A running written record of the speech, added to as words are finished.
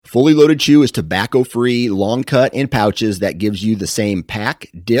Fully Loaded Chew is tobacco-free, long cut in pouches that gives you the same pack,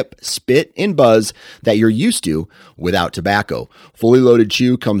 dip, spit, and buzz that you're used to without tobacco. Fully Loaded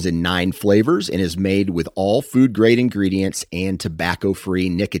Chew comes in 9 flavors and is made with all food-grade ingredients and tobacco-free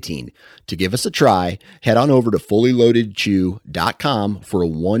nicotine. To give us a try, head on over to fullyloadedchew.com for a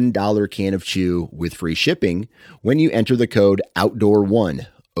 $1 can of chew with free shipping when you enter the code OUTDOOR1,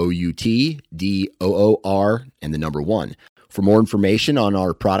 OUTDOOR, and the number 1. For more information on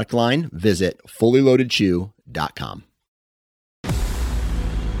our product line, visit fullyloadedchew.com.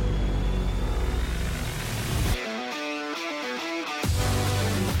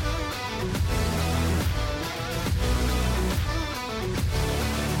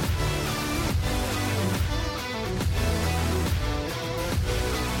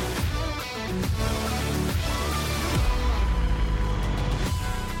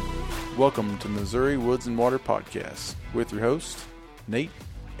 Welcome to Missouri Woods and Water Podcast with your hosts, Nate,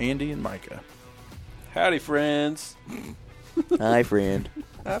 Andy, and Micah. Howdy, friends. Hi, friend.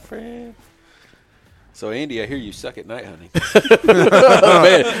 Hi, friend. So, Andy, I hear you suck at night hunting.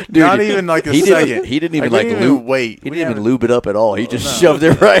 Man, dude, Not even like a second. He didn't even Like, we like didn't even lube. wait. He We didn't even haven't- lube it up at all. He just no. shoved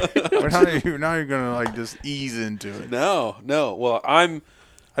it right. now you're going to like just ease into it. No. Well, I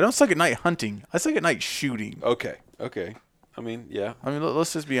don't suck at night hunting. I suck at night shooting. okay. I mean, yeah. I mean,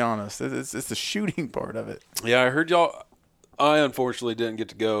 let's just be honest. It's the shooting part of it. Yeah, I heard y'all. I unfortunately didn't get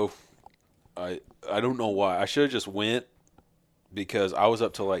to go. I don't know why. I should have just went because I was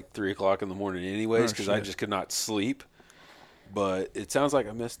up till like 3 o'clock in the morning anyways because I shit. just could not sleep. But it sounds like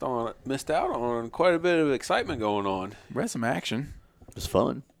I missed out on quite a bit of excitement going on. We had some action. It was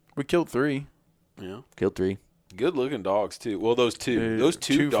fun. We killed 3. Yeah. Killed 3. Good looking dogs too. Well, those two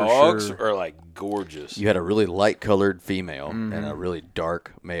Two for dogs sure. are like gorgeous. You had a really light-colored female Mm-hmm. and a really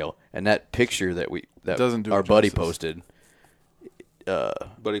dark male. And that picture that Doesn't do our it buddy justice. posted,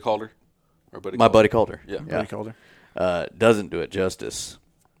 Buddy called her. Or buddy my called buddy called her. Yeah. Buddy called her. Doesn't do it justice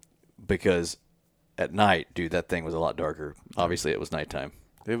because at night, dude, that thing was a lot darker. Obviously, it was nighttime.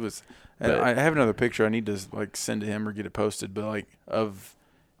 It was. And But- I have another picture I need to like send to him or get it posted, but like of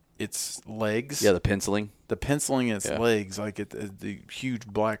its legs. Yeah, the penciling. The penciling in its Yeah. legs, like the huge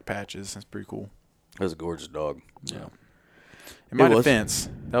black patches. That's pretty cool. It was a gorgeous dog. Yeah. In my It was. defense,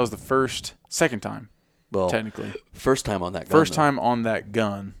 that was the second time, Well, technically. first time on that gun. First though. time on that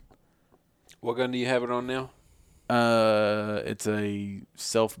gun. What gun do you have it on now? It's a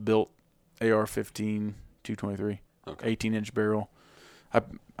self-built AR-15 223, Okay. 18-inch barrel. I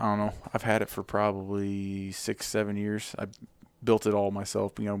don't know. I've had it for probably 6-7 years. I built it all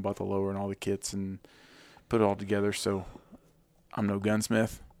myself. Bought the lower and all the kits and put it all together. So I'm no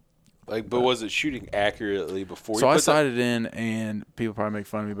gunsmith. Like, but was it shooting accurately before? So you I put that? sighted in, and people probably make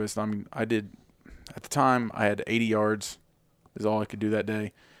fun of me, but I did. At the time, I had 80 yards. Is all I could do that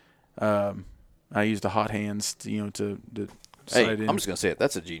day. I used the hot hands to Hey, sight in. I'm just gonna say it.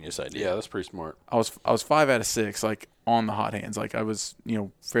 That's a genius idea. Yeah, that's pretty smart. I was 5 out of 6, like on the hot hands. Like I was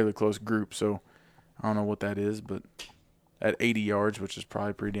fairly close group. So I don't know what that is, but at 80 yards, which is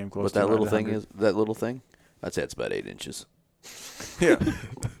probably pretty damn close. What to that little 100. thing is? That little thing? I'd say it's about 8 inches. Yeah.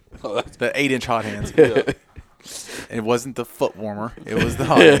 The 8-inch hot hands. It wasn't the foot warmer. It was the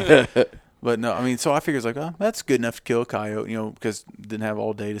hot hands. But no, I mean, so I figured it's like, that's good enough to kill a coyote, because didn't have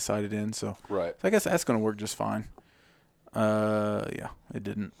all day to sight it in. So Right. I guess that's going to work just fine. Yeah, it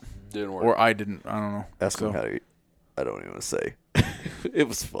didn't. Didn't work. Or I didn't. I don't know. Ask So- him how to. I don't even want to say. It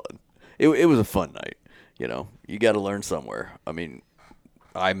was fun. It was a fun night. You got to learn somewhere. I mean,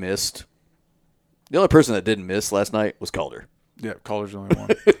 I missed. The only person that didn't miss last night was Calder. Yeah, Calder's the only one.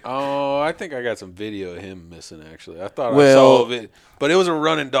 Oh, I think I got some video of him missing. Actually, I thought I Well- saw it, but it was a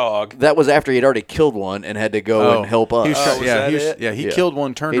running dog. That was after he'd already killed one and had to go and help us. He was try- was yeah, that he was, it? yeah, he Yeah. killed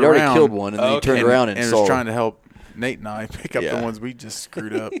one, turned He'd around. already killed one, and then he Okay. turned around and and saw. was trying to help Nate and I pick up Yeah. the ones we just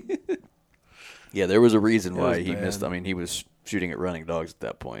screwed up. Yeah, there was a reason It why was he bad. missed. I mean, he was shooting at running dogs at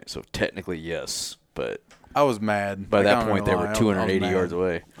that point, so technically yes, but I was mad. by Like, that I'm not point they gonna were lie, I was 280 mad. yards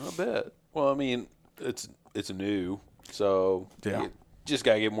away. I bet. Well, I mean, it's new, so Yeah. you just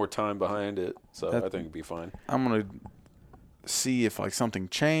gotta get more time behind it. So That- I think it'd be fine. I'm gonna see if like something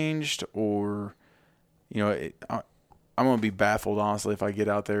changed, or I'm gonna be baffled honestly if I get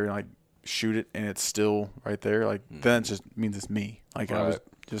out there and like shoot it and it's still right there. Like then it just means it's me. Like I was Right.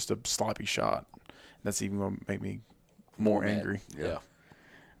 just a sloppy shot. That's even gonna make me more mad. angry. Yeah.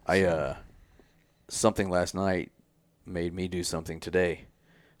 I something last night made me do something today.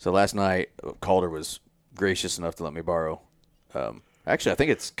 So last night Calder was gracious enough to let me borrow. Actually, I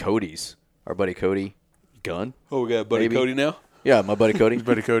think it's Cody's, our buddy Cody, gun. Oh, we got Buddy Maybe. Cody now. Yeah, my buddy Cody.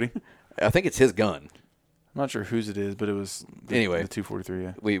 Buddy Cody. I think it's his gun. I'm not sure whose it is, but it was Anyway. the 243.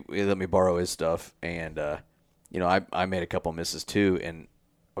 Yeah. We let me borrow his stuff, and I made a couple misses too, and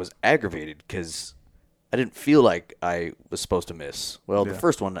I was aggravated because I didn't feel like I was supposed to miss. Well, the Yeah.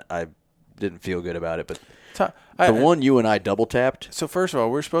 first one I didn't feel good about it, but The one you and I double tapped. So first of all,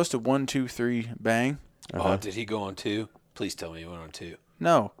 we're supposed to 1, 2, 3 bang. Oh, did he go on 2? Please tell me he went on 2.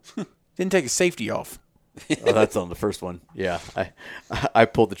 No, didn't take his safety off. Oh, that's on the first one. Yeah, I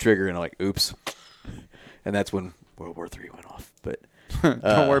pulled the trigger and I'm like, oops, and that's when World War III went off. But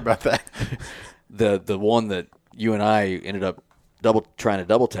Don't worry about that. the one that you and I ended up trying to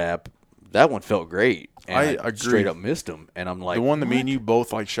double tap, that one felt great. And I agree. Straight up missed him, and I'm like, The one that me and you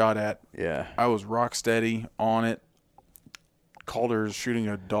both like shot at. yeah, I was rock steady on it. Calder's shooting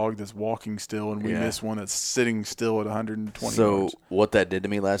a dog that's walking still, and we Yeah. missed one that's sitting still at 120 So yards. what that did to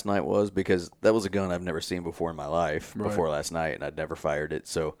me last night was, because that was a gun I've never seen before in my life, Right. before last night, and I'd never fired it.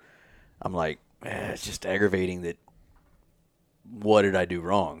 So I'm like, it's just aggravating that. What did I do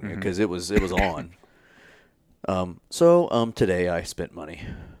wrong? Because it was on. So today I spent money.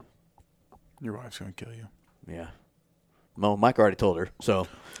 Your wife's going to kill you. Yeah. Well, Mike already told her, so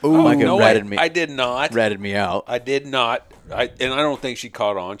Oh, Mike no, ratted me. I did not. Ratted me out. I did not. And I don't think she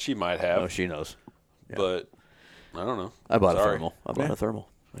caught on. She might have, Oh, she knows. but I don't know. I bought a Sorry. thermal. I bought Yeah. a thermal.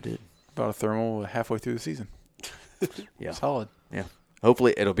 I did. Bought a thermal halfway through the season. Yeah. Solid. Yeah.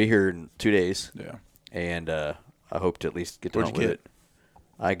 Hopefully it'll be here in 2 days. Yeah. And I hope to at least get What'd done you with get? it.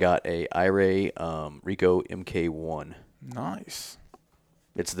 I got a IRA Ricoh MK1. Nice.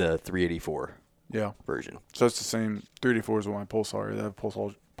 It's the 384 Yeah. version. So it's the same. 384 is my Pulsar. They have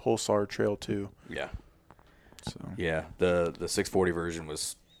Pulsar Trail 2. Yeah. So Yeah. The 640 version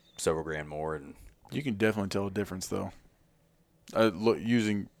was several grand more, and you can definitely tell a difference, though.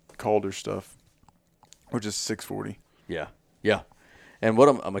 Using Calder stuff, which is 640. yeah. Yeah. And what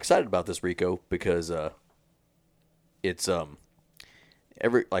I'm excited about this Ricoh because it's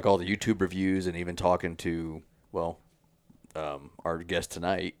like all the YouTube reviews and even talking to our guest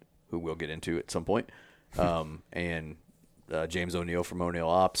tonight, who we'll get into at some point, and James O'Neill from O'Neill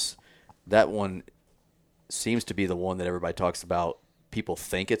Ops. That one seems to be the one that everybody talks about. People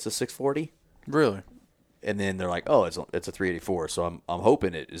think it's a 640, Really? and then they're like, "Oh, it's a 384." So I'm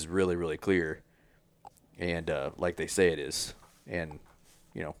hoping it is really really clear, and like they say it is, and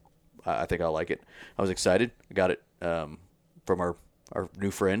I think I'll like it. I was excited. I got it from our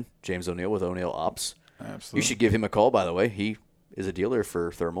new friend James O'Neill with O'Neill Ops. Absolutely. You should give him a call, by the way. He is a dealer for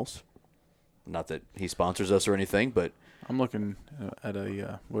thermals. Not that he sponsors us or anything, but I'm looking at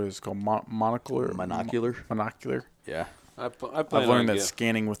a what is it called monocular. Monocular. yeah. I plan I've on learned that getting-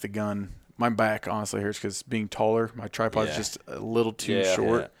 scanning with the gun. My back honestly hurts because being taller, my tripod's Yeah. just a little too Yeah.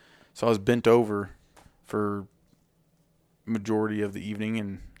 short. Yeah. So I was bent over for majority of the evening,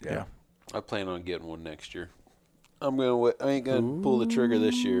 and yeah. I plan on getting one next year. I'm gonna. I ain't gonna pull the trigger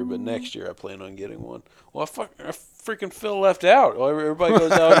this year, but next year I plan on getting one. Well, I freaking feel left out. Everybody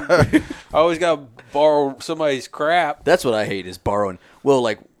goes out. I always got to borrow somebody's crap. That's what I hate is borrowing. Well,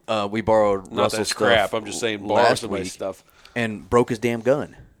 like we borrowed Not Russell's that's stuff crap. I'm just saying borrow last somebody's week stuff. and broke his damn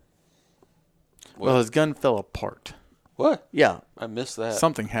gun. Well, his gun fell apart. What? Yeah. I missed that.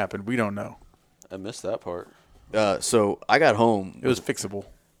 Something happened. We don't know. I missed that part. So I got home. It was fixable.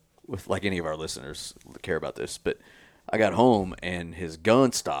 With like any of our listeners care about this, but I got home and his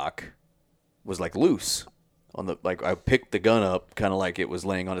gun stock was like loose on the I picked the gun up kind of like it was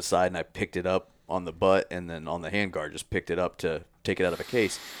laying on its side, and I picked it up on the butt and then on the handguard just picked it up to take it out of a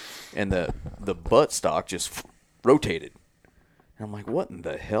case, and the butt stock just rotated, and I'm like, what in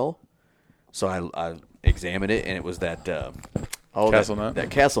the hell? So I examined it, and it was that Castle nut? that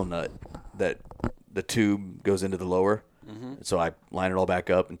castle nut that the tube goes into the lower. So I line it all back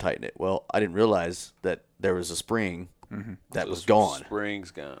up and tighten it. Well, I didn't realize that there was a spring that was gone.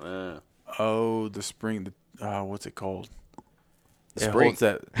 Spring's gone. Oh, the spring. What's it called? The It spring. holds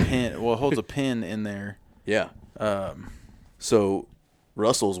that pin. Well, it holds a pin in there. Yeah. So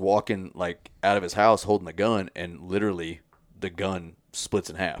Russell's walking like out of his house holding the gun, and literally the gun splits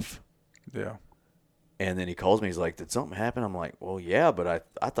in half. Yeah. And then he calls me. He's like, "Did something happen?" I'm like, "Well, yeah, but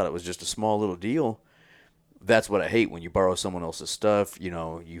I thought it was just a small little deal." That's what I hate when you borrow someone else's stuff.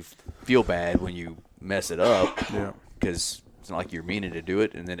 You feel bad when you mess it up. Yeah. Because it's not like you're meaning to do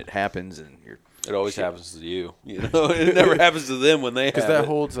it, and then it happens, and you're. It always happens to you. It never happens to them when they have Because that it.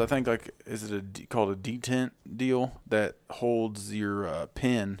 holds, I think, is it called a detent deal that holds your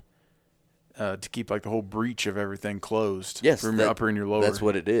pin to keep the whole breech of everything closed. Yes, from your upper and your lower. That's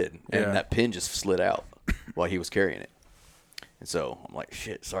what it did, and Yeah. that pin just slid out while he was carrying it. And so I'm like,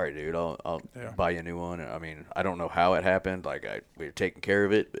 "Shit, sorry, dude. I'll Yeah. buy you a new one." I mean, I don't know how it happened. We were taking care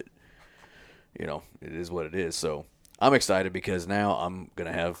of it, but it is what it is. So I'm excited because now I'm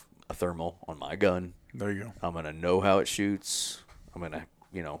going to have a thermal on my gun. There you go. I'm going to know how it shoots. I'm going to,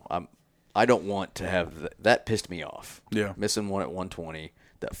 I don't want to have that pissed me off. Yeah. Missing one at 120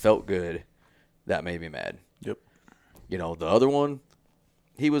 that felt good. That made me mad. Yep. The other one,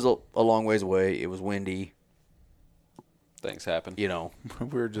 he was a long ways away. It was windy. Things happen. We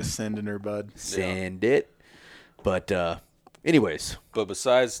were just sending her, bud. Send it. But anyways. But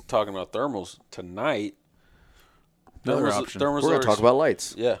besides talking about thermals thermals option. We're going to talk about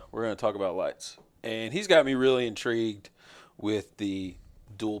lights. Yeah, we're going to talk about lights. And he's got me really intrigued with the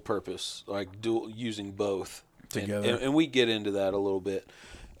dual purpose, like using both together. And we get into that a little bit.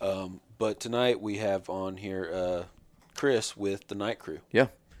 But tonight we have on here Chris with the Night Crew. Yeah.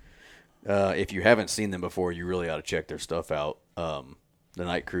 If you haven't seen them before, you really ought to check their stuff out. The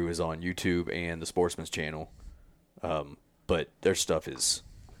Night Crew is on YouTube and the Sportsman's Channel. But their stuff is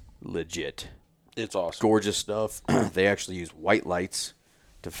legit. It's awesome. Gorgeous stuff. They actually use white lights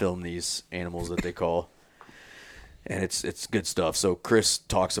to film these animals that they call. And it's good stuff. So Chris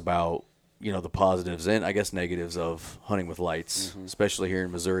talks about, the positives and I guess negatives of hunting with lights, especially here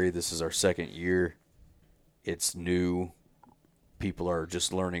in Missouri. This is our second year. It's new. People are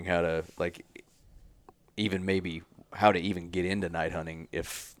just learning how to, how to even get into night hunting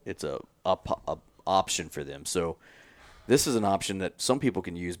if it's a option for them. So this is an option that some people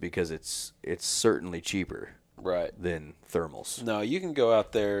can use because it's certainly cheaper than thermals. No, you can go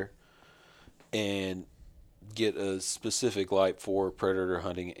out there and get a specific light for predator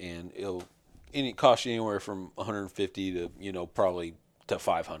hunting, and it'll cost you anywhere from $150 to probably to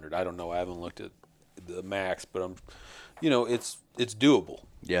 $500. I don't know. I haven't looked at the max, but I'm, it's doable.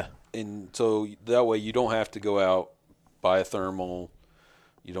 Yeah. And so that way you don't have to go out, buy a thermal.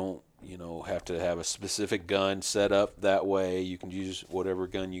 You don't have to have a specific gun set up that way. You can use whatever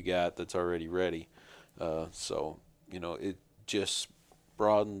gun you got that's already ready. So it just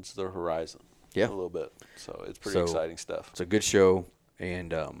broadens the horizon a little bit. So it's pretty exciting stuff. It's a good show,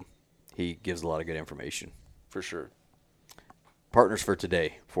 and he gives a lot of good information. For sure. Partners for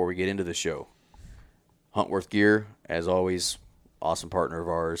today, before we get into the show. Huntworth Gear, as always, awesome partner of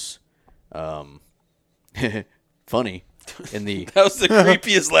ours. Funny. That was the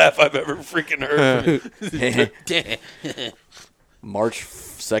creepiest laugh I've ever freaking heard. March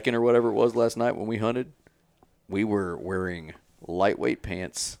 2nd or whatever it was last night when we hunted, we were wearing lightweight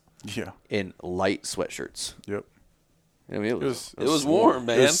pants and light sweatshirts. Yep. I mean, it was warm,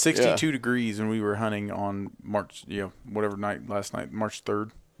 man. It was 62 degrees when we were hunting on March, whatever night last night, March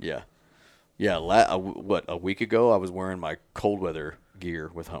 3rd. Yeah. Yeah, a week ago I was wearing my cold weather gear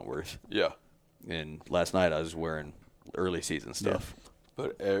with Huntworth. Yeah. And last night I was wearing early season stuff. Yeah.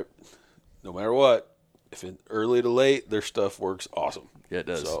 But no matter what, if it's early to late, their stuff works awesome. Yeah, it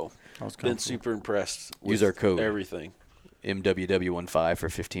does. So been super impressed with Use our code. Everything. MWW15 for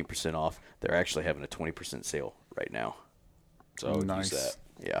 15% off. They're actually having a 20% sale right now. So nice. use that.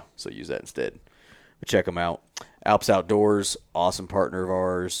 Yeah, so use that instead. But check them out. Alps Outdoors, awesome partner of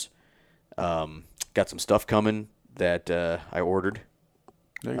ours. Got some stuff coming that I ordered.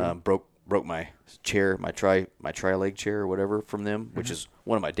 Broke my chair, my tri-leg chair or whatever from them, which is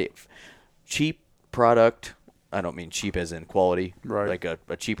one of my cheap product. I don't mean cheap as in quality, right? Like a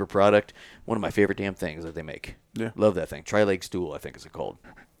cheaper product. One of my favorite damn things that they make. Yeah, love that thing. Tri-leg stool, I think is it called.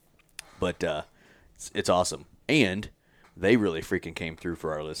 But it's awesome, and they really freaking came through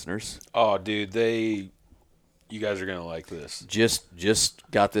for our listeners. Oh, dude, you guys are gonna like this.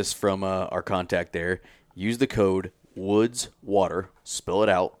 Just got this from our contact there. Use the code WoodsWater. Spell it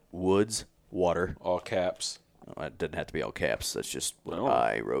out. WoodsWater. All caps. Oh, it doesn't have to be all caps. That's just what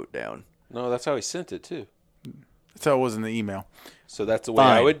I wrote down. No, that's how he sent it too. That's how it was in the email. So that's the way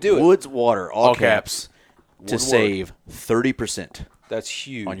I would do it. WoodsWater. All caps. To save 30%. That's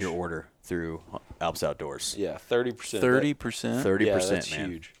huge on your order through Alps Outdoors. Yeah, 30%. 30%. 30%. Yeah, that's man.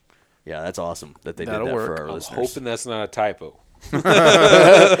 Huge. Yeah, that's awesome that they That'll did that work. for our I'm listeners. hoping that's not a typo. We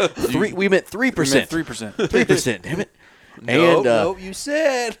meant 3%. 3%. 3%. Damn it. Nope, you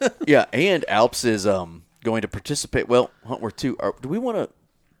said. Yeah, and Alps is going to participate. Well, Huntworth too. Do we want to?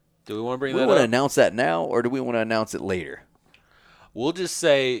 Do we want to bring Do we that want to up? announce that now, or do we want to announce it later? We'll just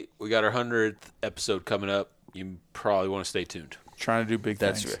say we got our 100th episode coming up. You probably want to stay tuned. Trying to do big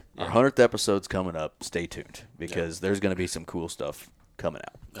That's things. right. Our 100th episode's coming up. Stay tuned because there's going to be some cool stuff coming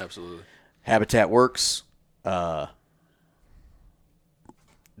out. Absolutely. Habitat Works. The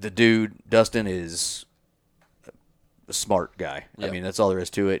dude Dustin is a smart guy. Yep. I mean, that's all there is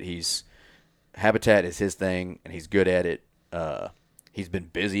to it. Habitat is his thing, and he's good at it. He's been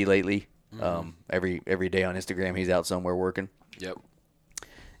busy lately. Every day on Instagram, he's out somewhere working. Yep.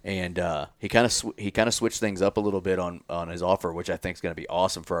 And he kind of switched things up a little bit on his offer, which I think is going to be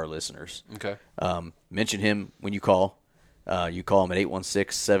awesome for our listeners. Okay. Mention him when you call. You call him at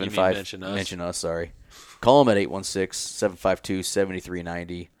 816-75. Mention us. Sorry. Call him at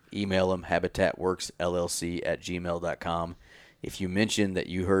 816-752-7390. Email him habitatworksllc@gmail.com. If you mention that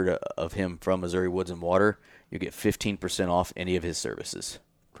you heard of him from Missouri Woods and Water, you get 15% off any of his services.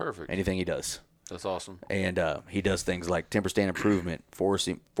 Perfect. Anything he does. That's awesome. And he does things like timber stand improvement,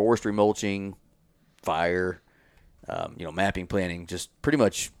 forestry mulching, fire, mapping, planning, just pretty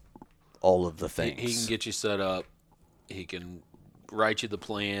much all of the things. He can get you set up. He can write you the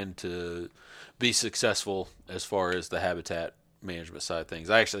plan to be successful as far as the habitat management side of things.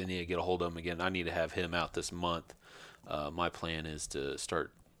 I actually need to get a hold of him again. I need to have him out this month. My plan is to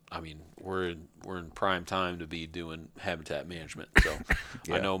start. I mean, we're in prime time to be doing habitat management. So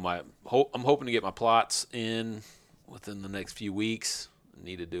Yeah. I know I'm hoping to get my plots in within the next few weeks. I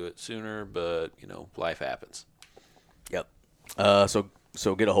need to do it sooner, but life happens. Yep. So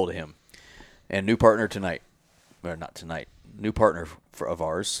get a hold of him. And new partner tonight, or not tonight. New partner of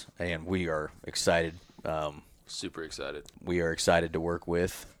ours, and we are excited. Super excited. We are excited to work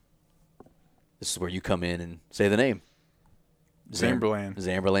with. This is where you come in and say the name.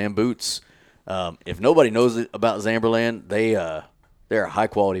 Zamberlan Boots. If nobody knows about Zamberlan, they're a high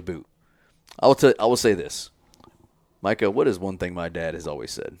quality boot. I will say this, Micah. What is one thing my dad has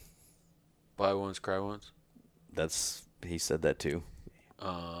always said? Buy once, cry once. He said that too.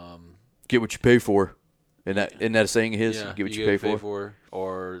 Get what you pay for. Isn't that a saying of his? Yeah, Get what you pay for.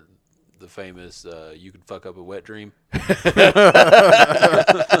 Or the famous, you can fuck up a wet dream.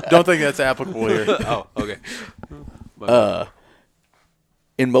 Don't think that's applicable here. Oh, okay.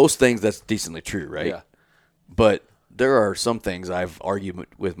 In most things, that's decently true, right? Yeah. But there are some things I've argued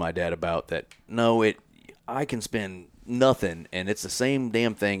with my dad about that, no, I can spend nothing, and it's the same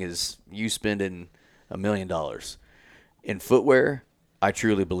damn thing as you spending $1 million. In footwear, I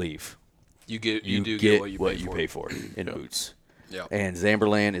truly believe You get what you pay for in boots. Yeah. And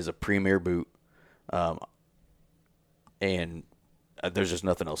Zamberlan is a premier boot, and there's just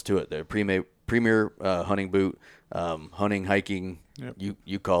nothing else to it. They're premier hunting boot, hunting, hiking. Yep.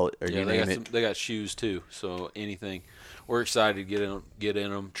 You call it, or Yeah, you they name got it. they got shoes too. So anything, we're excited to get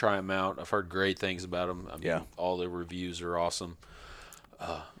in them, try them out. I've heard great things about them. I mean, Yeah. all the reviews are awesome.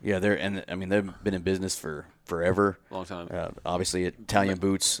 Yeah, they've been in business for forever. Long time. Obviously, Italian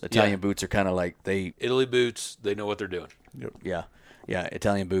boots. Boots are kind of like Italy boots, they know what they're doing. Yep. Yeah,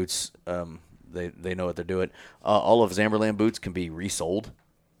 Italian boots. They know what they're doing. All of Zamberlan boots can be resold.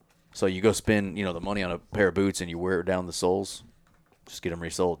 So you go spend the money on a pair of boots and you wear down the soles. Just get them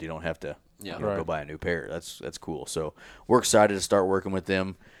resold. You don't have to go buy a new pair. That's cool. So we're excited to start working with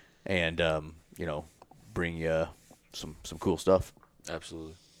them, and bring you some cool stuff.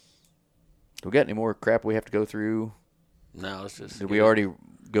 Absolutely. Do we got any more crap we have to go through? No, it's just. Did we already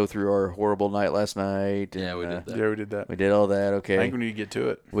go through our horrible night last night? Yeah, we did that. Yeah, we did that. We did all that. Okay. I think we need to get to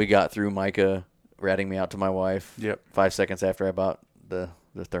it. We got through Micah ratting me out to my wife. Yep. 5 seconds after I bought the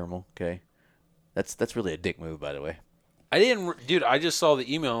thermal. Okay. That's really a dick move, by the way. I didn't, dude. I just saw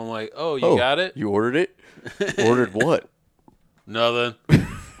the email. I'm like, oh, you got it? You ordered it? Ordered what? Nothing.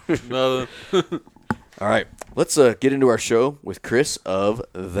 Nothing. All right. Let's get into our show with Chris of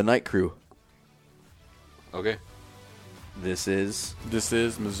The Night Crew. Okay. This is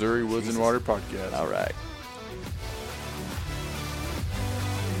Missouri Woods and Water Podcast. all right.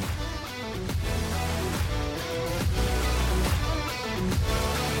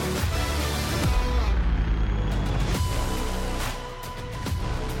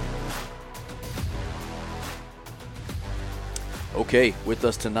 Okay, with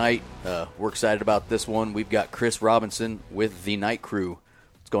us tonight, we're excited about this one. We've got Chris Robinson with The Night Crew.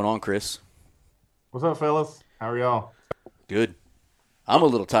 What's going on, Chris? What's up, fellas? How are y'all? Good. I'm a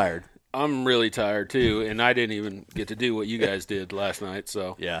little tired. I'm really tired too, and I didn't even get to do what you guys did last night.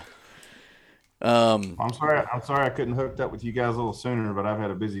 So Yeah. I'm sorry I couldn't hook up with you guys a little sooner, but I've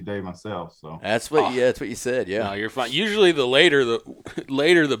had a busy day myself. So That's what you said. Yeah. no, you're fine. Usually, the later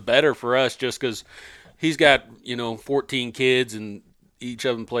the better for us, just because he's got 14 kids, and each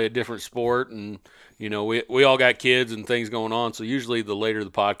of them play a different sport, and we all got kids and things going on. So usually, the later the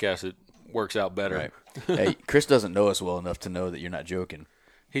podcast, it works out better. Right. Hey, Chris doesn't know us well enough to know that you're not joking.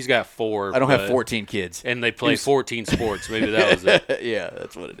 He's got 4. I don't have but- 14 kids. and they play 14 sports. Maybe that was it. Yeah,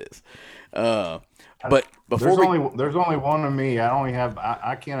 that's what it is. But before there's only one of me.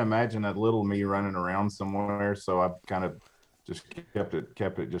 I can't imagine that little me running around somewhere. So I've kind of just kept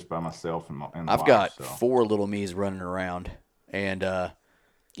it just by myself and I've wife, got so. 4 little me's running around, and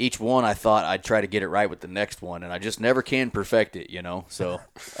each one I thought I'd try to get it right with the next one, and I just never can perfect it, so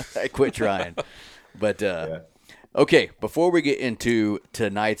I quit trying. But okay, before we get into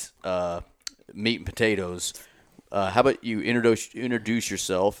tonight's meat and potatoes, how about you introduce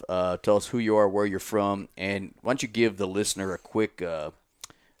yourself, tell us who you are, where you're from, and why don't you give the listener a quick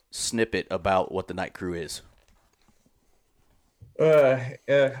snippet about what the Night Crew is?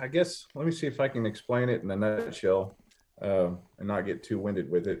 I guess let me see if I can explain it in a nutshell, and not get too winded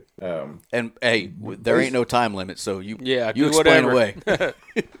with it. And hey, there ain't no time limit, so you whatever. explain away.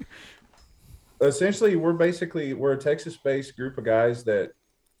 Essentially, we're a Texas-based group of guys that,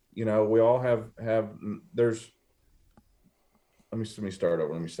 we all have. There's. Let me start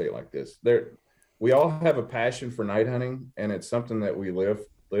over. Let me say it like this: we all have a passion for night hunting, and it's something that we live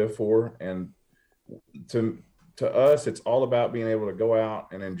for. And to us, it's all about being able to go out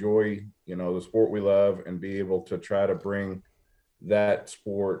and enjoy, the sport we love, and be able to try to bring that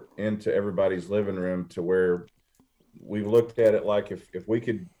sport into everybody's living room, to where we've looked at it like if we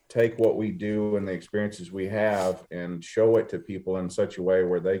could take what we do and the experiences we have and show it to people in such a way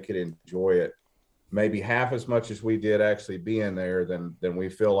where they could enjoy it maybe half as much as we did actually being there, then we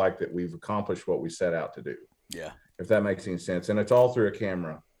feel like that we've accomplished what we set out to do. Yeah. If that makes any sense. And it's all through a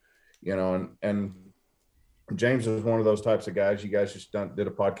camera, and James is one of those types of guys. You guys just did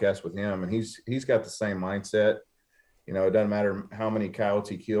a podcast with him, and he's got the same mindset. It doesn't matter how many coyotes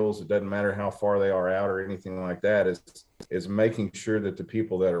he kills. It doesn't matter how far they are out or anything like that. Is making sure that the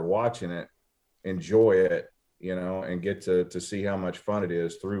people that are watching it enjoy it, and get to see how much fun it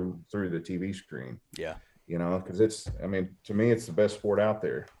is through the TV screen. Yeah. Because to me, it's the best sport out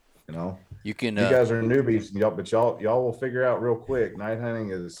there. You can. You guys are newbies, but y'all will figure out real quick. Night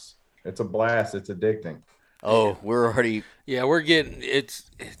hunting it's a blast. It's addicting. Oh, we're already. Yeah, we're getting it's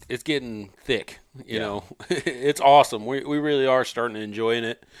getting thick. It's awesome. We really are starting to enjoying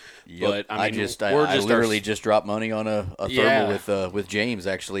it. Yep. But I literally just dropped money on a thermal with James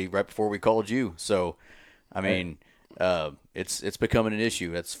actually right before we called you. So, it's becoming an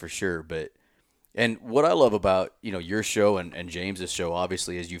issue, that's for sure. And what I love about your show and James's show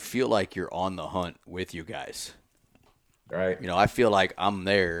obviously is you feel like you're on the hunt with you guys. Right. I feel like I'm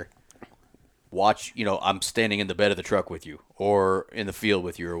there. I'm standing in the bed of the truck with you or in the field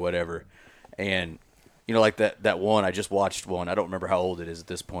with you or whatever. And, like that one, I just watched one. I don't remember how old it is at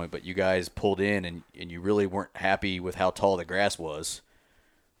this point, but you guys pulled in and you really weren't happy with how tall the grass was.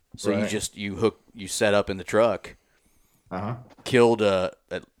 So right. you set up in the truck, killed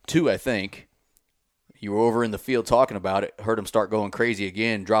two, I think. You were over in the field talking about it, heard them start going crazy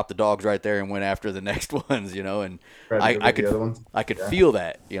again, dropped the dogs right there and went after the next ones, and I could feel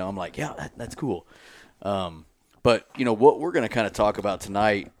that, I'm like, yeah, that's cool. But what we're going to kind of talk about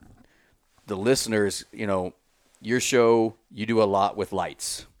tonight, the listeners, your show, you do a lot with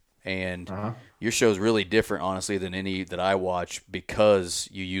lights, and your show is really different, honestly, than any that I watch I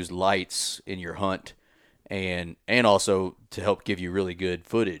you use lights in your hunt and also to help give you really good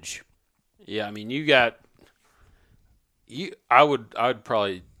footage. Yeah, I'd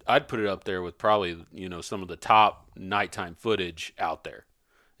put it up there with probably, some of the top nighttime footage out there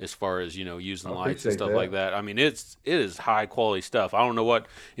as far as, using lights and stuff like that. It is high quality stuff. I don't know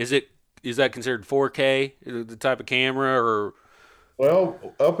is that considered 4K, the type of camera, or? Well,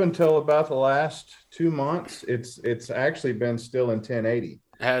 up until about the last 2 months, it's actually been still in 1080.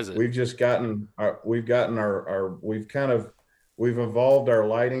 Has it? We've just we've evolved our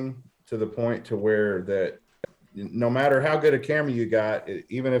lighting to the point to where that no matter how good a camera you got,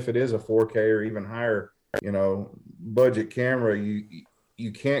 even if it is a 4K or even higher, budget camera,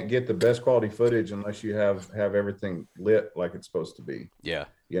 you can't get the best quality footage unless you have everything lit like it's supposed to be. Yeah.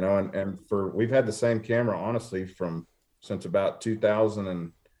 We've had the same camera, honestly, since about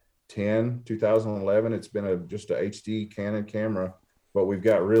 2010, 2011. It's been just a HD Canon camera, but we've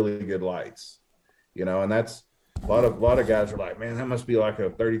got really good lights, and that's a lot of guys are like, man, that must be like a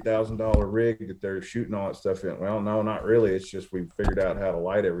 $30,000 rig that they're shooting all that stuff in. Well, no, not really. It's just we've figured out how to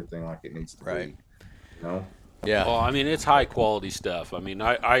light everything like it needs to be. Yeah. Well, it's high quality stuff.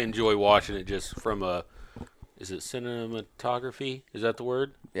 I enjoy watching it just from is it cinematography? Is that the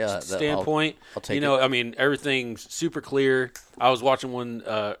word? Yeah. Standpoint. I'll take it. Everything's super clear. I was watching one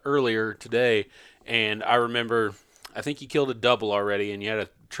earlier today, and I remember, I think you killed a double already, and you had a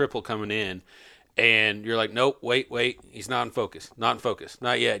triple coming in. And you're like, nope, wait, he's not in focus, not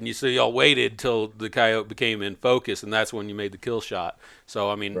yet. And so y'all waited till the coyote became in focus, and that's when you made the kill shot.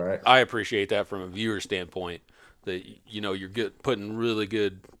 So, right. I appreciate that from a viewer standpoint, that, you're putting really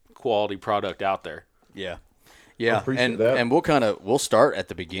good quality product out there. Yeah. Yeah, and we'll start at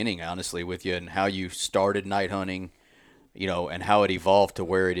the beginning, honestly, with you and how you started night hunting, and how it evolved to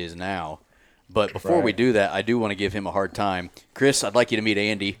where it is now. But before we do that, I do want to give him a hard time. Chris, I'd like you to meet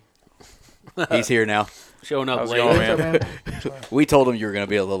Andy. He's here now. Showing up How's it late. going, man? We told him you were going to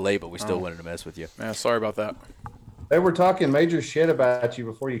be a little late, but we still wanted to mess with you. Yeah, sorry about that. They were talking major shit about you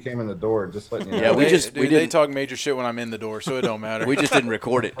before you came in the door. Just letting you know. Yeah, we They didn't talk major shit when I'm in the door, so it don't matter. we just didn't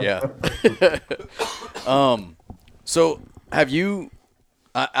record it. Yeah. So have you?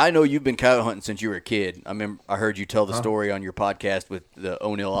 I know you've been coyote hunting since you were a kid. I heard you tell the story on your podcast with the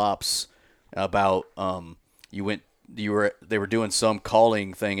O'Neill Ops about they were doing some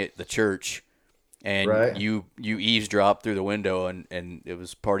calling thing at the church, and you eavesdropped through the window, and it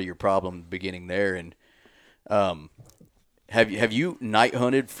was part of your problem beginning there. And have you night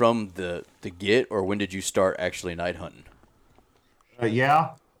hunted from the get, or when did you start actually night hunting?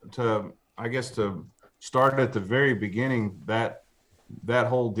 To start at the very beginning, that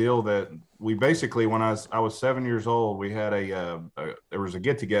whole deal that we basically, when I was 7 years old, we had there was a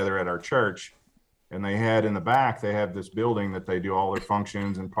get together at our church, and they had in the back, they have this building that they do all their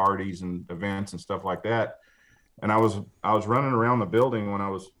functions and parties and events and stuff like that. And I was running around the building when I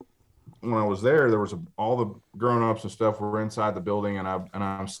was there. There was all the grown-ups and stuff were inside the building, and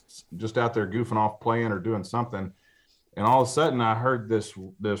I'm just out there goofing off, playing or doing something. And all of a sudden I heard this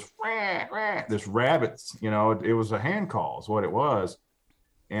rabbits, it was a hand call is what it was.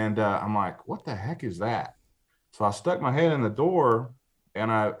 And I'm like, what the heck is that? So I stuck my head in the door,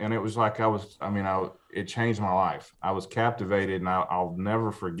 and it was like it changed my life. I was captivated, and I'll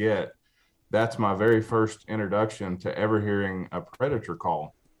never forget. That's my very first introduction to ever hearing a predator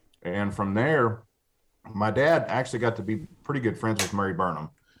call. And from there, my dad actually got to be pretty good friends with Murray Burnham.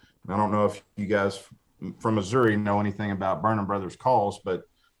 I don't know if you guys from Missouri know anything about Burnham Brothers calls, but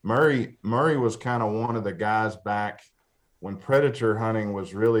Murray was kind of one of the guys back when predator hunting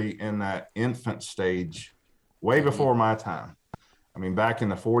was really in that infant stage, way before my time. I mean, back in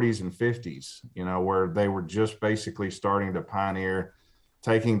the 40s and 50s, where they were just basically starting to pioneer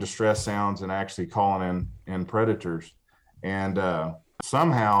taking distress sounds and actually calling in predators. And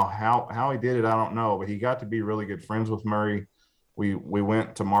somehow how he did it, I don't know, but he got to be really good friends with Murray. We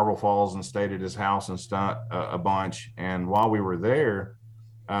went to Marble Falls and stayed at his house and a bunch. And while we were there,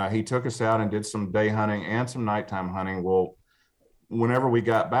 he took us out and did some day hunting and some nighttime hunting. Well, whenever we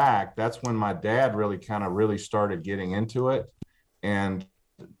got back, that's when my dad really started getting into it. And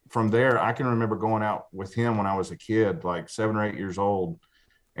from there, I can remember going out with him when I was a kid, like 7 or 8 years old,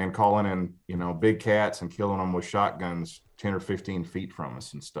 and calling in, big cats and killing them with shotguns 10 or 15 feet from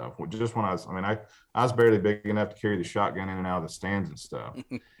us and stuff. Just when I was barely big enough to carry the shotgun in and out of the stands and stuff,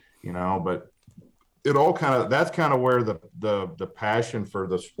 but it all that's kind of where the passion for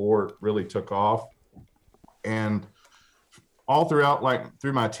the sport really took off. And all throughout, like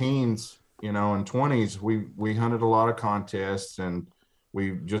through my teens, and 20s, we hunted a lot of contests, and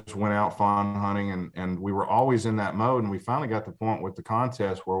we just went out fawn hunting, and we were always in that mode. And we finally got to the point with the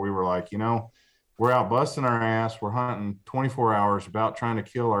contest where we were like, we're out busting our ass. We're hunting 24 hours about trying to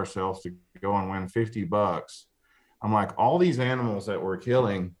kill ourselves to go and win $50. I'm like, all these animals that we're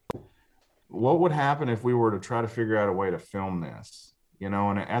killing, what would happen if we were to try to figure out a way to film this?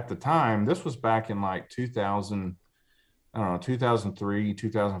 And at the time, this was back in like 2003,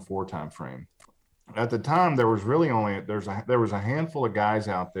 2004 timeframe. At the time, there was really there was a handful of guys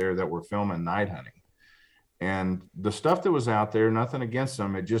out there that were filming night hunting. And the stuff that was out there, nothing against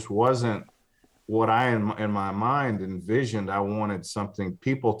them, it just wasn't what I, in my mind, envisioned. I wanted something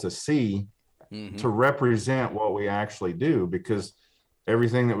people to see to represent what we actually do, because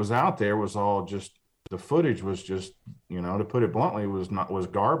everything that was out there was all just, the footage was just, to put it bluntly, was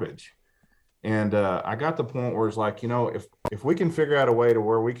garbage. And I got the point where it's like, if we can figure out a way to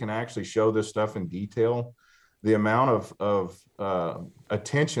where we can actually show this stuff in detail, the amount of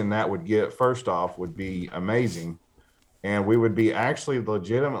attention that would get, first off, would be amazing. And we would be actually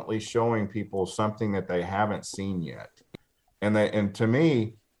legitimately showing people something that they haven't seen yet. And to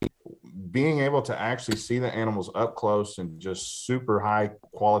me, being able to actually see the animals up close and just super high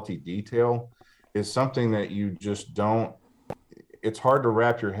quality detail is something that you just don't, it's hard to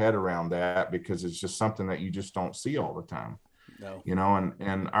wrap your head around that, because it's just something that you just don't see all the time. No.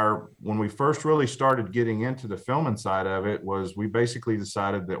 When we first really started getting into the filming side of it, was we basically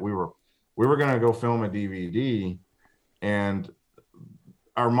decided that we were going to go film a DVD, and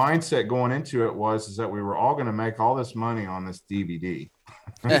our mindset going into it is that we were all going to make all this money on this DVD.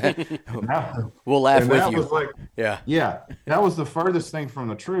 We'll laugh with you. Was like, yeah, that was the furthest thing from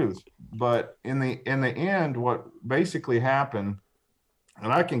the truth. But in the end, what basically happened,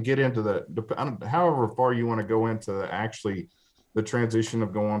 and I can get into however far you want to go into actually the transition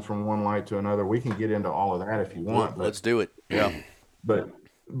of going from one light to another. We can get into all of that if you want. Let's do it. Yeah. But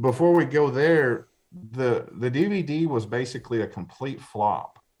before we go there, the DVD was basically a complete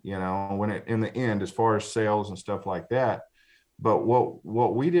flop, when it in the end, as far as sales and stuff like that. But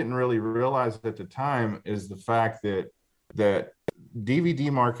what we didn't really realize at the time is the fact that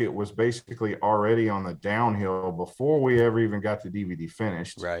DVD market was basically already on the downhill before we ever even got the DVD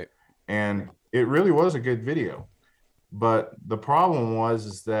finished. Right. And it really was a good video. But the problem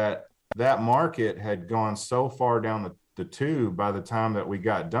is that market had gone so far down the tube by the time that we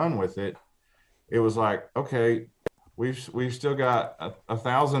got done with it. It was like, okay, we've still got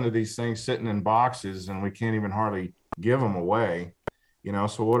 1,000 of these things sitting in boxes and we can't even hardly give them away,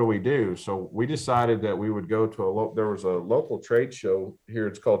 so what do we do? So we decided that we would go to there was a local trade show here.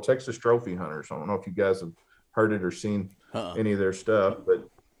 It's called Texas Trophy Hunters. I don't know if you guys have heard it or seen any of their stuff, but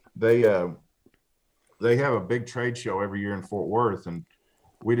they have a big trade show every year in Fort Worth. And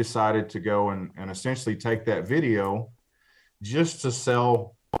we decided to go and essentially take that video just to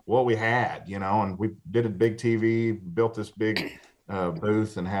sell what we had, and we did a big TV, built this big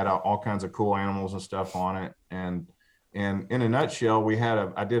booth and had all kinds of cool animals and stuff on it. And in a nutshell,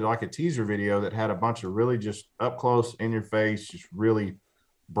 I did like a teaser video that had a bunch of really just up close, in your face, just really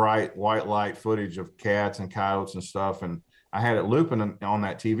bright white light footage of cats and coyotes and stuff. And I had it looping on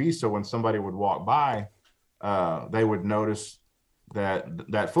that TV. So when somebody would walk by, they would notice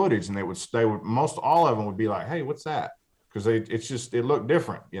that footage, and they would most all of them would be like, "Hey, what's that?" Because it looked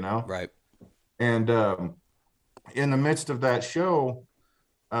different, Right. And in the midst of that show,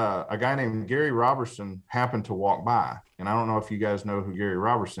 a guy named Gary Robertson happened to walk by. And I don't know if you guys know who Gary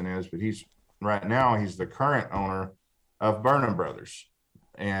Robertson is, but he's the current owner of Burnham Brothers.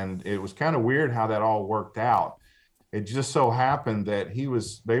 And it was kind of weird how that all worked out. It just so happened that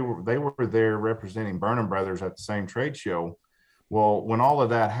they were there representing Burnham Brothers at the same trade show. Well, when all of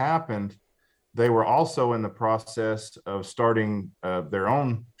that happened, they were also in the process of starting their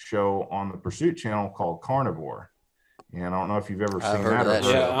own show on the Pursuit Channel called Carnivore. And I don't know if you've ever seen that.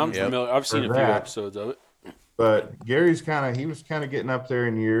 I'm familiar. I've seen a few episodes of it. But Gary's he was getting up there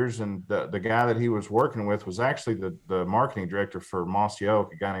in years, and the guy that he was working with was actually the marketing director for Mossy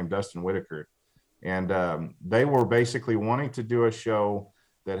Oak, a guy named Dustin Whitaker. And they were basically wanting to do a show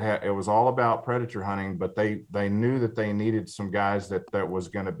that it was all about predator hunting, but they knew that they needed some guys that was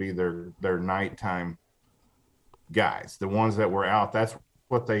going to be their nighttime guys, the ones that were out. That's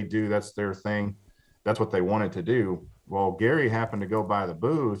what they do. That's their thing. That's what they wanted to do. Well, Gary happened to go by the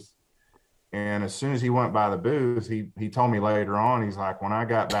booth, and as soon as he went by the booth, he told me later on, he's like, when I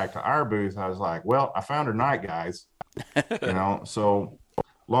got back to our booth, I was like, well, I found our night guys, So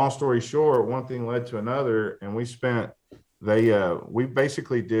long story short, one thing led to another, and we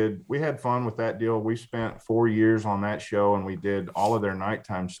had fun with that deal. We spent 4 years on that show, and we did all of their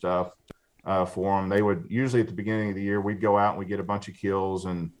nighttime stuff for them. They would usually at the beginning of the year, we'd go out and we'd get a bunch of kills,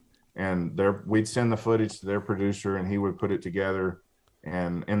 and we'd send the footage to their producer, and he would put it together.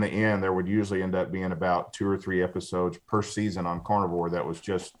 And in the end, there would usually end up being about 2 or 3 episodes per season on Carnivore that was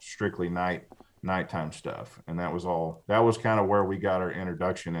just strictly nighttime stuff. And that was kind of where we got our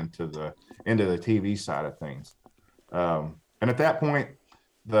introduction into the TV side of things. And at that point,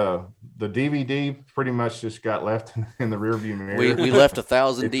 the DVD pretty much just got left in the rearview mirror. We left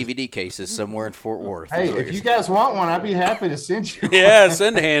 1,000 DVD cases somewhere in Fort Worth. Hey, if you guys want one, I'd be happy to send you one. Yeah,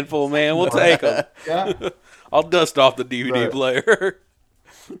 send a handful, man. We'll take them. Yeah. I'll dust off the DVD player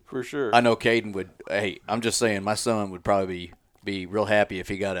for sure. I know Caden would. Hey, I'm just saying, my son would probably be real happy if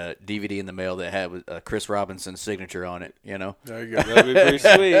he got a DVD in the mail that had Chris Robinson's signature on it. There you go. That'd be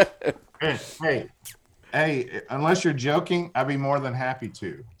pretty sweet. Hey, unless you're joking, I'd be more than happy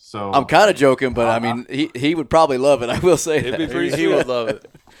to. So I'm kind of joking, but I mean, he would probably love it. I will say it'd that. be pretty. He would love it.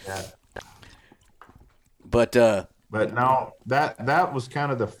 Yeah. But no, that was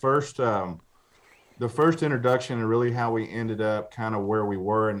kind of the first introduction, and really how we ended up kind of where we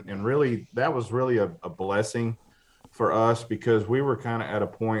were, and really that was really a blessing for us, because we were kind of at a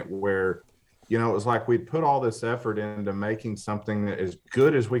point where, it was like we'd put all this effort into making something that as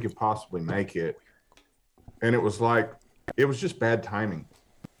good as we could possibly make it. And it was just bad timing.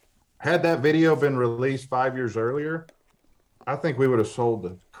 Had that video been released 5 years earlier, I think we would have sold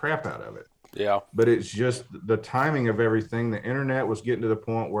the crap out of it. Yeah. But it's just the timing of everything. The internet was getting to the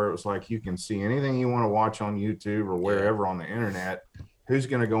point where it was like, you can see anything you want to watch on YouTube or wherever on the internet. Who's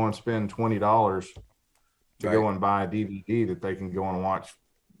going to go and spend $20 to go and buy a DVD that they can go and watch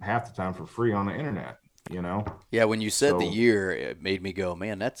half the time for free on the internet? Yeah, when you said the year, it made me go,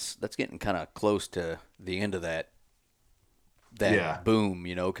 man, that's getting kind of close to the end of that boom,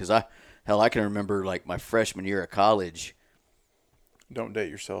 because I can remember like my freshman year of college, Don't date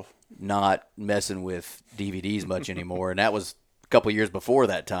yourself. not messing with DVDs much anymore, and that was a couple years before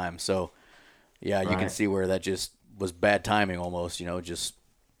that time. So, yeah, you can Right. see where that just was bad timing almost. Just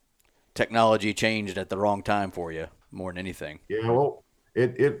technology changed at the wrong time for you more than anything. Yeah, well,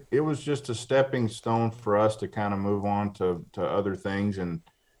 it was just a stepping stone for us to kind of move on to other things, and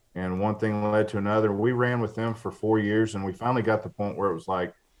one thing led to another. We ran with them for 4 years, and we finally got to the point where it was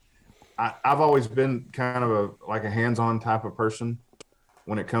like I've always been kind of a hands-on type of person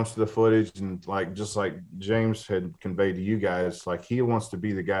when it comes to the footage, and just like James had conveyed to you guys, like he wants to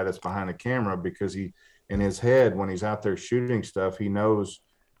be the guy that's behind the camera because he in his head when he's out there shooting stuff, he knows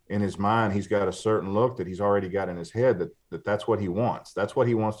in his mind he's got a certain look that he's already got in his head that's what he wants. That's what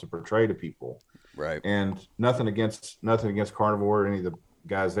he wants to portray to people. Right. And nothing against Carnivore or any of the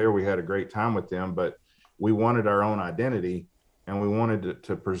guys there. We had a great time with them, but we wanted our own identity, and we wanted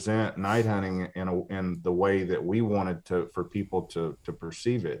to present night hunting in the way that we wanted for people to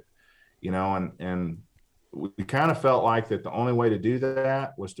perceive it, and we kind of felt like that the only way to do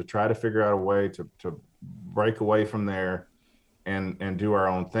that was to try to figure out a way to break away from there and do our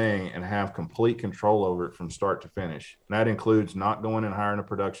own thing and have complete control over it from start to finish. And that includes not going and hiring a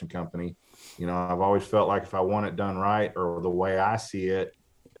production company. I've always felt like if I want it done right or the way I see it,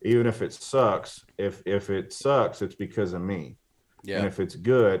 even if it sucks, if it sucks, it's because of me. Yeah. And if it's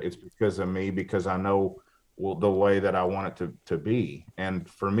good, it's because of me, because I know the way that I want it to be. And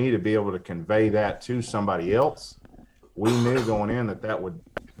for me to be able to convey that to somebody else, we knew going in that would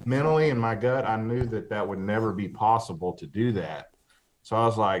mentally in my gut, I knew that would never be possible to do that. So I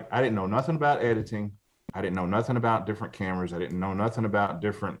was like, I didn't know nothing about editing. I didn't know nothing about different cameras. I didn't know nothing about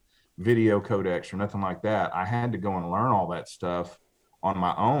different video codecs or nothing like that. I had to go and learn all that stuff on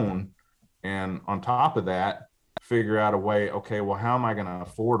my own. And on top of that, figure out a way, okay, well, how am I going to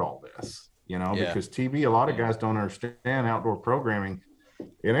afford all this? Because TV, a lot of guys don't understand outdoor programming.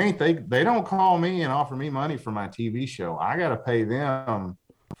 It ain't, they don't call me and offer me money for my TV show. I got to pay them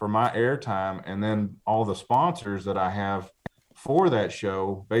for my airtime. And then all the sponsors that I have for that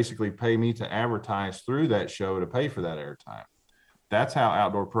show basically pay me to advertise through that show to pay for that airtime. That's how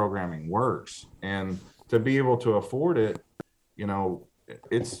outdoor programming works. And to be able to afford it,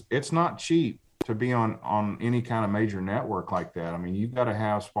 it's not cheap to be on any kind of major network like that. I mean, you've got to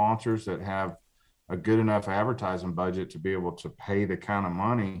have sponsors that have a good enough advertising budget to be able to pay the kind of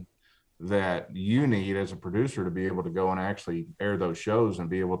money that you need as a producer to be able to go and actually air those shows and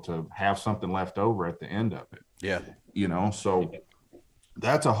be able to have something left over at the end of it. Yeah. So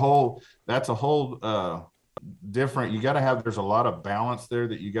that's a whole different, there's a lot of balance there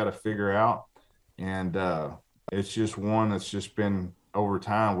that you got to figure out. And it's just one that's just been over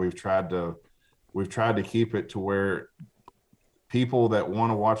time. We've tried to keep it to where people that want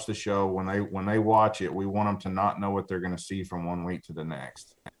to watch the show, when they watch it, we want them to not know what they're going to see from one week to the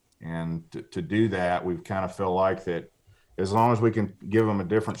next. And to do that, we've kind of feel like that as long as we can give them a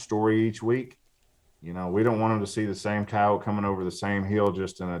different story each week, we don't want them to see the same coyote coming over the same hill,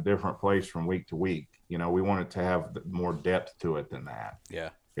 just in a different place from week to week. We want it to have more depth to it than that. Yeah.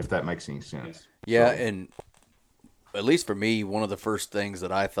 If that makes any sense. Yeah. And at least for me, one of the first things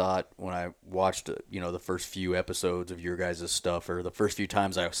that I thought when I watched, the first few episodes of your guys' stuff, or the first few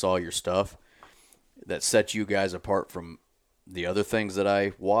times I saw your stuff, that set you guys apart from the other things that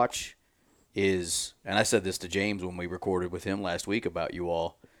I watch is, and I said this to James when we recorded with him last week about you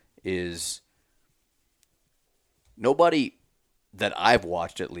all, is nobody that I've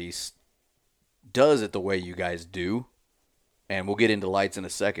watched at least does it the way you guys do. And we'll get into lights in a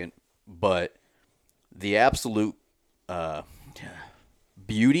second, but the absolute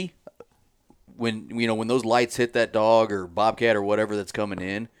beauty when those lights hit that dog or bobcat or whatever that's coming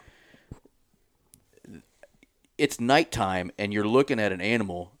in, it's nighttime and you're looking at an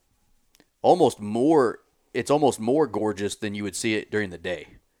animal it's almost more gorgeous than you would see it during the day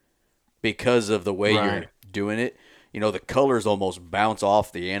because of the way you're doing it. The colors almost bounce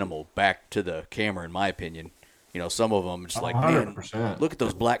off the animal back to the camera, in my opinion. Some of them just like, 100%. Man, look at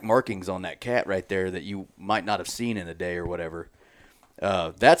those black markings on that cat right there that you might not have seen in a day or whatever.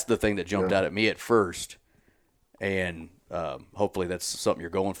 That's the thing that jumped out at me at first. And hopefully that's something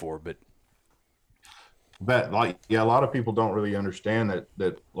you're going for. But a lot of people don't really understand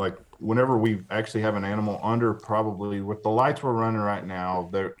that like whenever we actually have an animal under, probably with the lights we're running right now,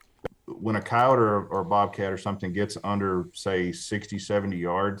 when a coyote or bobcat or something gets under, say, 60, 70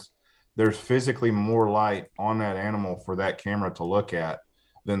 yards, there's physically more light on that animal for that camera to look at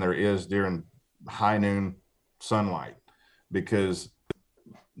than there is during high noon sunlight. Because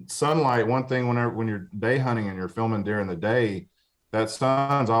sunlight, one thing, when you're day hunting and you're filming during the day, that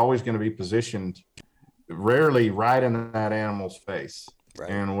sun's always going to be positioned rarely right in that animal's face. Right.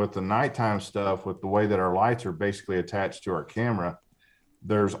 And with the nighttime stuff, with the way that our lights are basically attached to our camera,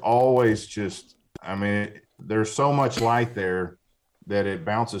 there's always just, I mean, there's so much light there that it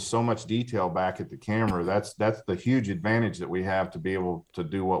bounces so much detail back at the camera. That's the huge advantage that we have to be able to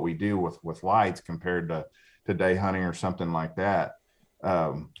do what we do with lights compared to day hunting or something like that.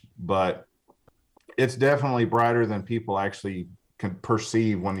 But it's definitely brighter than people actually can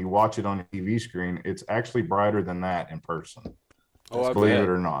perceive when you watch it on a TV screen. It's actually brighter than that in person. I Believe bet. it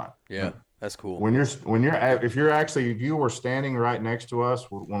or not. Yeah, that's cool. If you were standing right next to us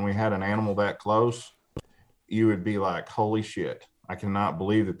when we had an animal that close, you would be like, holy shit, I cannot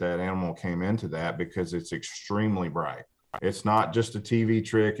believe that animal came into that, because it's extremely bright. It's not just a TV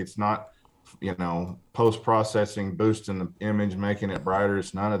trick. It's not, post-processing, boosting the image, making it brighter.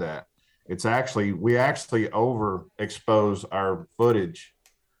 It's none of that. It's actually, we actually overexpose our footage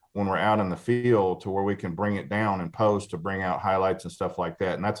when we're out in the field to where we can bring it down and post to bring out highlights and stuff like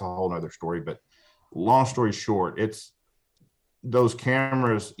that. And that's a whole nother story. But long story short, it's those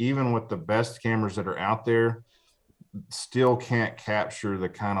cameras, even with the best cameras that are out there, still can't capture the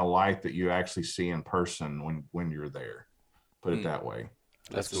kind of light that you actually see in person when you're there. Put it that way.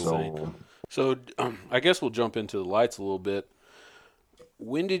 That's insane. So I guess we'll jump into the lights a little bit.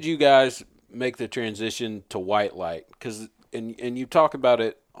 When did you guys make the transition to white light? Because and you talk about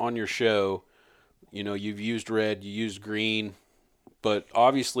it on your show. You've used red, you used green, but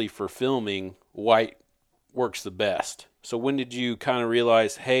obviously for filming, white works the best. So when did you kind of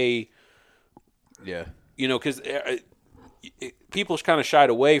realize, hey, Yeah. Because people kind of shied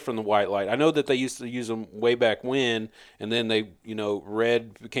away from the white light. I know that they used to use them way back when, and then they,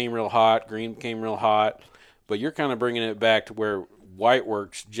 red became real hot, green became real hot, but you're kind of bringing it back to where white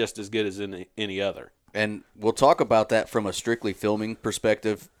works just as good as any other. And we'll talk about that from a strictly filming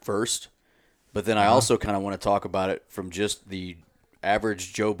perspective first, but then I also kind of want to talk about it from just the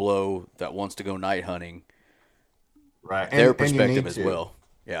average Joe Blow that wants to go night hunting, Right. their perspective as well.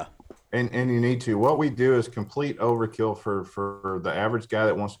 Yeah. And you need to. What we do is complete overkill for the average guy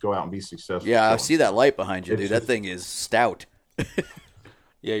that wants to go out and be successful. Yeah, I see that light behind you, dude. That thing is stout.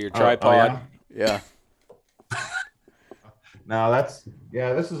 Yeah, your tripod. Yeah. Now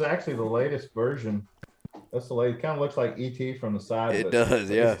this is actually the latest version. That's the latest. Kind of looks like ET from the side. It but does,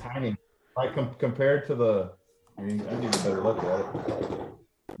 yeah. It's tiny. Like compared to the, I need a better look at it.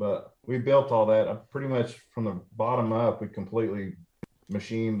 But we built all that pretty much from the bottom up. We completely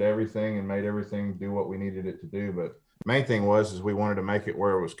machined everything and made everything do what we needed it to do. But main thing is we wanted to make it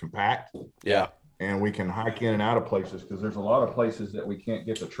where it was compact. Yeah. And we can hike in and out of places, because there's a lot of places that we can't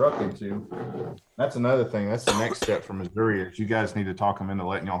get the truck into. That's another thing. That's the next step for Missouri is you guys need to talk them into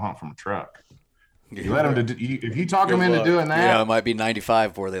letting y'all hunt from a truck. You let them if you talk them into doing that. Yeah, it might be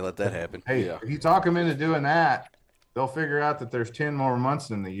 95 before they let that happen. Hey, if you talk them into doing that, they'll figure out that there's 10 more months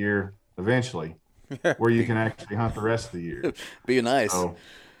in the year eventually where you can actually hunt the rest of the year. Be nice. So,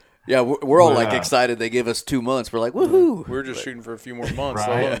 Yeah, we're all like excited. They give us 2 months. We're like, woohoo! We're just shooting for a few more months. Right.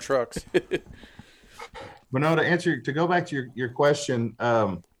 Let alone trucks. But no, to go back to your question,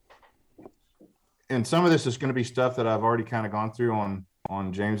 and some of this is going to be stuff that I've already kind of gone through on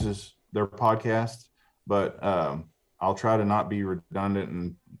their podcast, but I'll try to not be redundant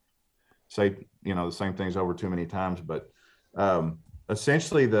and say the same things over too many times. But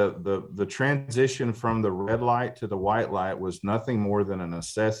essentially, the transition from the red light to the white light was nothing more than a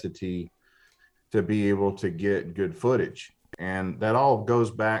necessity to be able to get good footage, and that all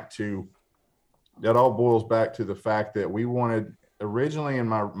boils back to the fact that we wanted originally in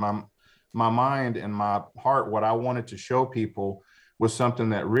my mind and my heart, what I wanted to show people was something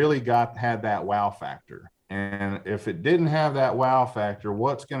that really had that wow factor. And if it didn't have that wow factor,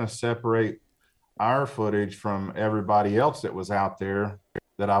 what's going to separate our footage from everybody else that was out there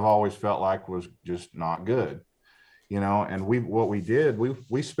that I've always felt like was just not good, and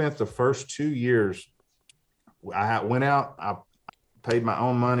we spent the first 2 years. I went out, I paid my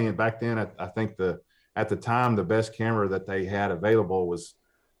own money. And back then, I think at the time, the best camera that they had available was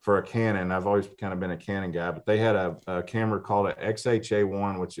for a Canon. I've always kind of been a Canon guy, but they had a camera called an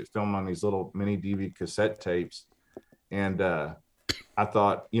XH-A1, which it filmed on these little mini DV cassette tapes. And I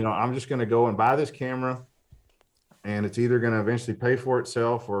thought, I'm just going to go and buy this camera, and it's either going to eventually pay for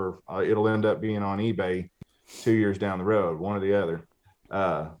itself or it'll end up being on eBay 2 years down the road, one or the other.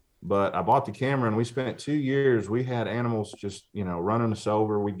 But I bought the camera, and we spent 2 years. We had animals just, running us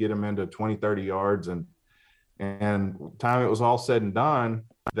over. We'd get them into 20, 30 yards. And time it was all said and done,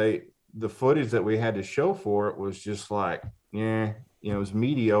 the footage that we had to show for it was just like, it was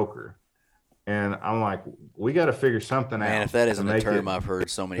mediocre. And I'm like, we got to figure something out. Man, if that isn't a term it I've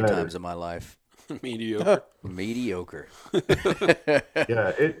heard so many better. times in my life. Mediocre. Mediocre.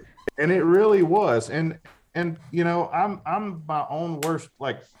 Yeah, it really was. And you know, I'm my own worst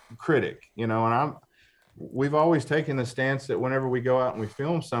like critic, you know, and we've always taken the stance that whenever we go out and we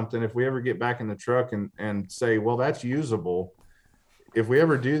film something, if we ever get back in the truck and say, well, that's usable, if we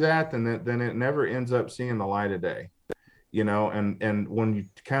ever do that, then it never ends up seeing the light of day, you know. And when you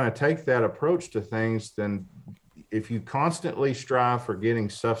kind of take that approach to things, then if you constantly strive for getting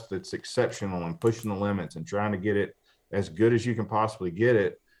stuff that's exceptional and pushing the limits and trying to get it as good as you can possibly get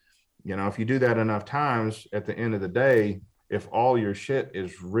it, you know, if you do that enough times, at the end of the day, if all your shit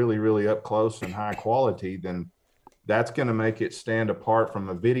is really, really up close and high quality, then that's going to make it stand apart from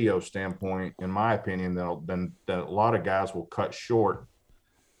a video standpoint, in my opinion. Then a lot of guys will cut short.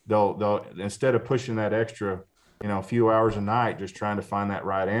 They'll instead of pushing that extra, you know, a few hours a night just trying to find that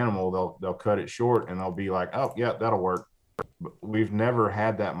right animal, they'll cut it short and they'll be like, oh yeah, that'll work. But we've never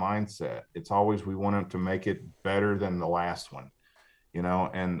had that mindset. It's always we want to make it better than the last one, you know.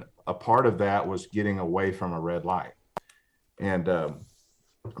 And a part of that was getting away from a red light. And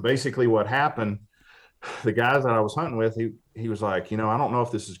basically what happened, the guys that I was hunting with, he was like, you know, I don't know if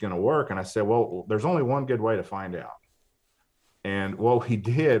this is going to work. And I said, well, there's only one good way to find out. And what we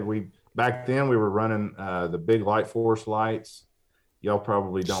did, back then we were running the big Light Force lights. Y'all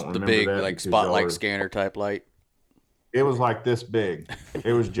probably don't remember the big that, like spotlight scanner type light. It was like this big.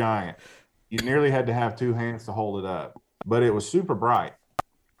 It was giant. You nearly had to have two hands to hold it up, but it was super bright.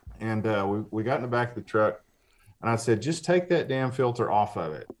 And we got in the back of the truck. And I said, just take that damn filter off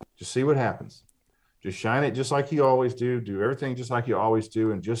of it. Just see what happens. Just shine it just like you always do. Do everything just like you always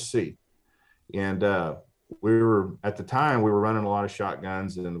do and just see. And we were, at the time, we were running a lot of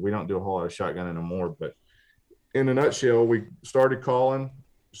shotguns, and we don't do a whole lot of shotgun anymore. But in a nutshell, we started calling,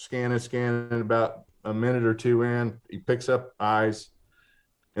 scanning about a minute or two in. He picks up eyes,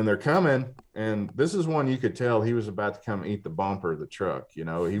 and they're coming. And this is one you could tell he was about to come eat the bumper of the truck. You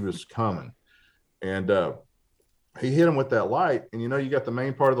know, he was coming. And he hit him with that light, and you know, you got the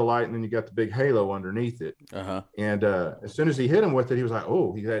main part of the light, and then you got the big halo underneath it. And as soon as he hit him with it, he was like,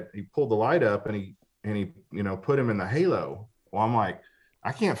 oh, he pulled the light up, and he you know, put him in the halo. Well, I'm like,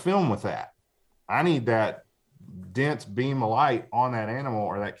 I can't film with that. I need that dense beam of light on that animal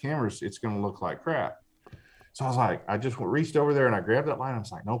or that camera. It's going to look like crap. So I was like, I just reached over there and I grabbed that light. And I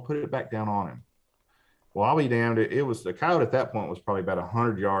was like, no, put it back down on him. Well, I'll be damned. It was, the coyote at that point was probably about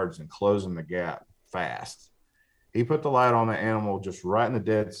 100 yards and closing the gap fast. He put the light on the animal just right in the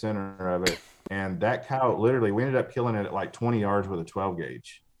dead center of it. And that coyote, literally, we ended up killing it at like 20 yards with a 12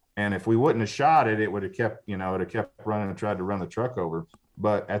 gauge. And if we wouldn't have shot it, it would have kept, you know, it would have kept running and tried to run the truck over.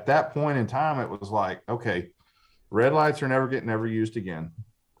 But at that point in time, it was like, okay, red lights are never used again.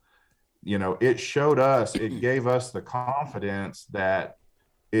 You know, it showed us, it gave us the confidence that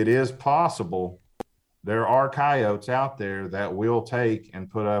it is possible. There are coyotes out there that will take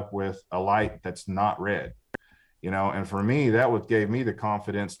and put up with a light that's not red. You know, and for me, that what gave me the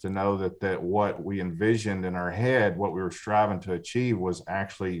confidence to know that what we envisioned in our head, what we were striving to achieve, was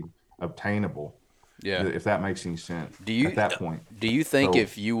actually obtainable. Yeah. If that makes any sense. At that point. Do you think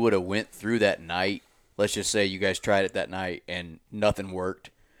if you would have went through that night, let's just say you guys tried it that night and nothing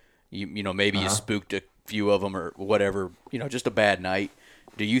worked, you know, maybe you spooked a few of them or whatever, you know, just a bad night.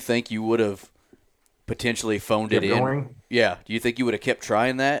 Do you think you would have potentially phoned it in? Going? Yeah. Do you think you would have kept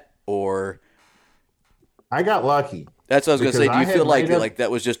trying that, or? I got lucky. That's what I was going to say. Do you feel like that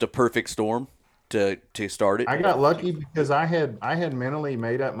was just a perfect storm to start it? I got lucky because I had mentally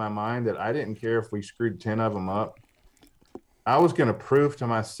made up my mind that I didn't care if we screwed 10 of them up. I was going to prove to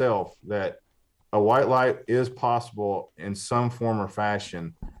myself that a white light is possible in some form or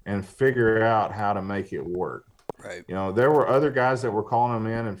fashion and figure out how to make it work. Right. You know, there were other guys that were calling them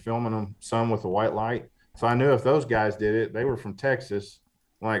in and filming them, some with a white light. So I knew if those guys did it, they were from Texas.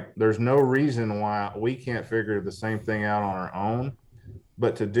 Like, there's no reason why we can't figure the same thing out on our own.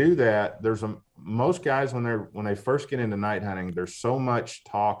 But to do that, most guys when they first get into night hunting, there's so much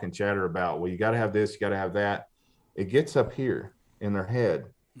talk and chatter about, well, you got to have this, you got to have that. It gets up here in their head.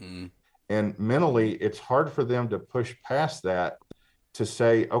 Mm. And mentally, it's hard for them to push past that to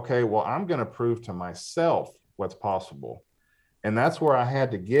say, okay, well, I'm going to prove to myself what's possible. And that's where I had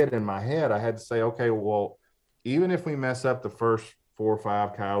to get in my head. I had to say, okay, well, even if we mess up the first 4 or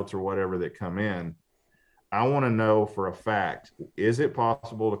 5 coyotes or whatever that come in, I want to know for a fact, is it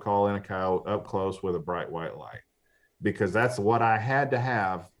possible to call in a coyote up close with a bright white light? Because that's what I had to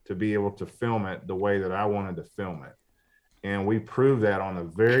have to be able to film it the way that I wanted to film it. And we proved that on the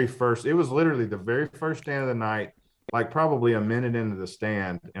very first, it was literally the very first stand of the night, like probably a minute into the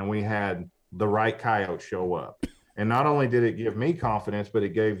stand, and we had the right coyote show up. And not only did it give me confidence, but it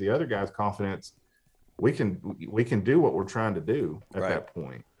gave the other guys confidence. We can do what we're trying to do at that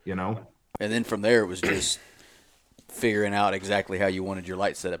point, you know? And then from there, it was just figuring out exactly how you wanted your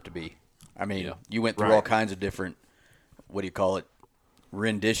light setup to be. I mean, you went through all kinds of different, what do you call it,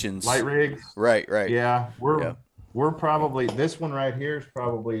 renditions. Light rigs. Right. Yeah, we're probably, this one right here is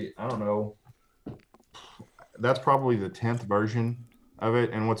probably, I don't know, that's probably the 10th version of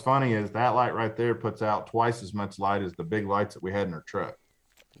it. And what's funny is that light right there puts out twice as much light as the big lights that we had in our truck.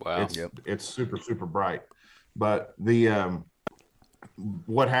 Wow. It's super, super bright. But the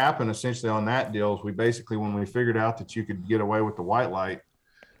what happened essentially on that deal is we basically, when we figured out that you could get away with the white light,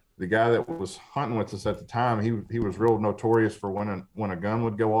 the guy that was hunting with us at the time, he was real notorious for when a gun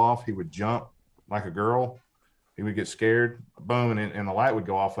would go off, he would jump like a girl. He would get scared, boom, and the light would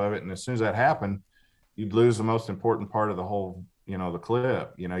go off of it. And as soon as that happened, you'd lose the most important part of the whole, the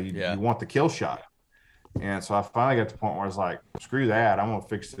clip. You want the kill shot. And so I finally got to the point where I was like, screw that. I'm going to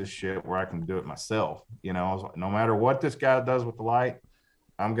fix this shit where I can do it myself. I was like, no matter what this guy does with the light,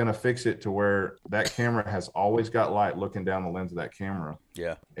 I'm going to fix it to where that camera has always got light looking down the lens of that camera.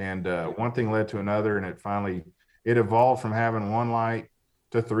 Yeah. And one thing led to another, and it evolved from having one light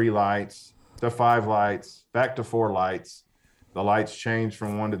to 3 lights to 5 lights, back to 4 lights. The lights changed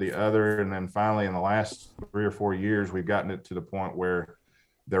from one to the other. And then finally in the last 3 or 4 years, we've gotten it to the point where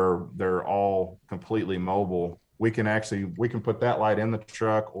they're all completely mobile. We can put that light in the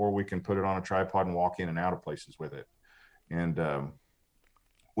truck, or we can put it on a tripod and walk in and out of places with it. And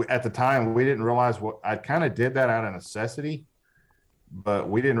at the time, we didn't realize I kind of did that out of necessity, but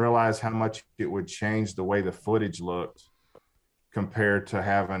we didn't realize how much it would change the way the footage looked compared to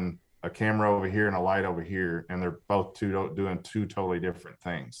having a camera over here and a light over here, and they're both doing 2 totally different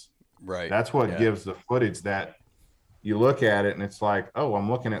things. Right. That's what gives the footage that you look at it and it's like, oh, I'm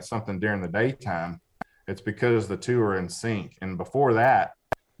looking at something during the daytime. It's because the 2 are in sync. And before that,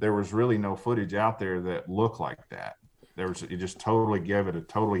 there was really no footage out there that looked like that. It just totally gave it a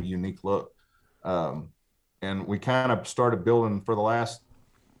totally unique look. And we kind of started building for the last,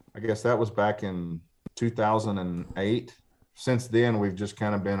 I guess that was back in 2008. Since then, we've just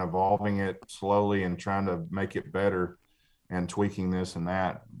kind of been evolving it slowly and trying to make it better and tweaking this and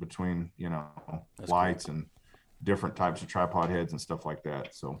that between, lights and different types of tripod heads and stuff like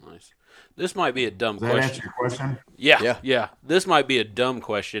that. So nice. This might be a dumb Does that question. answer your question? Yeah. This might be a dumb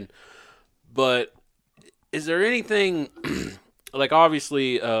question, but is there anything like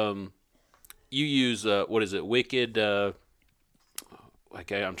obviously you use what is it? Wicked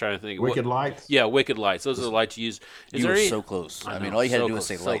okay, I'm trying to think. Wicked lights? Yeah, Wicked lights. Those are the lights you use. You were so close. I mean, all you had to do was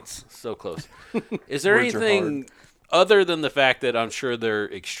say lights. So close. Is there anything other than the fact that I'm sure they're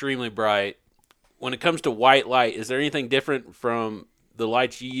extremely bright, when it comes to white light, is there anything different from the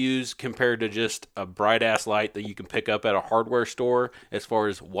lights you use compared to just a bright ass light that you can pick up at a hardware store as far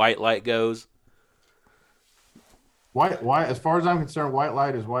as white light goes? White, as far as I'm concerned, white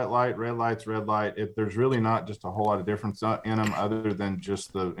light is white light, red light's red light. There's really not just a whole lot of difference in them other than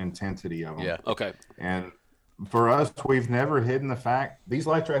just the intensity of them. Yeah. Okay. And for us, we've never hidden the fact these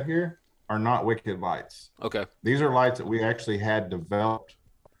lights right here are not Wicked lights. Okay. These are lights that we actually had developed.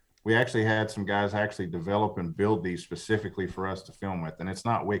 We actually had some guys actually develop and build these specifically for us to film with, and it's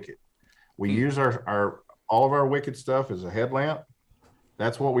not Wicked. We use all of our Wicked stuff as a headlamp.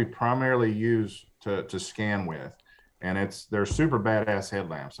 That's what we primarily use to scan with. And they're super badass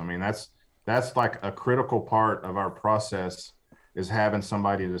headlamps. I mean, that's like a critical part of our process is having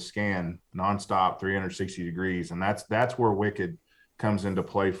somebody to scan nonstop 360 degrees. And that's where Wicked comes into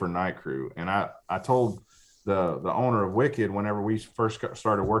play for Night Crew. And I told the owner of Wicked, whenever we first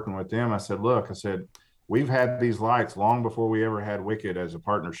started working with them, I said, we've had these lights long before we ever had Wicked as a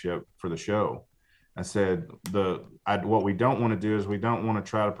partnership for the show. I said, what we don't want to do is we don't want to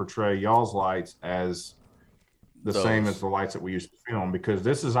try to portray y'all's lights as the same as the lights that we used to film, because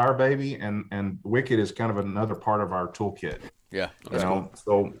this is our baby, and Wicked is kind of another part of our toolkit. Yeah.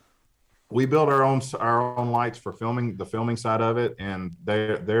 So we build our own lights for the filming side of it, and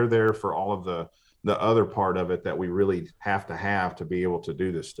they're there for all of the other part of it that we really have to be able to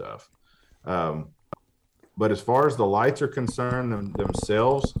do this stuff. But as far as the lights are concerned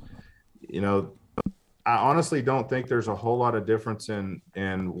themselves, I honestly don't think there's a whole lot of difference in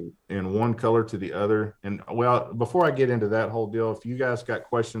one color to the other. And well, before I get into that whole deal, if you guys got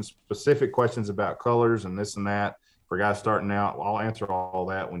specific questions about colors and this and that for guys starting out, I'll answer all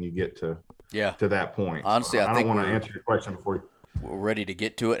that when you get to that point. Honestly, I don't want to answer your question before we're ready to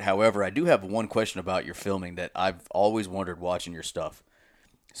get to it. However, I do have one question about your filming that I've always wondered watching your stuff.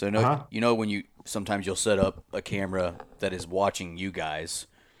 So when sometimes you'll set up a camera that is watching you guys,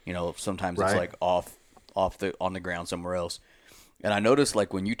 sometimes it's like off on the ground somewhere else. And I noticed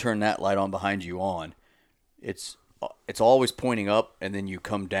like when you turn that light on behind you on, it's always pointing up, and then you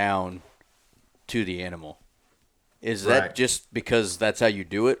come down to the animal. Is that just because that's how you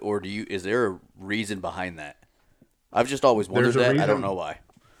do it, or is there a reason behind that? I've just always wondered that. I don't know why.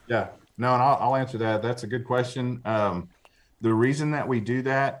 Yeah. No, and I'll answer that. That's a good question. The reason that we do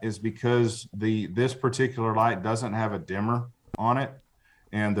that is because this particular light doesn't have a dimmer on it.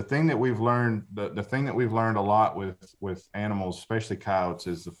 And the thing that we've learned, the thing that we've learned a lot with animals, especially coyotes,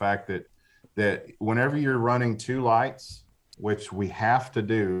 is the fact that whenever you're running two lights, which we have to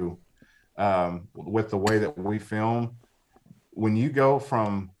do with the way that we film, when you go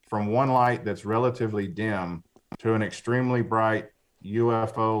from one light that's relatively dim to an extremely bright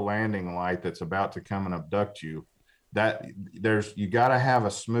UFO landing light that's about to come and abduct you, you got to have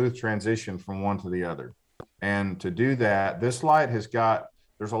a smooth transition from one to the other. And to do that, this light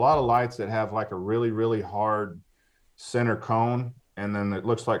there's a lot of lights that have like a really, really hard center cone, and then it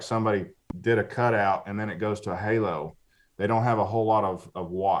looks like somebody did a cutout, and then it goes to a halo. They don't have a whole lot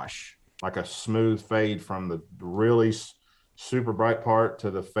of wash, like a smooth fade from the really super bright part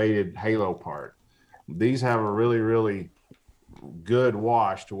to the faded halo part. These have a really, really good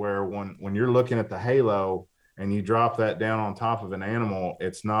wash to where when you're looking at the halo and you drop that down on top of an animal,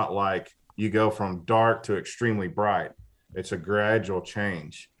 it's not like you go from dark to extremely bright. It's a gradual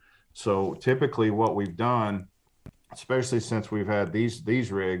change. So typically what we've done, especially since we've had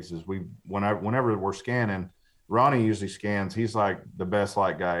these rigs, is whenever we're scanning, Ronnie usually scans. He's like the best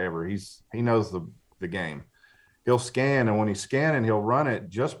light guy ever. He knows the game. He'll scan, and when he's scanning, he'll run it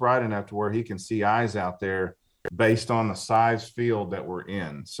just bright enough to where he can see eyes out there based on the size field that we're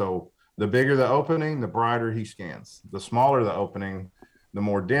in. So the bigger the opening, the brighter he scans. The smaller the opening, the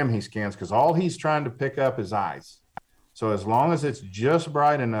more dim he scans, because all he's trying to pick up is eyes. So as long as it's just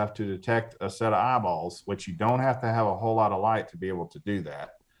bright enough to detect a set of eyeballs, which you don't have to have a whole lot of light to be able to do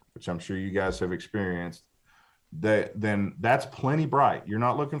that, which I'm sure you guys have experienced, then that's plenty bright. You're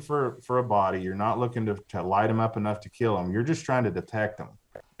not looking for a body. You're not looking to light them up enough to kill them. You're just trying to detect them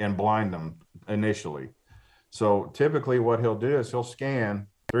and blind them initially. So typically what he'll do is he'll scan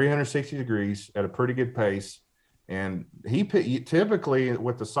 360 degrees at a pretty good pace. And he typically,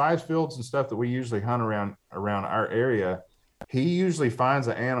 with the size fields and stuff that we usually hunt around our area, he usually finds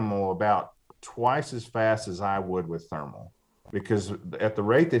an animal about twice as fast as I would with thermal, because at the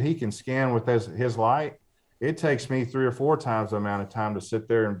rate that he can scan with his light, it takes me 3 or 4 times the amount of time to sit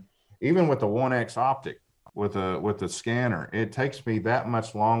there. And even with the 1X optic with the scanner, it takes me that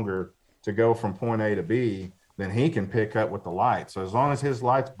much longer to go from point A to B than he can pick up with the light. So as long as his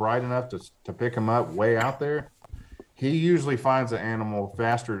light's bright enough to pick him up way out there, he usually finds an animal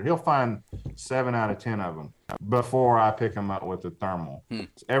faster. He'll find 7 out of 10 of them before I pick him up with the thermal.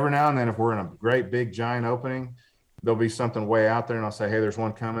 Every now and then, if we're in a great big giant opening, there'll be something way out there, and I'll say, hey, there's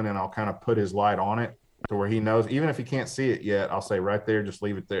one coming, and I'll kind of put his light on it to where he knows. Even if he can't see it yet, I'll say right there, just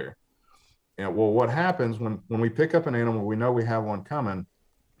leave it there. And well, what happens when we pick up an animal, we know we have one coming,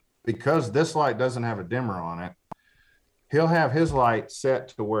 because this light doesn't have a dimmer on it, he'll have his light set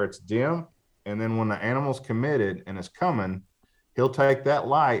to where it's dim. And then when the animal's committed and is coming, he'll take that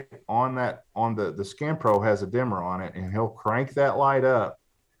light on the Scan Pro has a dimmer on it, and he'll crank that light up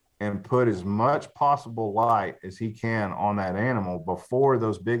and put as much possible light as he can on that animal before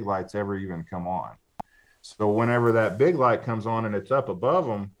those big lights ever even come on. So whenever that big light comes on and it's up above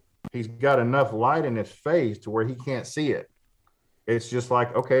him, he's got enough light in his face to where he can't see it. It's just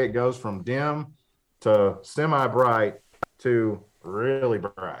like, okay, it goes from dim to semi-bright to really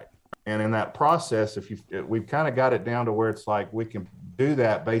bright. And in that process, we've kind of got it down to where it's like we can do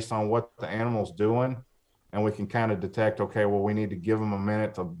that based on what the animal's doing, and we can kind of detect, okay, well, we need to give them a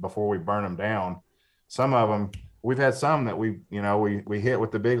minute before we burn them down. Some of them, we've had some that we hit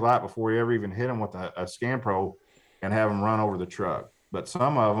with the big light before we ever even hit them with a Scan Pro and have them run over the truck. But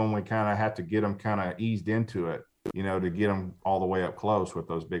some of them, we kind of have to get them kind of eased into it, to get them all the way up close with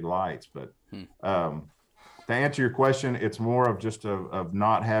those big lights. But to answer your question, it's more of just of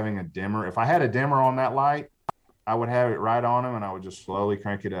not having a dimmer. If I had a dimmer on that light, I would have it right on them, and I would just slowly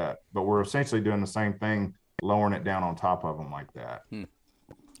crank it up. But we're essentially doing the same thing, lowering it down on top of them like that.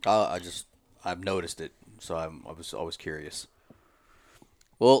 I've noticed it, so I was always curious.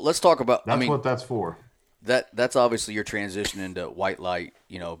 Well, let's talk about. That's what that's for. That's obviously your transition into white light.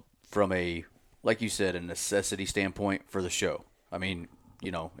 From a, like you said, a necessity standpoint for the show. I mean,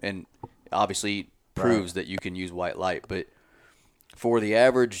 and obviously proves that you can use white light, but for the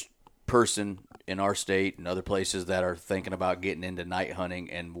average person in our state and other places that are thinking about getting into night hunting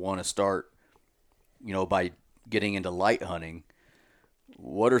and want to start, by getting into light hunting,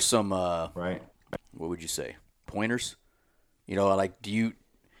 what are some what would you say? Pointers? Like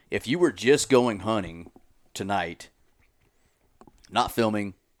if you were just going hunting tonight, not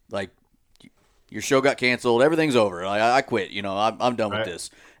filming, like your show got canceled, everything's over. I quit. I'm done with this,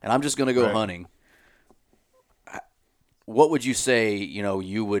 and I'm just going to go hunting. What would you say?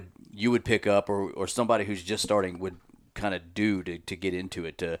 You would pick up, or somebody who's just starting would kind of do to get into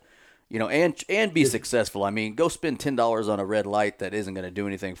it to, and be successful. I mean, go spend $10 on a red light that isn't going to do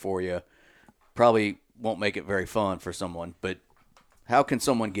anything for you. Probably won't make it very fun for someone, but how can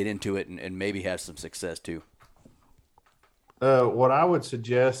someone get into it and maybe have some success too? What I would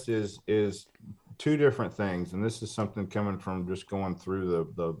suggest is two different things, and this is something coming from just going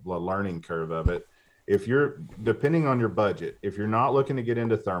through the learning curve of it. If you're, depending on your budget, if you're not looking to get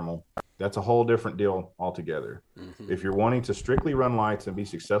into thermal, that's a whole different deal altogether. Mm-hmm. If you're wanting to strictly run lights and be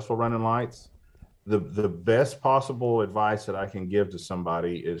successful running lights, the best possible advice that I can give to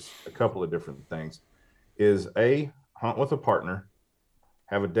somebody is a couple of different things. Is hunt with a partner,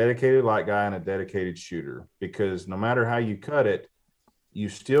 have a dedicated light guy and a dedicated shooter, because no matter how you cut it, you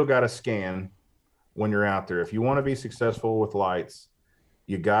still got to scan when you're out there. If you want to be successful with lights,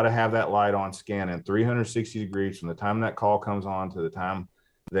 you got to have that light on scanning 360 degrees from the time that call comes on to the time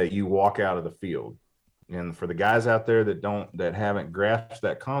that you walk out of the field. And for the guys out there that haven't grasped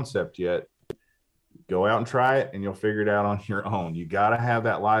that concept yet, go out and try it and you'll figure it out on your own. You got to have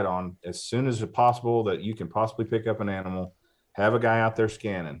that light on as soon as possible that you can possibly pick up an animal. Have a guy out there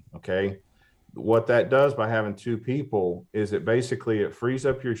scanning. Okay. What that does by having two people is it frees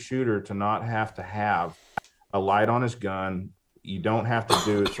up your shooter to not have to have a light on his gun. You don't have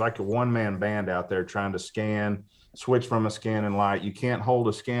to it's like a one-man band out there trying to scan, switch from a scanning light. You can't hold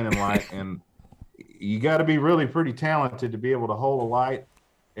a scanning light, and you got to be really pretty talented to be able to hold a light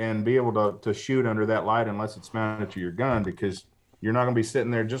and be able to shoot under that light unless it's mounted to your gun, because you're not going to be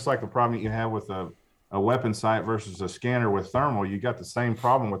sitting there just like the problem that you have with a weapon sight versus a scanner with thermal. You got the same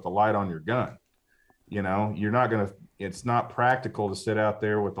problem with the light on your gun. It's not practical to sit out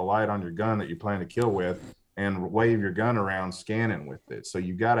there with the light on your gun that you plan to kill with and wave your gun around scanning with it. So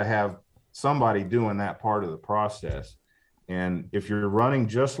you got to have somebody doing that part of the process. And if you're running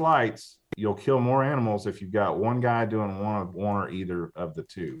just lights, you'll kill more animals if you've got one guy doing one or either of the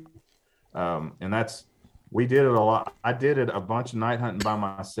two. We did it a lot. I did it a bunch of night hunting by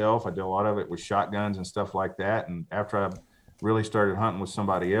myself. I did a lot of it with shotguns and stuff like that. And after I really started hunting with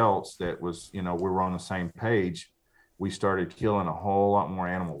somebody else that was, we were on the same page, we started killing a whole lot more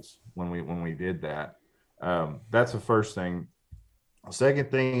animals when we did that. That's the first thing. The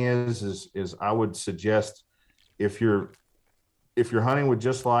second thing is I would suggest if you're hunting with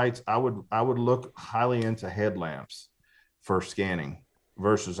just lights, I would look highly into headlamps for scanning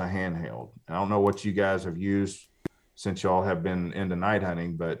versus a handheld. I don't know what you guys have used since y'all have been into night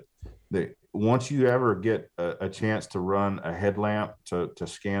hunting, but once you ever get a chance to run a headlamp to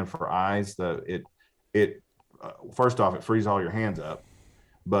scan for eyes, first off, it frees all your hands up.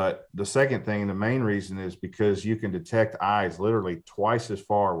 But the second thing, the main reason, is because you can detect eyes literally twice as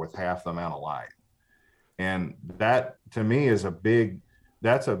far with half the amount of light. And that, to me, is a big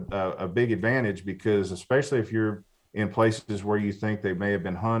advantage, because especially if you're in places where you think they may have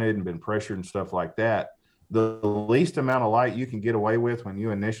been hunted and been pressured and stuff like that, the least amount of light you can get away with when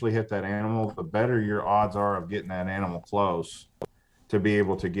you initially hit that animal, the better your odds are of getting that animal close to be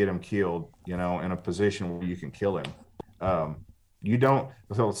able to get him killed, in a position where you can kill him.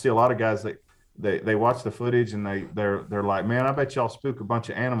 So see a lot of guys that they watch the footage and they're like, man, I bet y'all spook a bunch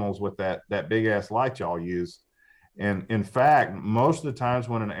of animals with that big ass light y'all use. And in fact, most of the times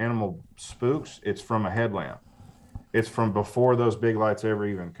when an animal spooks, it's from a headlamp. It's from before those big lights ever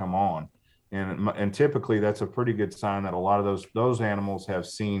even come on. And typically that's a pretty good sign that a lot of those animals have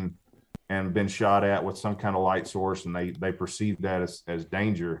seen and been shot at with some kind of light source, and they perceive that as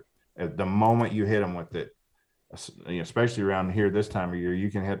danger at the moment you hit them with it. Especially around here this time of year, you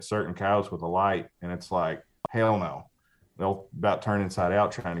can hit certain cows with a light and it's like, hell no. They'll about turn inside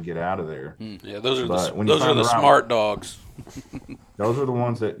out trying to get out of there. Yeah, those are the smart dogs. Those are the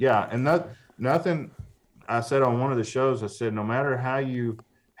ones that, yeah. And nothing, I said on one of the shows, I said, no matter how you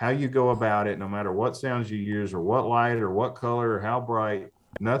go about it, no matter what sounds you use or what light or what color or how bright,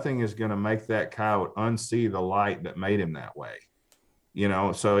 nothing is going to make that coyote unsee the light that made him that way.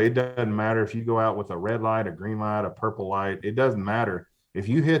 So it doesn't matter if you go out with a red light, a green light, a purple light. It doesn't matter. If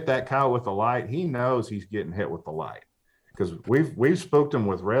you hit that coyote with a light, he knows he's getting hit with the light, because we've spooked him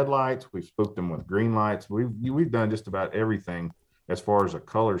with red lights. We've spooked him with green lights. We've done just about everything as far as a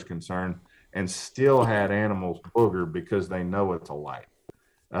color is concerned, and still had animals booger because they know it's a light.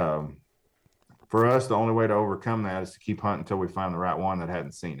 For us, the only way to overcome that is to keep hunting until we find the right one that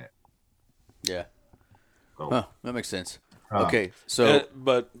hadn't seen it. Yeah. So, Huh, that makes sense. Okay, so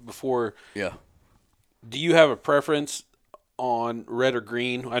But before, yeah. do you have a preference on red or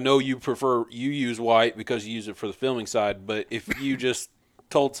green? I know you use white because you use it for the filming side, but if you just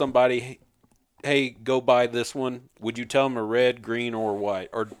told somebody, hey, go buy this one, would you tell them a red, green, or white?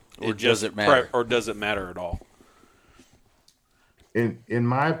 Or does it matter? Or does it matter at all? in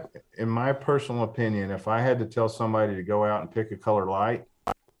my personal opinion, if I had to tell somebody to go out and pick a color light,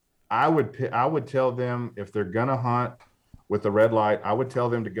 I would tell them, if they're gonna hunt with the red light, I would tell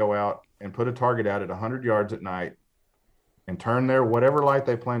them to go out and put a target out at 100 yards at night and turn their whatever light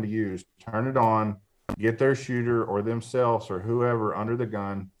they plan to use, turn it on, get their shooter or themselves or whoever under the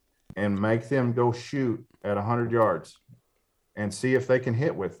gun, and make them go shoot at 100 yards and see if they can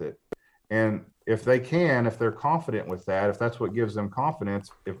hit with it. And if they can, if they're confident with that, if that's what gives them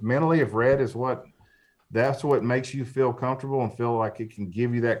confidence, if red is that's what makes you feel comfortable and feel like it can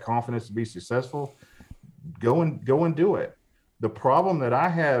give you that confidence to be successful, go and do it. The problem that I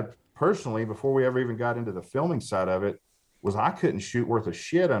had personally before we ever even got into the filming side of it was I couldn't shoot worth a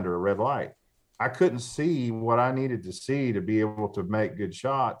shit under a red light. I couldn't see what I needed to see to be able to make good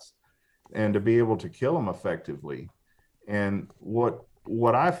shots and to be able to kill them effectively. And what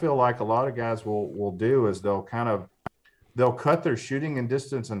I feel like a lot of guys will do is they'll cut their shooting and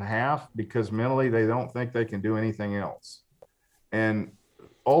distance in half because mentally they don't think they can do anything else. And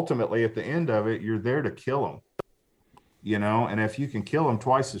ultimately at the end of it, you're there to kill them, and if you can kill them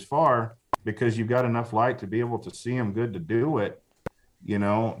twice as far because you've got enough light to be able to see them good to do it,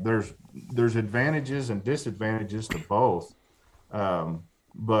 there's advantages and disadvantages to both.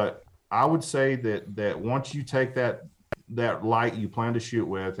 But I would say that once you take that light you plan to shoot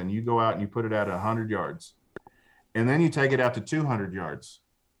with and you go out and you put it out at 100 yards and then you take it out to 200 yards,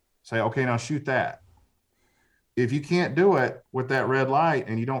 say, okay, now shoot that. If you can't do it with that red light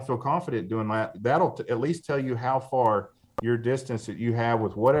and you don't feel confident doing that, that'll at least tell you how far your distance that you have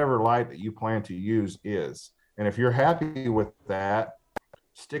with whatever light that you plan to use is. And if you're happy with that,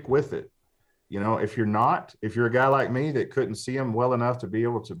 stick with it. If you're not, if you're a guy like me that couldn't see them well enough to be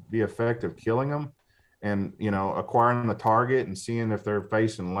able to be effective killing them and, acquiring the target and seeing if they're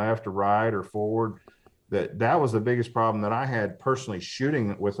facing left or right or forward, that was the biggest problem that I had personally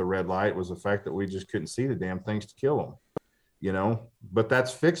shooting with a red light, was the fact that we just couldn't see the damn things to kill them, but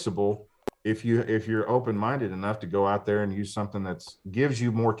that's fixable if you're open-minded enough to go out there and use something that gives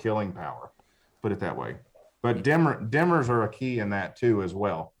you more killing power, put it that way. But dimmers are a key in that too as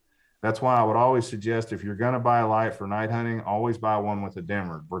well. That's why I would always suggest, if you're going to buy a light for night hunting, always buy one with a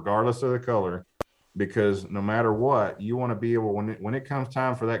dimmer, regardless of the color, because no matter what, you want to be able, when it comes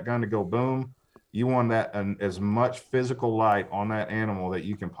time for that gun to go boom, you want that as much physical light on that animal that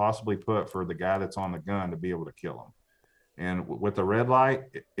you can possibly put for the guy that's on the gun to be able to kill him. And with the red light,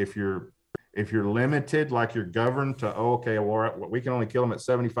 if you're limited, like you're governed to, we can only kill them at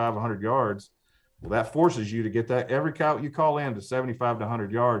 75, 100 yards. Well, that forces you to get that every coyote you call in to 75 to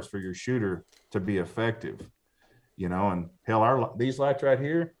 100 yards for your shooter to be effective, and hell, these lights right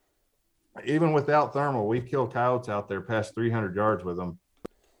here, even without thermal, we've killed coyotes out there past 300 yards with them,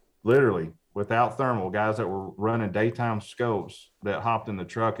 literally without thermal, guys that were running daytime scopes that hopped in the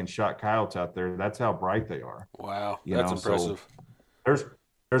truck and shot coyotes out there. That's how bright they are. Wow. That's impressive. So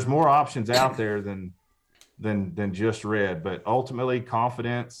there's more options out there than just red, but ultimately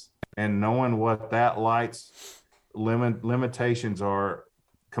confidence and knowing what that light's limitations are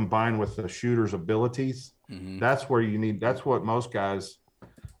combined with the shooter's abilities, that's where that's what most guys,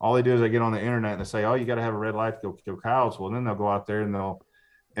 all they do is they get on the internet and they say, oh, you got to have a red light to go kill coyotes. Well, then they'll go out there and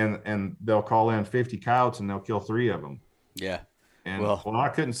they'll call in 50 coyotes and they'll kill 3 of them. Yeah. And I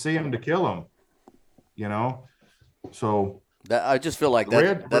couldn't see them to kill them, so that, I just feel like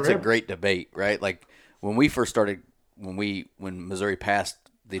that's a great debate, right? Like when we first started, when Missouri passed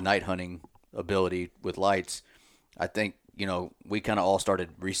the night hunting ability with lights, I think, we kind of all started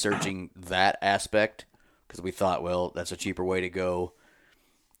researching that aspect because we thought, well, that's a cheaper way to go.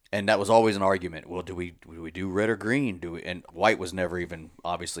 And that was always an argument. Well, do we do red or green? And white was never even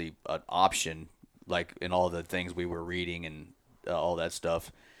obviously an option, like in all the things we were reading and all that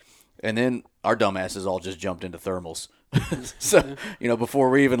stuff. And then our dumbasses all just jumped into thermals. So, before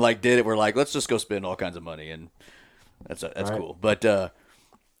we even did it, we're like, let's just go spend all kinds of money. And that's right. Cool. But,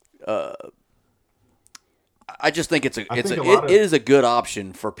 I just think it is a good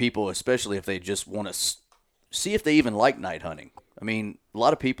option for people, especially if they just want to see if they even like night hunting. I mean, a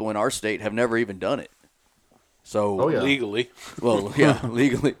lot of people in our state have never even done it. So legally. Well, yeah,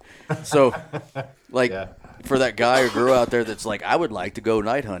 legally. So for that guy or girl out there that's like, I would like to go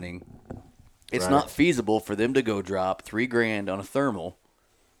night hunting, it's not feasible for them to go drop $3,000 on a thermal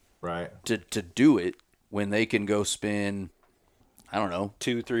Right. to do it when they can go spend, I don't know,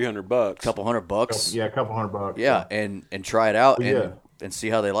 $200-300, a couple $100. Yeah, a couple $100. Yeah, and try it out Well, and see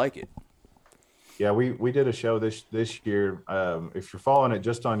how they like it. Yeah, we did a show this year. If you're following it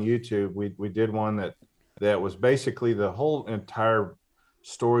just on YouTube, we did one that was basically the whole entire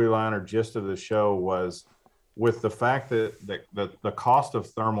storyline or gist of the show was with the fact that the cost of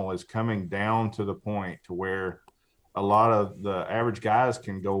thermal is coming down to the point to where a lot of the average guys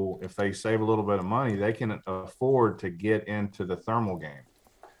can go, if they save a little bit of money, they can afford to get into the thermal game.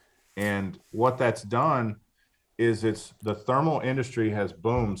 And what that's done is the thermal industry has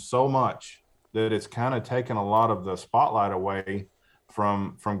boomed so much that it's kind of taken a lot of the spotlight away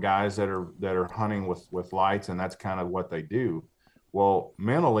from guys that are hunting with lights, and that's kind of what they do. Well,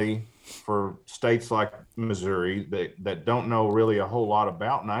 mentally, for states like Missouri that don't know really a whole lot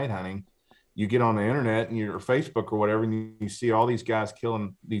about night hunting, you get on the internet and your Facebook or whatever, and you see all these guys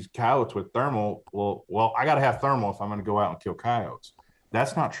killing these coyotes with thermal. Well, I got to have thermal if I'm going to go out and kill coyotes.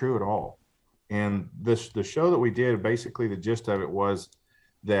 That's not true at all. And the show that we did, basically the gist of it was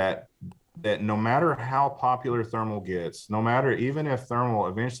that no matter how popular thermal gets, no matter even if thermal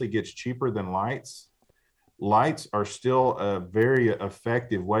eventually gets cheaper than lights are still a very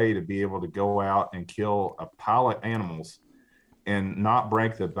effective way to be able to go out and kill a pile of animals and not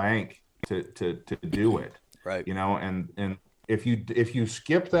break the bank to do it. Right. And if you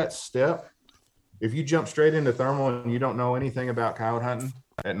skip that step, if you jump straight into thermal and you don't know anything about coyote hunting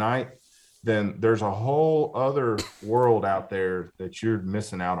at night, then there's a whole other world out there that you're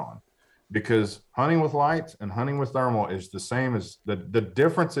missing out on. Because hunting with lights and hunting with thermal is the same as the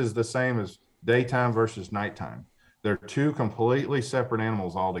difference is the same as daytime versus nighttime. They're two completely separate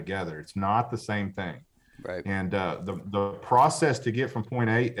animals altogether. It's not the same thing. Right. And the process to get from point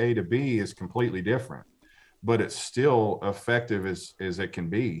A to B is completely different, but it's still effective as it can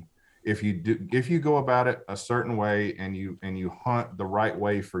be. If you go about it a certain way and you hunt the right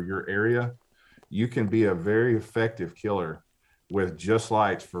way for your area, you can be a very effective killer with just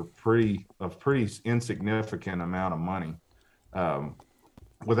lights for pretty insignificant amount of money,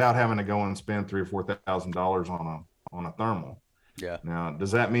 without having to go and spend $3,000 or $4,000 on a thermal. Yeah. Now,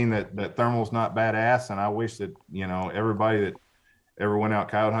 does that mean that thermal's not badass? And I wish that everybody that ever went out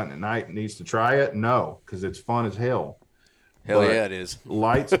coyote hunting at night needs to try it. No, because it's fun as hell. Hell yeah, it is.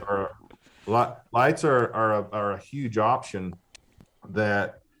 Lights are a huge option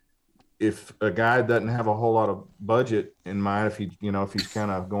that if a guy doesn't have a whole lot of budget in mind, if he's kind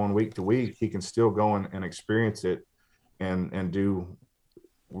of going week to week, he can still go and experience it and do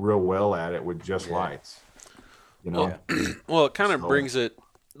real well at it with just lights. Well, it kind of brings it,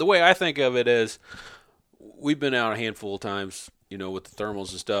 the way I think of it is, we've been out a handful of times, with the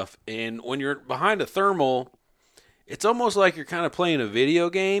thermals and stuff. And when you're behind a thermal, it's almost like you're kind of playing a video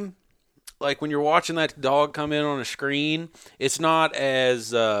game. Like when you're watching that dog come in on a screen, it's not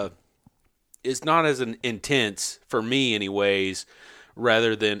as intense for me anyways,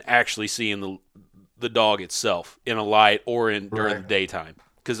 rather than actually seeing the dog itself in a light or during the daytime.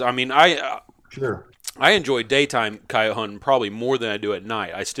 Because I enjoy daytime coyote hunting probably more than I do at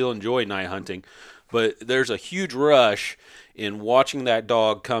night. I still enjoy night hunting, but there's a huge rush in watching that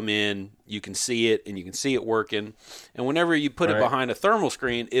dog come in. You can see it, and you can see it working. And whenever you put it behind a thermal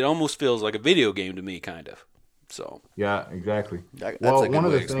screen, it almost feels like a video game to me, kind of. So yeah, exactly. One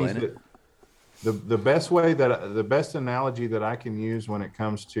of the things that the best analogy that I can use when it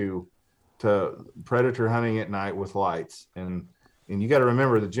comes to predator hunting at night with lights, and you got to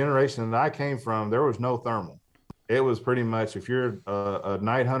remember the generation that I came from, there was no thermal. It was pretty much, if you're a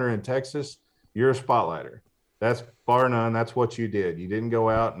night hunter in Texas, you're a spotlighter. That's bar none. That's what you did. You didn't go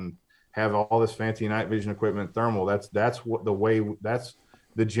out and have all this fancy night vision equipment thermal. That's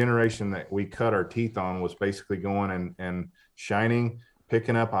the generation that we cut our teeth on, was basically going and shining,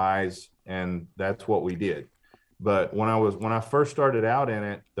 picking up eyes. And that's what we did. But when I first started out in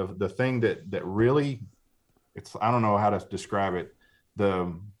it, the thing that really, I don't know how to describe it.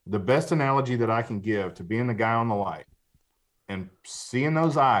 The best analogy that I can give to being the guy on the light and seeing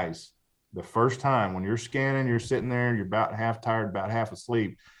those eyes the first time when you're scanning, you're sitting there, you're about half tired, about half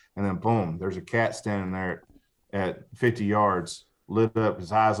asleep, and then boom, there's a cat standing there at 50 yards, lit up.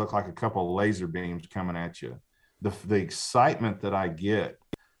 His eyes look like a couple of laser beams coming at you. The excitement that I get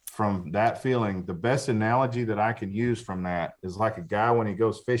from that feeling, the best analogy that I can use from that is like a guy when he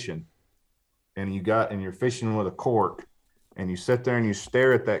goes fishing and you're fishing with a cork, and you sit there and you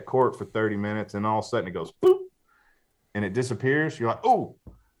stare at that cork for 30 minutes, and all of a sudden it goes boop and it disappears. You're like, oh,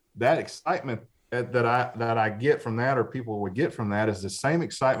 that excitement that I get from that, or people would get from that, is the same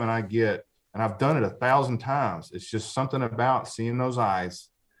excitement I get. And I've done it 1,000 times. It's just something about seeing those eyes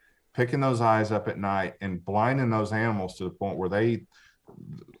picking those eyes up at night and blinding those animals to the point where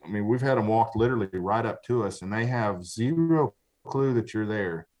we've had them walk literally right up to us and they have zero clue that you're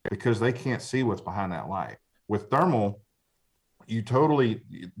there because they can't see what's behind that light. With thermal,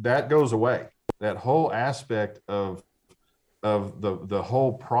 that goes away. That whole aspect of the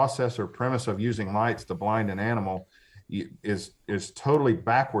whole process or premise of using lights to blind an animal is totally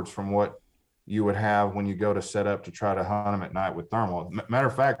backwards from what you would have when you go to set up to try to hunt them at night with thermal. Matter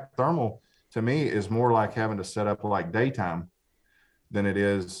of fact, thermal to me is more like having to set up like daytime than it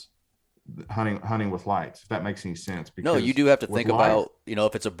is hunting with lights, if that makes any sense. No, you do have to think about,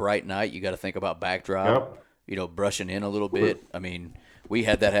 if it's a bright night, you got to think about backdrop, brushing in a little bit. I mean, we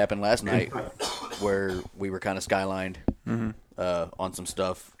had that happen last night where we were kind of skylined on some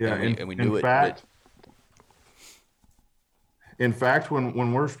stuff, and we knew it. In fact,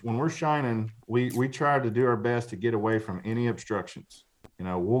 when we're shining, we try to do our best to get away from any obstructions.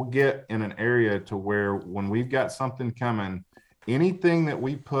 We'll get in an area to where when we've got something coming, anything that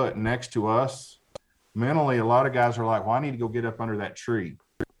we put next to us, mentally, a lot of guys are like, well, I need to go get up under that tree.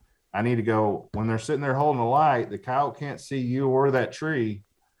 I need to go, when they're sitting there holding the light, the coyote can't see you or that tree.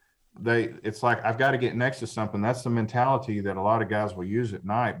 It's like, I've got to get next to something. That's the mentality that a lot of guys will use at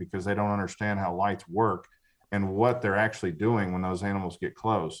night because they don't understand how lights work and what they're actually doing when those animals get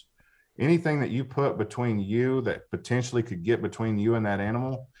close. Anything that you put between you that potentially could get between you and that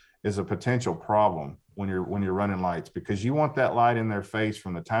animal is a potential problem when you're running lights, because you want that light in their face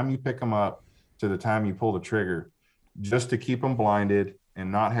from the time you pick them up to the time you pull the trigger, just to keep them blinded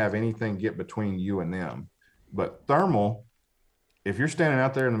and not have anything get between you and them. But thermal, if you're standing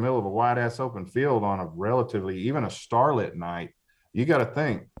out there in the middle of a wide ass open field on a relatively, even a starlit night, you got to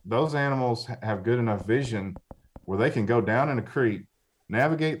think those animals have good enough vision where they can go down in a creek,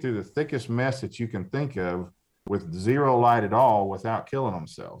 navigate through the thickest mess that you can think of with zero light at all without killing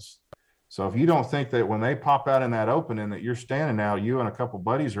themselves. So if you don't think that when they pop out in that opening that you're standing out, you and a couple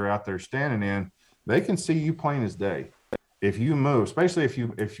buddies are out there standing in, they can see you plain as day. If you move, especially if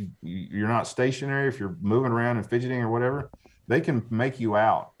you're not stationary, if you're moving around and fidgeting or whatever, they can make you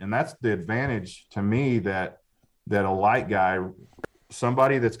out. And that's the advantage to me that a light guy,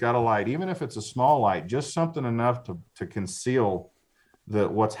 somebody that's got a light, even if it's a small light, just something enough to conceal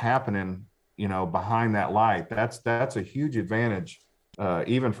what's happening, behind that light. That's a huge advantage,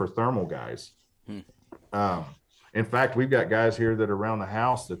 even for thermal guys. In fact, we've got guys here that are around the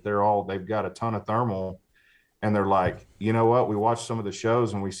house that they've got a ton of thermal, and they're like, you know what? We watch some of the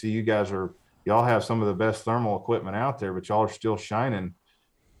shows and we see y'all have some of the best thermal equipment out there, but y'all are still shining.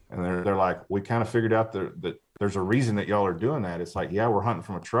 And they're like, we kind of figured out that there's a reason that y'all are doing that. It's like, yeah, we're hunting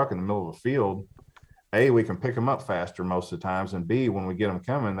from a truck in the middle of a field. A, we can pick them up faster most of the times. And B, when we get them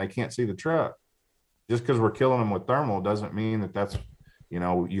coming, they can't see the truck. Just because we're killing them with thermal doesn't mean that's,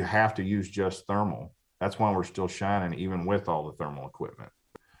 you have to use just thermal. That's why we're still shining even with all the thermal equipment.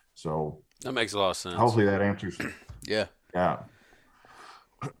 So that makes a lot of sense. Hopefully that answers. Yeah.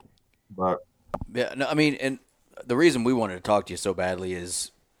 But yeah, no, I mean, and the reason we wanted to talk to you so badly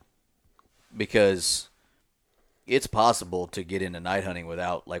is because it's possible to get into night hunting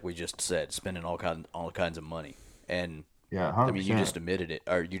without, like we just said, spending all kinds of money. And yeah, 100%. I mean, you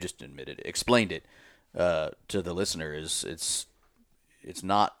just explained it to the listener. It's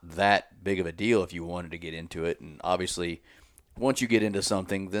not that big of a deal if you wanted to get into it. And obviously, once you get into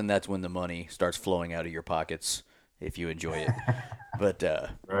something, then that's when the money starts flowing out of your pockets if you enjoy it. But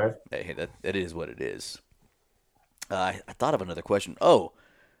right. Hey, that is what it is. I thought of another question. Oh,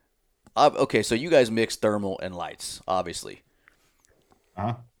 okay. So you guys mix thermal and lights, obviously.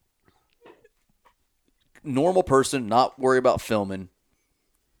 Normal person, not worry about filming.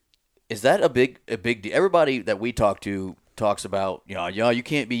 Is that a big deal? Everybody that we talk to talks about, you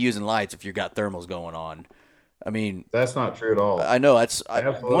can't be using lights if you've got thermals going on. I mean, that's not true at all. I know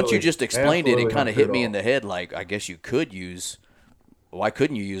once you just explained it kind of hit me in the head. Like, I guess you could use. Why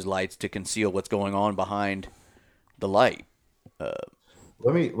couldn't you use lights to conceal what's going on behind the light?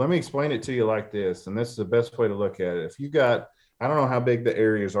 Let me explain it to you like this, and this is the best way to look at it. If you got, I don't know how big the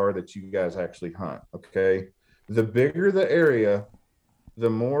areas are that you guys actually hunt. Okay, the bigger the area, the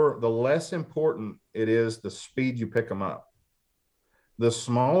less important it is the speed you pick them up. The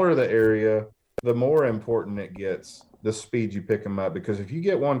smaller the area, the more important it gets the speed you pick them up. Because if you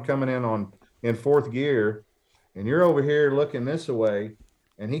get one coming in fourth gear, and you're over here looking this way,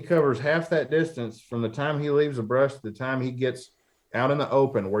 and he covers half that distance from the time he leaves the brush to the time he gets out in the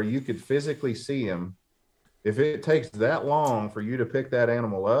open where you could physically see him. If it takes that long for you to pick that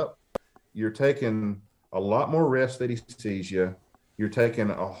animal up, you're taking a lot more risk that he sees you. You're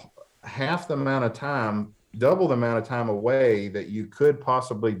taking half the amount of time double the amount of time away that you could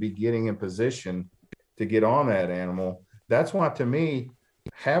possibly be getting in position to get on that animal. That's why, to me,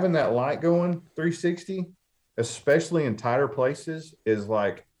 having that light going 360, especially in tighter places, is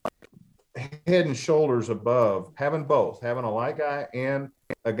like head and shoulders above having both, having a light guy and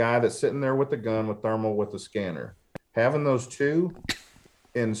a guy that's sitting there with the gun with thermal with the scanner. Having those two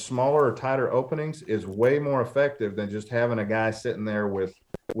in smaller or tighter openings is way more effective than just having a guy sitting there with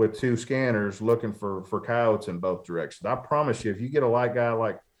two scanners looking for coyotes in both directions. I promise you, if you get a light guy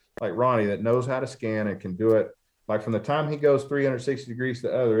like Ronnie that knows how to scan and can do it, like from the time he goes 360 degrees to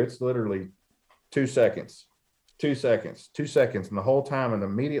the other, it's literally 2 seconds, 2 seconds, 2 seconds. And the whole time, and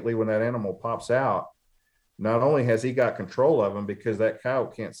immediately when that animal pops out, not only has he got control of him because that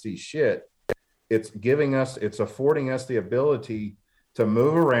coyote can't see shit, it's affording us the ability to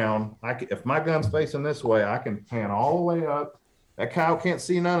move around. If my gun's facing this way, I can pan all the way up. That coyote can't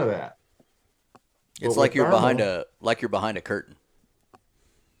see none of that. It's like you're behind a curtain.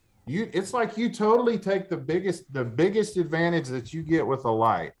 It's like you totally take the biggest advantage that you get with a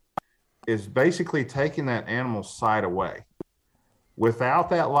light is basically taking that animal's sight away. Without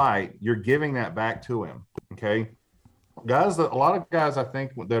that light, you're giving that back to him. Okay, guys, a lot of guys I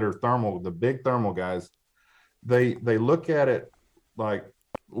think that are thermal, the big thermal guys, they look at it like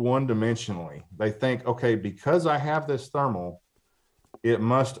one-dimensionally. They think, okay, because I have this thermal, it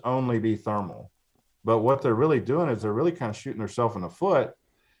must only be thermal. But what they're really doing is they're really kind of shooting themselves in the foot,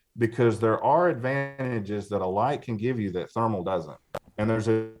 because there are advantages that a light can give you that thermal doesn't. And there's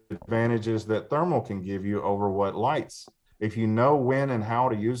advantages that thermal can give you over what lights. If you know when and how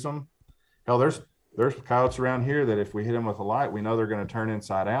to use them, hell, there's coyotes around here that if we hit them with a light, we know they're going to turn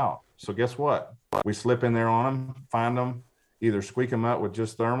inside out. So guess what? We slip in there on them, find them, either squeak them up with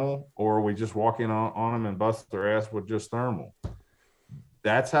just thermal, or we just walk in on them and bust their ass with just thermal.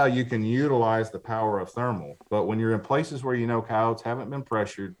 That's how you can utilize the power of thermal. But when you're in places where you know coyotes haven't been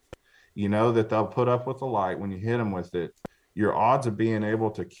pressured, you know that they'll put up with the light when you hit them with it, your odds of being able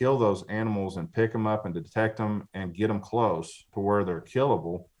to kill those animals and pick them up and detect them and get them close to where they're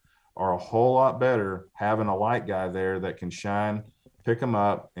killable are a whole lot better having a light guy there that can shine, pick them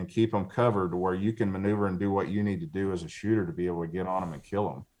up, and keep them covered to where you can maneuver and do what you need to do as a shooter to be able to get on them and kill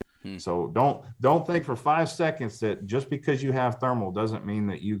them. So don't think for 5 seconds that just because you have thermal doesn't mean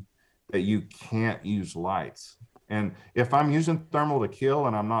that you can't use lights. And if I'm using thermal to kill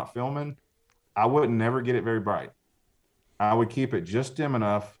and I'm not filming, I would never get it very bright. I would keep it just dim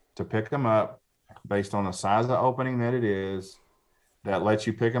enough to pick them up based on the size of the opening that it is, that lets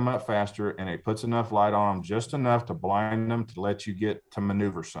you pick them up faster, and it puts enough light on them, just enough to blind them to let you get to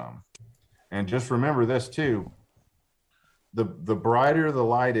maneuver some. And just remember this too, the brighter the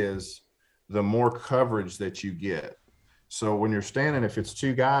light is, the more coverage that you get. So when you're standing, if it's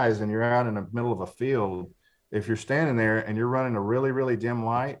two guys and you're out in the middle of a field, if you're standing there and you're running a really, really dim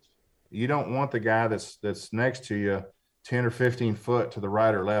light, you don't want the guy that's next to you 10 or 15 foot to the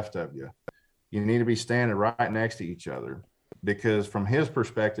right or left of you. You need to be standing right next to each other, because from his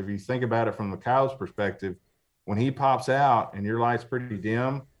perspective, you think about it from the coyote's perspective, when he pops out and your light's pretty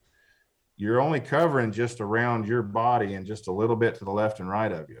dim, you're only covering just around your body and just a little bit to the left and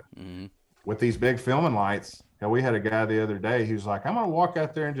right of you. Mm-hmm. With these big filming lights, we had a guy the other day, he was like, I'm going to walk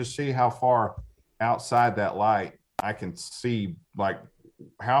out there and just see how far outside that light I can see, like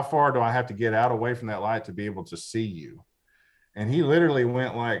how far do I have to get out away from that light to be able to see you? And he literally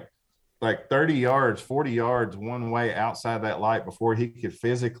went like 30 yards, 40 yards one way outside that light before he could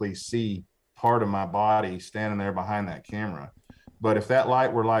physically see part of my body standing there behind that camera. But if that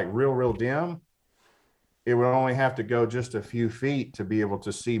light were like real dim, it would only have to go just a few feet to be able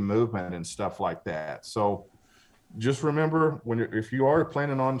to see movement and stuff like that. So just remember, if you are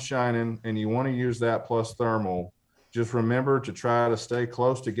planning on shining and you want to use that plus thermal, just remember to try to stay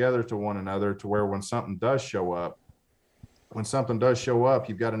close together to one another to where when something does show up,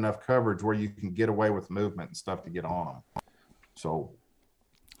 you've got enough coverage where you can get away with movement and stuff to get on them. So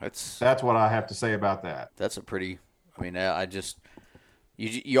that's what I have to say about that. That's a pretty,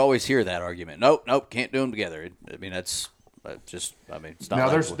 you always hear that argument. Nope, can't do them together. It's not. Now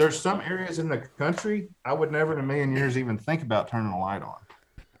there's some areas in the country I would never in a million years even think about turning a light on.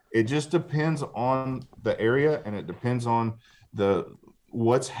 It just depends on the area, and it depends on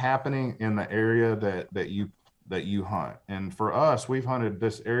what's happening in the area that you hunt. And for us, we've hunted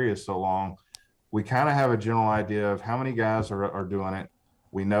this area so long, we kind of have a general idea of how many guys are doing it.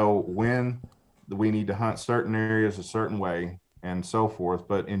 We know when we need to hunt certain areas a certain way and so forth.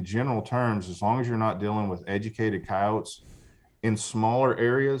 But in general terms, as long as you're not dealing with educated coyotes in smaller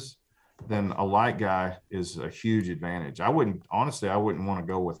areas, then a light guy is a huge advantage. I wouldn't want to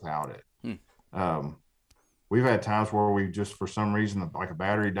go without it. we've had times where we just, for some reason, like a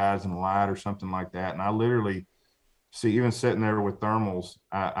battery dies in the light or something like that. And I literally see, even sitting there with thermals,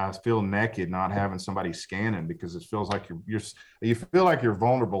 I feel naked not having somebody scanning, because it feels like you feel like you're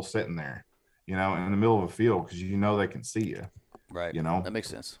vulnerable sitting there, in the middle of a field, because they can see you. Right. That makes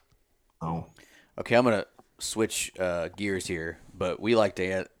sense. Oh. Okay, I'm gonna switch gears here, but we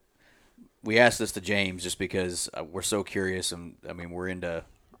asked this to James just because we're so curious, and I mean we're into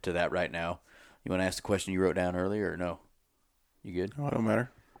that right now. You want to ask the question you wrote down earlier, or no? You good? Oh, it don't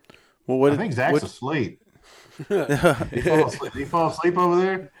matter. Well, I think Zach's asleep. He fall asleep over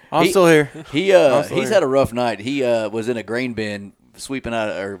there? I'm still here. He's had a rough night. He was in a grain bin sweeping out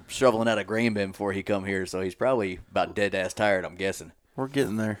or shoveling out a grain bin before he come here, so he's probably about dead ass tired, I'm guessing. We're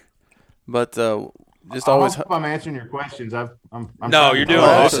getting there, but just I always. hope I'm answering your questions. I'm No, you're doing this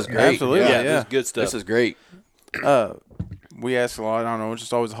awesome. is great. Absolutely, Yeah, yeah. this is good stuff. This is great. We ask a lot. I don't know. It's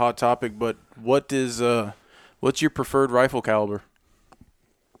just always a hot topic. But what's your preferred rifle caliber?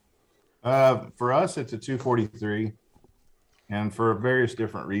 For us, it's a 243, and for various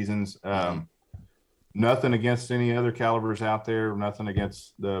different reasons. Nothing against any other calibers out there. Nothing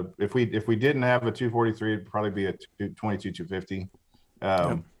against if we didn't have a 243, it'd probably be a 22-250.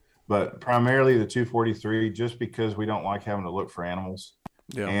 But primarily the 243, just because we don't like having to look for animals.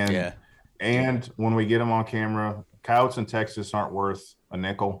 Yeah. And when we get them on camera, coyotes in Texas aren't worth a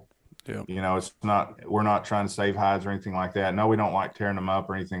nickel. Yeah. It's not, we're not trying to save hides or anything like that. No, we don't like tearing them up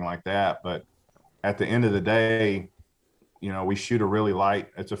or anything like that. But at the end of the day, we shoot a really light,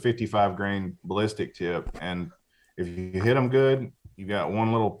 it's a 55 grain ballistic tip. And if you hit them good, you got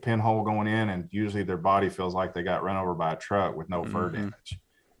one little pinhole going in, and usually their body feels like they got run over by a truck with no fur damage.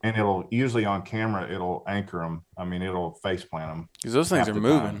 And it'll usually on camera, it'll anchor them. I mean, it'll face plant them. Because those things are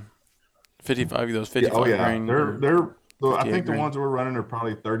moving. 55, those 55 grain. I think the ones we're running are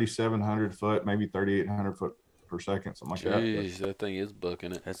probably 3,700 foot, maybe 3,800 foot per second, something like that. Jeez, that thing is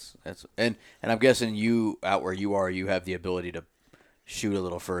bucking it. That's and I'm guessing you out where you are, you have the ability to shoot a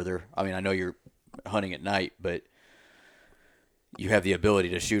little further. I mean, I know you're hunting at night, but you have the ability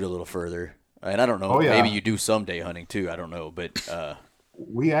to shoot a little further. And I don't know, maybe you do some day hunting too. I don't know, but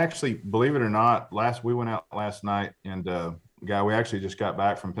we actually, believe it or not, we went out last night, and we actually just got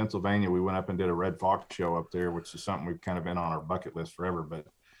back from Pennsylvania. We went up and did a red fox show up there, which is something we've kind of been on our bucket list forever. But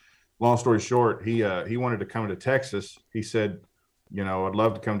long story short, he wanted to come to Texas. He said, I'd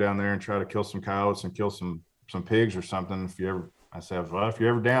love to come down there and try to kill some coyotes and kill some pigs or something. I said, well, if you're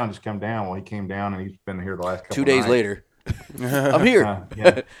ever down, just come down. Well, he came down, and he's been here the last couple 2 days nights. later. I'm here.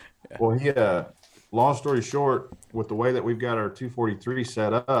 Yeah. Well, long story short, with the way that we've got our 243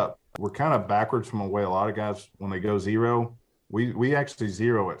 set up, we're kind of backwards from the way a lot of guys, when they go zero, we actually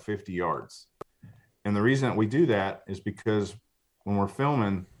zero at 50 yards. And the reason that we do that is because when we're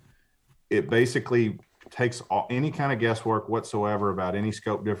filming, it basically takes any kind of guesswork whatsoever about any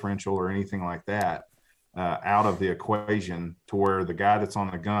scope differential or anything like that out of the equation, to where the guy that's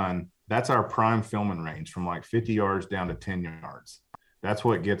on the gun, that's our prime filming range, from like 50 yards down to 10 yards. That's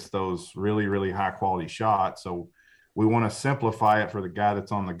what gets those really, really high quality shots. So we want to simplify it for the guy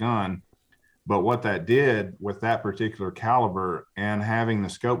that's on the gun. But what that did with that particular caliber, and having the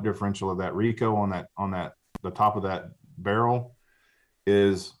scope differential of that Rico on the top of that barrel,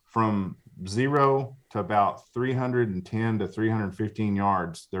 is from 0 to about 310 to 315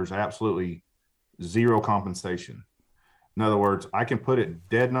 yards, there's absolutely zero compensation. In other words, I can put it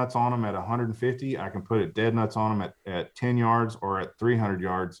dead nuts on them at 150. I can put it dead nuts on them at 10 yards or at 300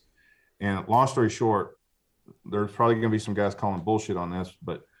 yards. And long story short, there's probably going to be some guys calling bullshit on this,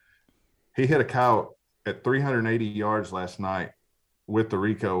 but he hit a coyote at 380 yards last night with the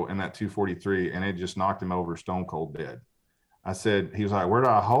Rico and that 243, and it just knocked him over stone cold dead. I said, he was like, where do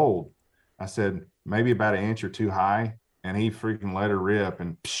I hold? I said, maybe about an inch or two high. And he freaking let her rip,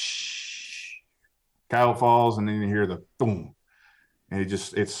 and coyote falls, and then you hear the boom, and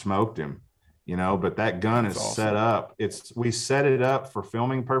it smoked him, but that gun is awesome. Set up. We set it up for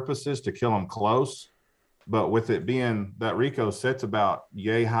filming purposes to kill them close. But with it being that Rico sits about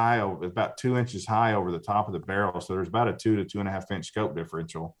yay high, about 2 inches high over the top of the barrel. So there's about a 2 to 2.5 inch scope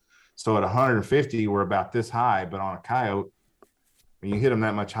differential. So at 150, we're about this high, but on a coyote, when you hit them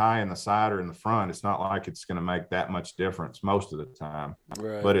that much high in the side or in the front, it's not like it's going to make that much difference most of the time.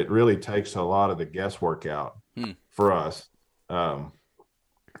 Right. But it really takes a lot of the guesswork out for us.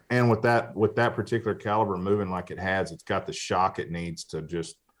 And with that particular caliber moving like it has, it's got the shock it needs to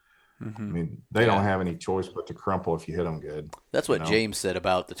just, I mean, they don't have any choice but to crumple if you hit them good. That's what James said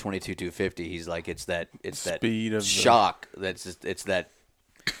about the 22-250. He's like, it's that speed of shock. It's that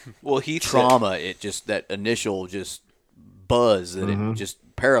trauma. It just, that initial just buzz that it just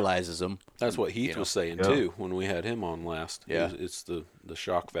paralyzes them. That's what Heath was saying too when we had him on last. Yeah. It's the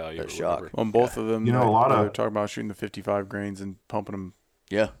shock value. The or shock. whatever. On both of them, You know, a lot they're of- talking about shooting the 55 grains and pumping them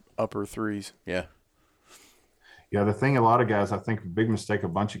Yeah, upper threes. yeah, Yeah, the thing a lot of guys, I think a big mistake a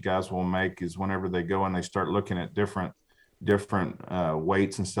bunch of guys will make is whenever they go and they start looking at different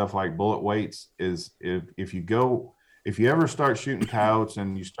weights and stuff like bullet weights, is if you ever start shooting coyotes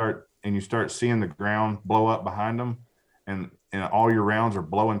and you start seeing the ground blow up behind them and all your rounds are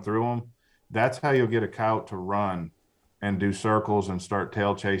blowing through them, that's how you'll get a coyote to run and do circles and start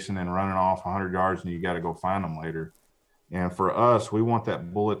tail chasing and running off 100 yards, and you got to go find them later. And for us, we want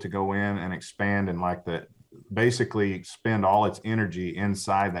that bullet to go in and expand and like that, basically expend all its energy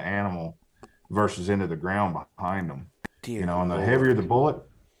inside the animal versus into the ground behind them. Dear And the Lord. heavier the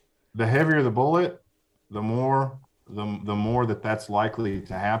bullet, the more that's likely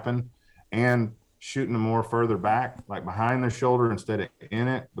to happen. And shooting them more further back, like behind their shoulder instead of in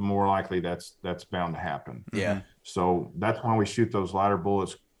it, the more likely that's bound to happen. Yeah. So that's why we shoot those lighter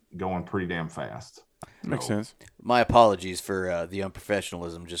bullets going pretty damn fast. Makes sense. My apologies for the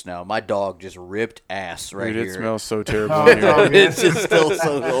unprofessionalism just now. My dog just ripped ass right Dude, here. it smells so terrible in here. It's just still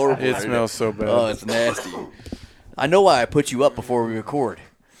so horrible. It smells so bad. Oh, it's nasty. I know why I put you up before we record.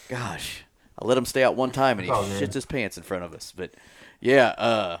 Gosh, I let him stay out one time and he shits his pants in front of us. But yeah,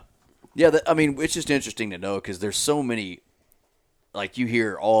 I mean, it's just interesting to know because there's so many. Like you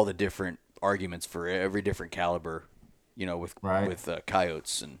hear all the different arguments for every different caliber, with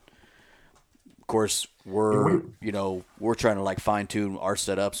coyotes, and of course we're trying to like fine tune our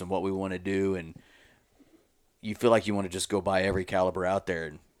setups and what we want to do, and you feel like you want to just go buy every caliber out there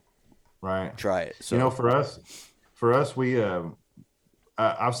and try it. So for us, we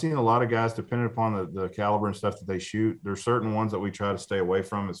I've seen a lot of guys, depending upon the caliber and stuff that they shoot. There's certain ones that we try to stay away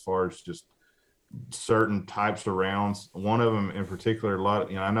from as far as just certain types of rounds. One of them in particular,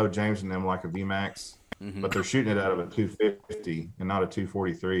 I know James and them like a VMAX, but they're shooting it out of a 250 and not a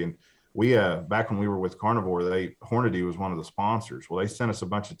 243. And we back when we were with Carnivore, Hornady was one of the sponsors. Well, they sent us a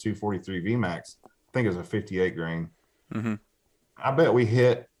bunch of 243 VMAX. I think it was a 58 grain. I bet we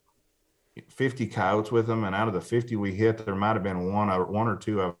hit 50 coyotes with them, and out of the 50 we hit, there might have been one or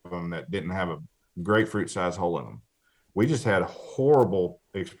two of them that didn't have a grapefruit size hole in them. We just had horrible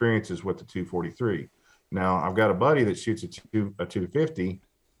experiences with the 243. Now I've got a buddy that shoots a 250,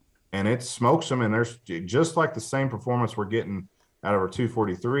 and it smokes them, and there's just like the same performance we're getting out of our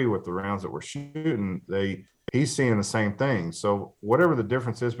 243 with the rounds that we're shooting. He's seeing the same thing. So whatever the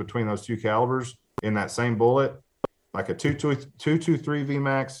difference is between those two calibers in that same bullet, like a 223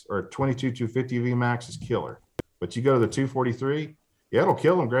 VMAX or a 22-250 VMAX is killer. But you go to the 243, it'll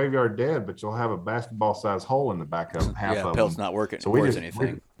kill them graveyard dead, but you'll have a basketball size hole in the back of half of them. pelt's not working. So worth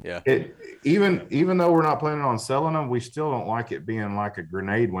anything. Even though we're not planning on selling them, we still don't like it being like a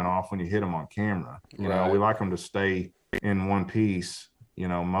grenade went off when you hit them on camera. You know, we like them to stay in one piece,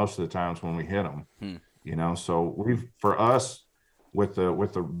 most of the times when we hit them. So for us, with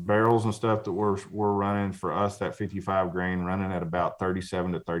the barrels and stuff that we're running, for us, that 55 grain running at about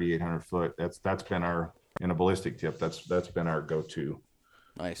 37 to 3,800 foot, that's been our, in a ballistic tip, that's been our go-to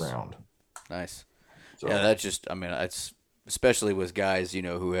round. Nice. So, yeah, that's just, it's especially with guys,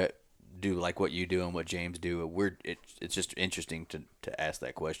 who do like what you do and what James do. It's just interesting to ask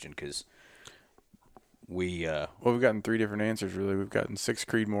that question because we've gotten three different answers really. We've gotten 6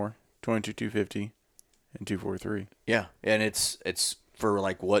 Creedmoor, 22-250, and 243. Yeah, and it's for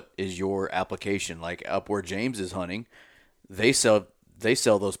like what is your application? Like up where James is hunting, they sell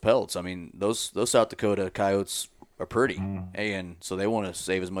those pelts. Those South Dakota coyotes are pretty, and so they want to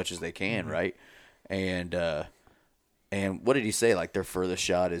save as much as they can, right? And what did he say? Like their furthest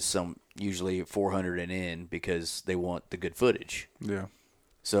shot is usually 400 and in because they want the good footage. Yeah.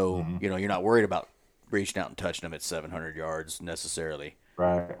 So you're not worried about reaching out and touching them at 700 yards necessarily.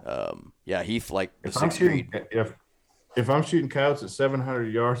 Right. Heath, like the If I'm 6 Creed. if I'm shooting coyotes at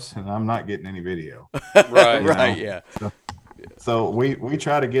 700 yards, and I'm not getting any video. Right. Right. Yeah. So we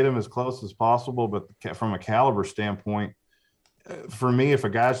try to get them as close as possible, but from a caliber standpoint, for me, if a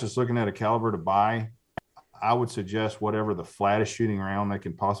guy's just looking at a caliber to buy, I would suggest whatever the flattest shooting round they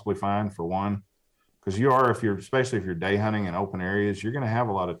can possibly find for one, because especially if you're day hunting in open areas, you're going to have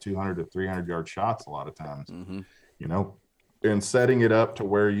a lot of 200 to 300 yard shots a lot of times, and setting it up to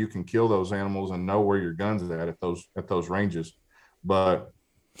where you can kill those animals and know where your gun's at those ranges. But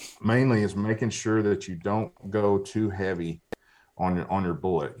mainly is making sure that you don't go too heavy on your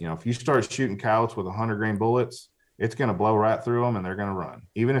bullet. If you start shooting coyotes with 100 grain bullets, it's going to blow right through them and they're going to run.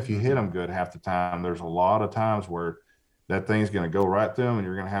 Even if you hit them good half the time, there's a lot of times where that thing's going to go right through them and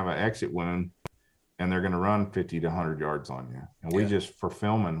you're going to have an exit wound. and they're going to run 50 to 100 yards on you. And we just, for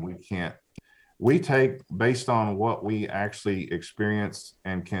filming, we can't. We take based on what we actually experience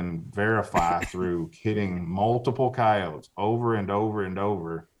and can verify through hitting multiple coyotes over and over and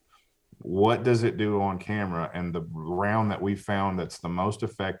over. What does it do on camera? And the round that we found that's the most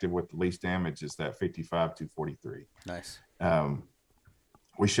effective with the least damage is that 55-243. Nice.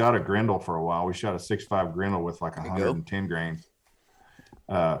 We shot a Grendel for a while. We shot a 6.5 Grendel with like 110 grains.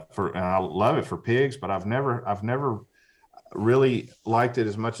 And I love it for pigs, but I've never really liked it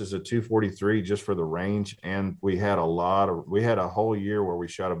as much as a 243 just for the range. And we had a whole year where we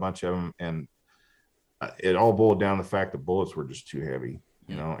shot a bunch of them, and it all boiled down to the fact the bullets were just too heavy.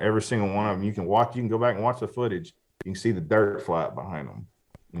 You know, every single one of them, you can go back and watch the footage. You can see the dirt flat behind them.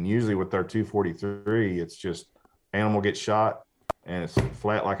 And usually with our 243, it's just animal gets shot and it's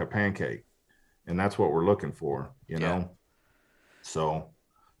flat like a pancake. And that's what we're looking for, you know? So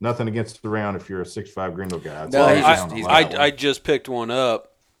nothing against the round if you're a 6.5 Grendel guy. No, I just picked one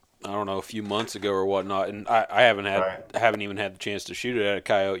up, I don't know, a few months ago or whatnot, and I haven't even had the chance to shoot it at a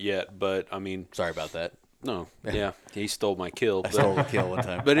coyote yet. But I mean, sorry about that. No, yeah, he stole my kill. I stole the kill one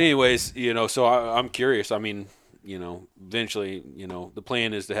time. But anyways, you know, so I'm curious. I mean, you know, eventually, you know, the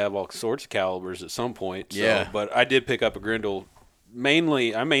plan is to have all sorts of calibers at some point. So, yeah. But I did pick up a Grendel. I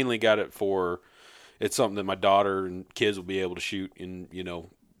mainly got it for, it's something that my daughter and kids will be able to shoot and, you know,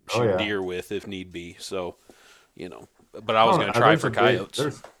 shoot deer with if need be. So, you know, but I was going to try for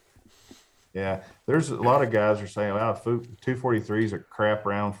coyotes. There's a lot of guys are saying, well, 243 is a crap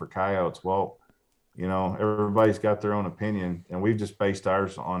round for coyotes. Well, you know, everybody's got their own opinion, and we've just based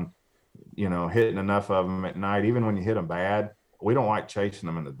ours on, you know, hitting enough of them at night. Even when you hit them bad, we don't like chasing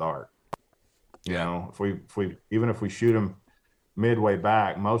them in the dark. You know, if we shoot them midway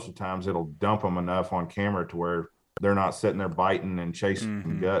back, most of the times it'll dump them enough on camera to where they're not sitting there biting and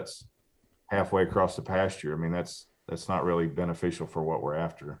chasing guts halfway across the pasture. I mean, that's not really beneficial for what we're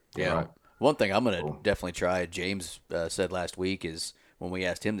after. Yeah. Right? One thing I'm going to definitely try, James said last week, is when we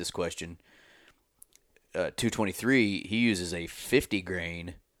asked him this question, 223, he uses a 50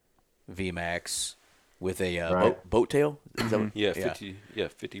 grain VMAX with a boat tail. Yeah,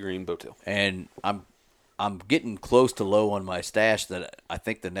 50 grain boat tail. And I'm getting close to low on my stash that I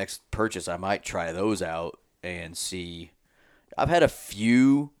think the next purchase I might try those out and see. I've had a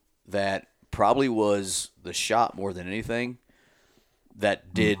few that probably was the shot more than anything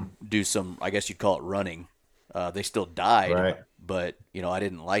that did do some, I guess you'd call it running. They still died, but, you know, I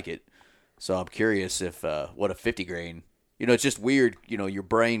didn't like it. So I'm curious if what a 50 grain, you know, it's just weird. You know, your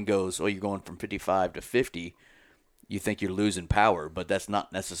brain goes, oh, you're going from 55 to 50. You think you're losing power, but that's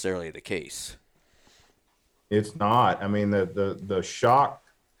not necessarily the case. It's not. I mean, the shock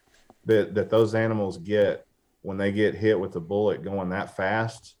that those animals get when they get hit with a bullet going that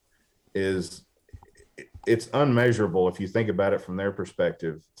fast it's unmeasurable if you think about it from their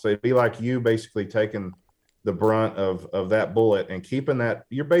perspective. So it'd be like you basically taking the brunt of that bullet and keeping that,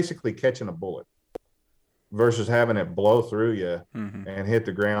 you're basically catching a bullet versus having it blow through you and hit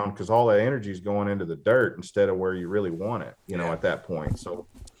the ground, because all that energy is going into the dirt instead of where you really want it, you know, at that point. So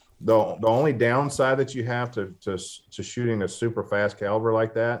the only downside that you have to shooting a super fast caliber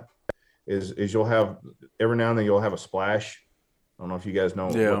like that is you'll have, every now and then you'll have a splash. I don't know if you guys know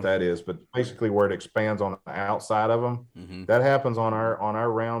what that is, but basically where it expands on the outside of them. That happens on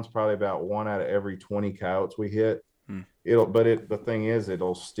our rounds probably about 1 out of every 20 coyotes we hit. The thing is, it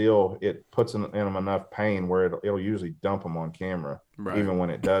puts in them enough pain where it'll usually dump them on camera, even when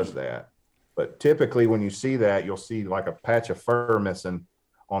it does that. But typically when you see that, you'll see like a patch of fur missing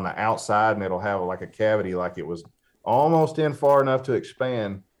on the outside, and it'll have like a cavity, like it was almost in far enough to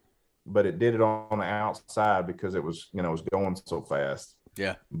expand, but it did it on the outside because it was, you know, it was going so fast.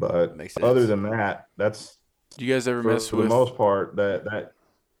 Yeah. But other than that, that's, do you guys ever mess for with, the most part, that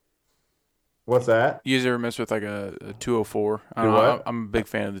what's that? You guys ever mess with like a 204? I'm a big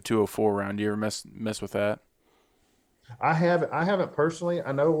fan of the 204 round. Do you ever mess with that? I haven't personally.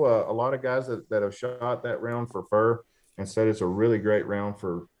 I know a lot of guys that have shot that round for fur and said it's a really great round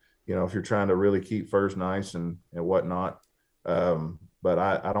for, you know, if you're trying to really keep furs nice and whatnot. But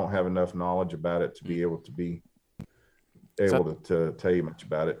I don't have enough knowledge about it to be able to tell you much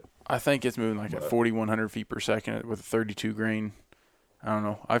about it. I think it's moving like at 4,100 feet per second with a 32 grain. I don't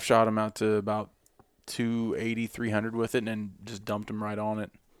know. I've shot them out to about 280, 300 with it, and then just dumped them right on it.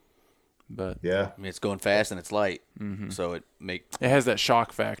 But yeah, I mean, it's going fast and it's light, so it has that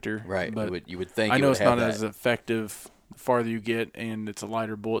shock factor, right? But you would think I know it's not as effective the farther you get, and it's a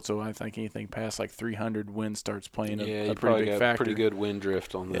lighter bullet. So I think anything past like 300, wind starts playing a pretty big factor. Pretty good wind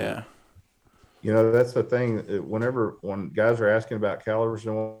drift on that. Yeah. That's the thing. When guys are asking about calibers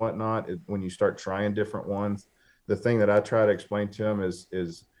and whatnot, when you start trying different ones, the thing that I try to explain to them is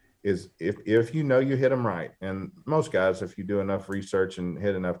if you hit them right, and most guys, if you do enough research and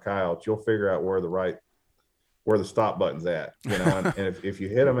hit enough coyotes, you'll figure out where the stop button's at. And if you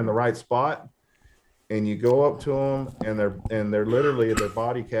hit them in the right spot, and you go up to them, and they're literally, their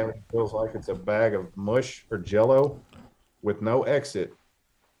body cavity feels like it's a bag of mush or Jello with no exit.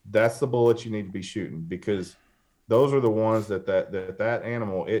 That's the bullets you need to be shooting, because those are the ones that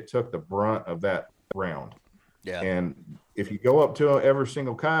animal, it took the brunt of that round. Yeah. And if you go up to every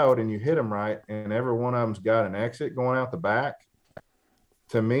single coyote and you hit them right, and every one of them's got an exit going out the back,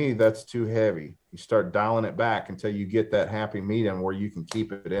 to me, that's too heavy. You start dialing it back until you get that happy medium where you can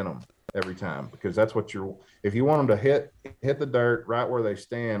keep it in them every time, because that's what if you want them to hit the dirt right where they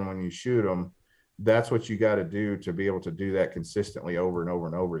stand when you shoot them, that's what you got to do to be able to do that consistently over and over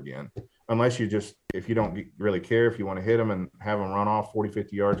and over again. Unless if you don't really care, if you want to hit them and have them run off 40,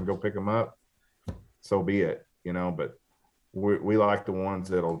 50 yards and go pick them up, so be it, but we like the ones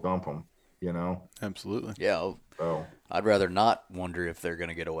that'll dump them, Absolutely. Yeah. So I'd rather not wonder if they're going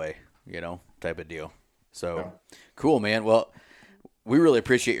to get away, type of deal. So Cool, man. Well, we really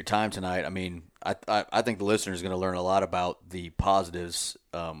appreciate your time tonight. I mean, I think the listener is going to learn a lot about the positives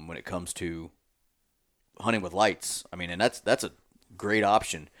when it comes to hunting with lights. I mean, and that's a great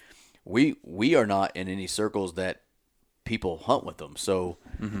option. We are not in any circles that people hunt with them. So,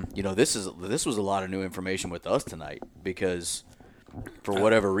 this was a lot of new information with us tonight, because for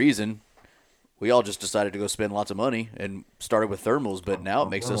whatever reason, we all just decided to go spend lots of money and started with thermals, but now it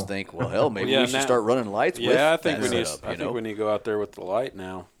makes us think, well, hell, maybe we should start running lights with I think that we need. setup, I think we need to go out there with the light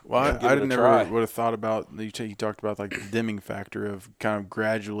now. Well, I never would have thought about. You talked about like the dimming factor of kind of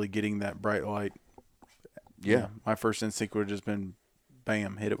gradually getting that bright light. Yeah. My first instinct would have just been,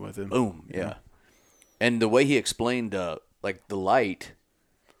 bam, hit it with him. Boom. Yeah. And the way he explained, like the light,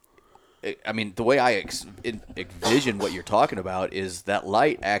 I mean, the way I envision what you're talking about is that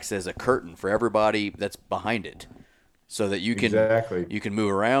light acts as a curtain for everybody that's behind it, so that you can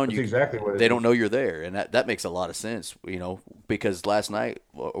move around. That's exactly what they don't know you're there, and that makes a lot of sense. Because last night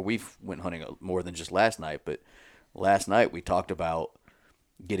we went hunting more than just last night, but last night we talked about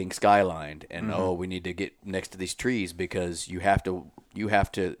getting skylined, and we need to get next to these trees, because you have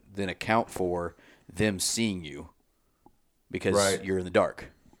to then account for them seeing you, because you're in the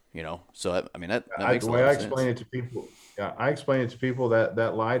dark. So I mean that makes a lot of sense. I explain it to people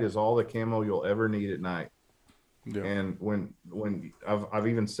that light is all the camo you'll ever need at night. Yeah. And when I've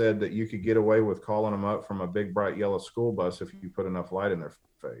even said that you could get away with calling them up from a big bright yellow school bus if you put enough light in their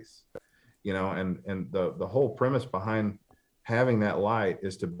face, and the whole premise behind having that light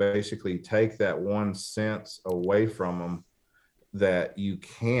is to basically take that one sense away from them that you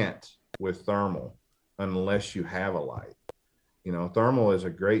can't with thermal unless you have a light. Thermal is a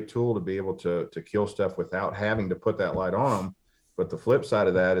great tool to be able to kill stuff without having to put that light on them. But the flip side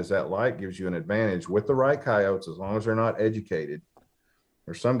of that is that light gives you an advantage with the right coyotes, as long as they're not educated.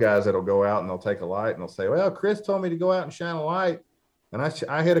 There's some guys that'll go out and they'll take a light and they'll say, well, Chris told me to go out and shine a light, and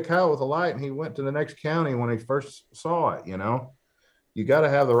I hit a coyote with a light and he went to the next county when he first saw it. You got to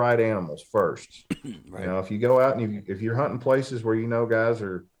have the right animals first. Right. If you go out and if you're hunting places where guys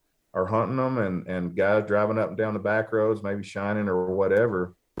are hunting them, and guys driving up and down the back roads, maybe shining or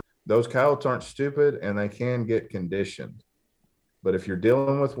whatever, those coyotes aren't stupid and they can get conditioned. But if you're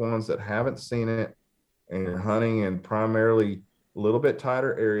dealing with ones that haven't seen it and you're hunting in primarily a little bit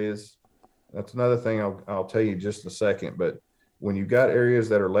tighter areas, that's another thing I'll tell you in just a second. But when you've got areas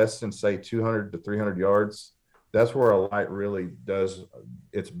that are less than, say, 200 to 300 yards, that's where a light really does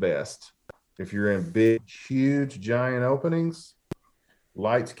its best. If you're in big, huge, giant openings,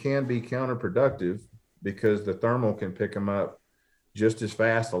 lights can be counterproductive, because the thermal can pick them up just as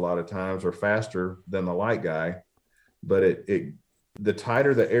fast a lot of times, or faster than the light guy. But the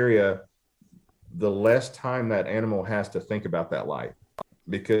tighter the area, the less time that animal has to think about that light.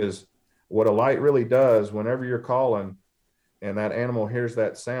 Because what a light really does, whenever you're calling and that animal hears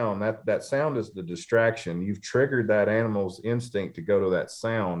that sound, that sound is the distraction. You've triggered that animal's instinct to go to that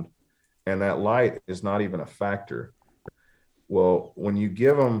sound, and that light is not even a factor. Well, when you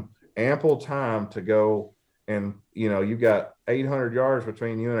give them ample time to go, and you've got 800 yards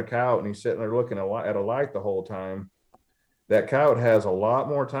between you and a coyote, and he's sitting there looking at a light the whole time, that coyote has a lot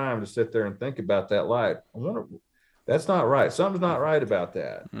more time to sit there and think about that light. I wonder, that's not right. Something's not right about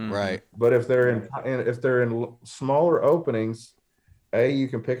that. Right. But if they're in smaller openings, A, you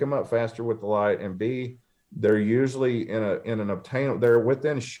can pick them up faster with the light, and B, they're usually they're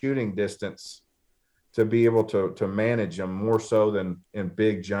within shooting distance to be able to manage them more so than in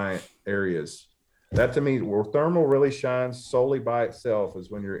big giant areas. That to me, where thermal really shines solely by itself is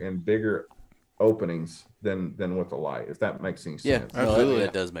when you're in bigger openings than with the light, if that makes any Yeah, sense. no, Absolutely.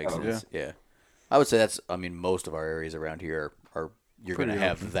 that does make sense. Yeah. I would say that's. I mean, most of our areas around here are you're going to Pretty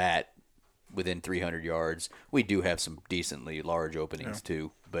have that within 300 yards. We do have some decently large openings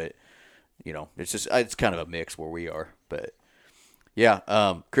too, but it's kind of a mix where we are. But yeah,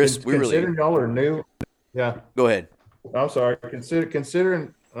 Chris, we really Considering y'all are new. Yeah. go ahead. I'm sorry.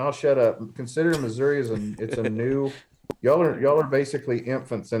 Considering, and I'll shut up. Considering Missouri it's a new. Y'all are basically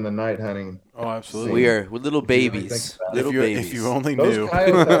infants in the night hunting. Oh, absolutely. We're little babies. about it. Little babies. If you only Those knew.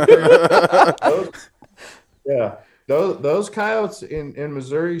 coyotes out there, those coyotes in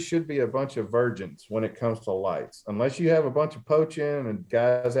Missouri should be a bunch of virgins when it comes to lights, unless you have a bunch of poaching and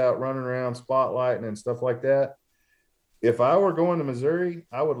guys out running around spotlighting and stuff like that. If I were going to Missouri,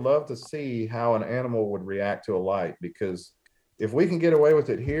 I would love to see how an animal would react to a light, because if we can get away with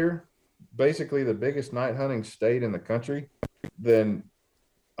it here, basically the biggest night hunting state in the country, then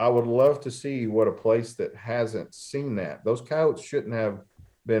I would love to see what a place that hasn't seen that. Those coyotes shouldn't have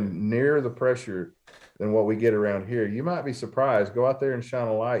been near the pressure than what we get around here. You might be surprised. Go out there and shine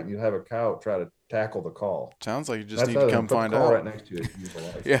a light, and you'll have a coyote try to tackle the call. Sounds like you just That's need to other come than put the find call out. right next to it. Use the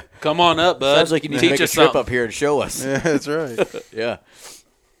light. Yeah, Come on up, bud. sounds like you need to Teach make a us trip something. up here to show us. Yeah, that's right. Yeah,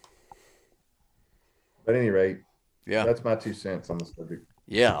 But at any rate, yeah. that's my 2 cents on the subject.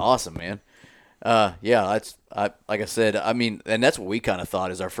 Yeah, awesome, man. Yeah, like I said, I mean, and that's what we kind of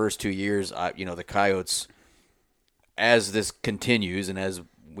thought is our first 2 years. The coyotes, as this continues and as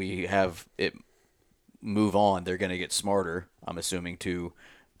we have it move on, they're going to get smarter. I'm assuming too.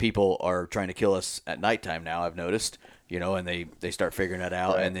 People are trying to kill us at nighttime now. I've noticed, and they start figuring that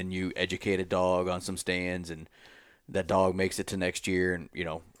out, Right. and then you educate a dog on some stands, and that dog makes it to next year, and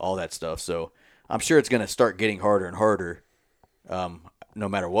all that stuff. So I'm sure it's going to start getting harder and harder. No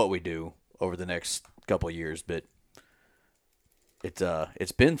matter what we do over the next couple of years, but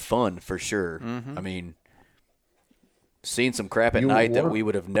it's been fun for sure. Mm-hmm. I mean, seeing some crap at night that we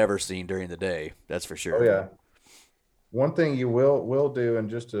would have never seen during the day. That's for sure. Oh yeah. One thing you will do, and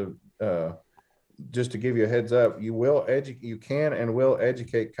just to give you a heads up, you can and will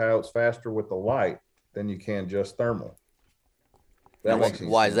educate coyotes faster with the light than you can just thermal. Now, makes any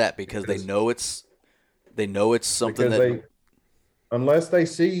why is sense. that? Because they know it's something Because that unless they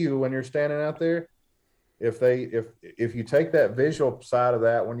see you when you're standing out there, if you take that visual side of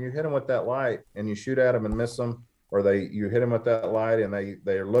that, when you hit them with that light and you shoot at them and miss them, or you hit them with that light and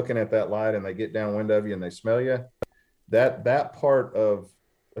they're looking at that light and they get downwind of you and they smell you, that part of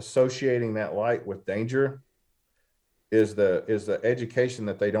associating that light with danger is the education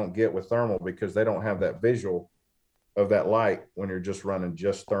that they don't get with thermal, because they don't have that visual of that light when you're just running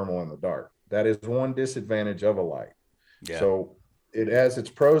just thermal in the dark. That is one disadvantage of a light. Yeah. So it has its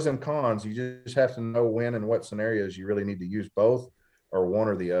pros and cons. You just have to know when and what scenarios you really need to use both, or one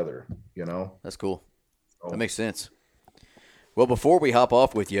or the other, That's cool. So- That makes sense. Well, before we hop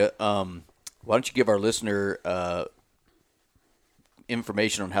off with you, why don't you give our listener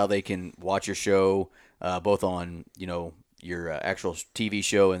information on how they can watch your show, both on your actual TV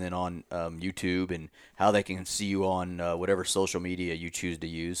show and then on YouTube, and how they can see you on whatever social media you choose to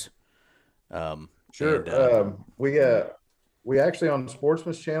use. Sure. And, We actually on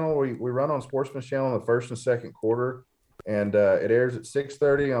Sportsman's Channel, we run on Sportsman's Channel in the first and second quarter, and it airs at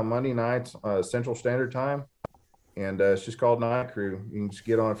 6:30 on Monday nights, Central Standard Time. And it's just called Night Crew. You can just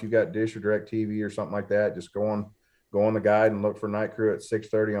get on, if you've got Dish or DirecTV or something like that, just go on the guide and look for Night Crew at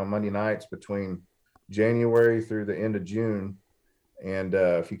 6:30 on Monday nights between January through the end of June. And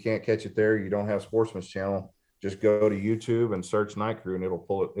if you can't catch it there, you don't have Sportsman's Channel, just go to YouTube and search Night Crew and it'll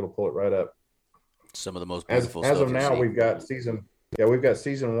pull it right up. some of the most As beautiful stuff of you'll now, see. we've got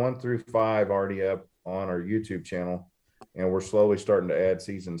season 1 through 5 already up on our YouTube channel, and we're slowly starting to add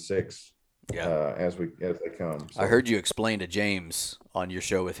season 6 as they come. So, I heard you explain to James on your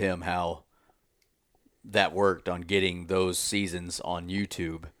show with him how that worked on getting those seasons on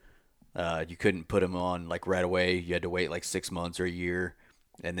YouTube. You couldn't put them on like right away. You had to wait like 6 months or a year,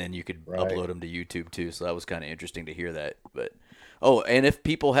 and then you could Right. upload them to YouTube too. So that was kind of interesting to hear that. But and if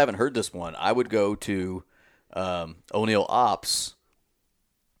people haven't heard this one, I would go to O'Neill Ops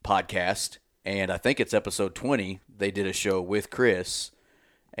podcast, and I think it's episode 20. They did a show with Chris,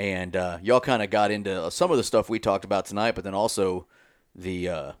 and y'all kind of got into some of the stuff we talked about tonight, but then also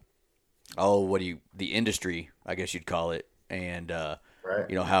the the industry, I guess you'd call it, and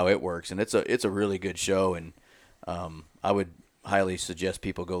right. how it works. And it's a really good show, and I would highly suggest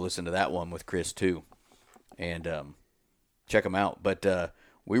people go listen to that one with Chris too, and check them out. But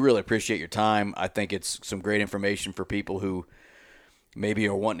we really appreciate your time. I think it's some great information for people who maybe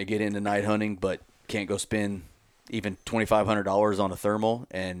are wanting to get into night hunting, but can't go spend even $2,500 on a thermal,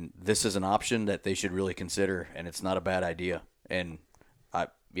 and this is an option that they should really consider, and it's not a bad idea. And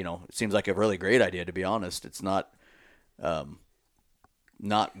it seems like a really great idea, to be honest. It's not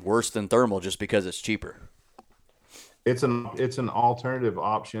worse than thermal just because it's cheaper. It's an alternative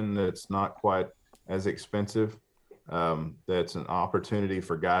option that's not quite as expensive. That's an opportunity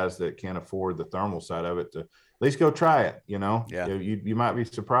for guys that can't afford the thermal side of it to at least go try it. Yeah. You might be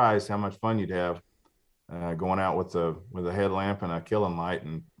surprised how much fun you'd have going out with a headlamp and a killing light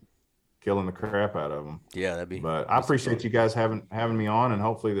and killing the crap out of them. Yeah, that'd be. But I appreciate you guys having me on, and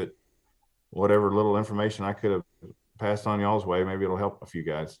hopefully that whatever little information I could have passed on y'all's way, maybe it'll help a few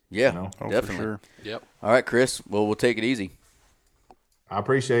guys. Yeah, definitely. For sure. Yep. All right, Chris. Well, we'll take it easy. I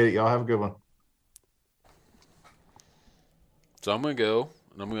appreciate it. Y'all have a good one. So I'm gonna go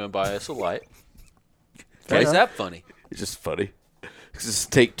and I'm gonna buy us a light. Why is that funny? It's just funny. This is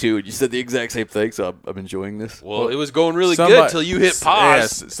take two, and you said the exact same thing, so I'm enjoying this. Well, it was going really good until you hit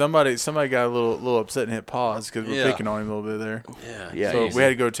pause. Yeah, somebody got a little upset and hit pause because we're picking on him a little bit there. Yeah. So we had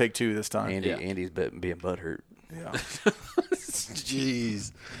to go take two this time. Andy's being butthurt. Yeah.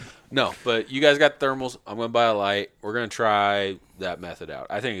 Jeez. No, but you guys got thermals. I'm going to buy a light. We're going to try that method out.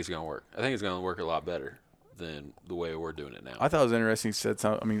 I think it's going to work. I think it's going to work a lot better than the way we're doing it now. I thought it was interesting. He said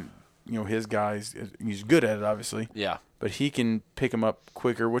something. I mean, his guys, he's good at it, obviously. Yeah. But he can pick them up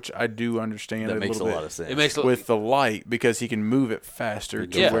quicker, which I do understand That a makes a little bit. lot of sense. It makes With the light, because he can move it faster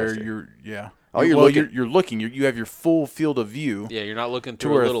to Yeah. where Faster. you're looking. you're looking. You have your full field of view. Yeah, you're not looking To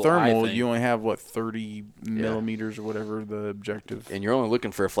through where a a little thermal, eye thing. you only have 30 millimeters or whatever the objective. And you're only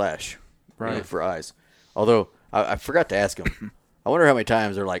looking for a flash, Right. For eyes. Although I forgot to ask him. I wonder how many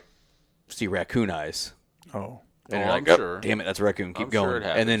times they're like, see raccoon eyes, Oh, and Oh, you're like, I'm sure. damn it, that's a raccoon. Keep I'm going. sure it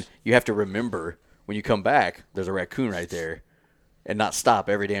And then happens. you have to remember when you come back, there's a raccoon right there, and not stop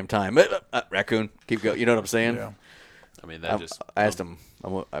every damn time. Raccoon, keep going. You know what I'm saying? yeah. I mean, that I asked him.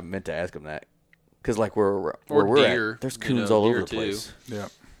 I meant to ask him that because like where Or we're deer, at, there's you coons know, all over deer the too. place. Yeah.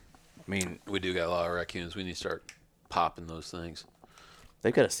 I mean, we do got a lot of raccoons. We need to start popping those things.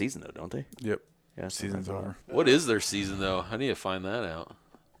 they've got a season though, don't they? Yep. Yeah, Season's over. What is their season, though? I need to find that out.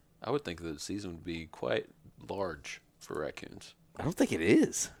 I would think that the season would be quite large for raccoons. I don't think it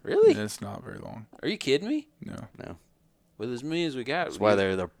is. Really? It's not very long. Are you kidding me? No. No, With as many as we got. that's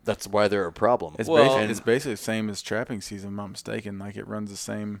why they're a problem. It's, Well- it's basically the same as trapping season, if I'm not mistaken. Like, it runs the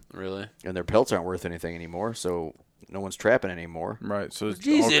same. Really? And their pelts aren't worth anything anymore, so no one's trapping anymore. Right. So it's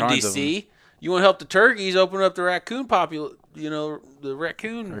Jeez, all kinds of them. NDC. You want to help the turkeys open up the raccoon the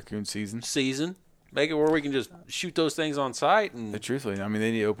raccoon Raccoon season. season. Make it where we can just shoot those things on site. And Truthfully, I mean,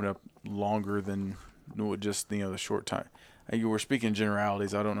 they need to open up longer than just the short time. We're speaking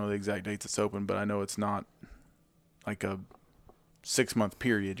generalities. I don't know the exact dates it's open, but I know it's not like a 6-month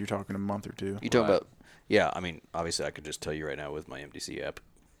period. You're talking a month or two. You talking about? Yeah, I mean, obviously, I could just tell you right now with my MDC app,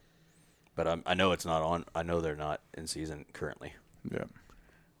 but I know it's not on. I know they're not in season currently. Yeah,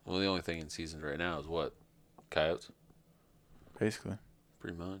 well, the only thing in season right now is what? Coyotes? basically.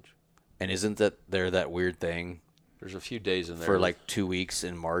 Pretty much. And isn't that weird thing There's a few days in there. for like 2 weeks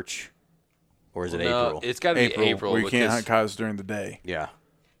in March, or is it No, April? it's got to be April. where you can't because- hunt coyotes during the day. Yeah,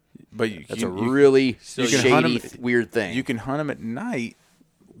 But you, that's you, a you, really you can hunt shady, 'em- weird thing. you can hunt them at night,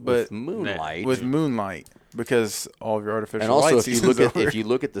 with but moonlight. with moonlight, because all of your artificial and also, light if you season's look at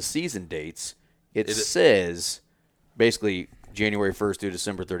over. the season dates, it says basically January 1st through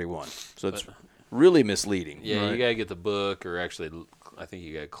December 31. So it's really misleading. Yeah, Right. you got to get the book, or actually, I think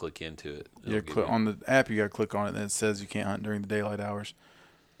you got to click into it. It'll Yeah, give you- on the app, you got to click on it, and it says you can't hunt during the daylight hours.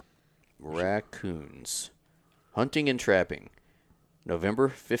 Raccoons. Hunting and trapping. November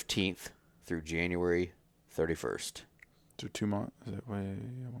 15th through January 31st. So 2 months. Is it, wait,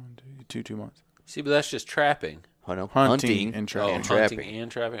 2 months. See, but that's just trapping. Hunting and trapping. Oh, and hunting trapping.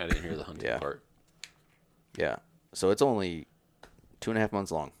 and trapping. I didn't hear the hunting Yeah. part. Yeah. So it's only 2.5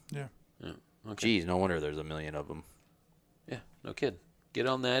 months long. Yeah. Yeah. Okay. Jeez, no wonder there's a million of them. Yeah. No kid. Get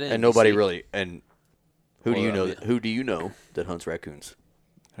on that in. And nobody see. really. And who do Well, you know? I mean- Who do you know that hunts raccoons?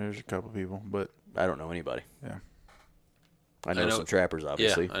 There's a couple people, but I don't know anybody. yeah. I know some trappers,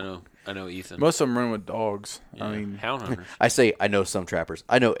 obviously. Yeah, I know Ethan. Most of them run with dogs. Yeah, I mean, hound hunters. I say I know some trappers.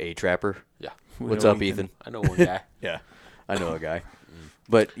 I know a trapper. Yeah. What's know up, Ethan. Ethan? I know one guy. Yeah, I know a guy.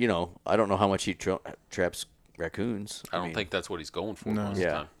 But I don't know how much he traps raccoons. I don't mean, think that's what he's going for No. most of the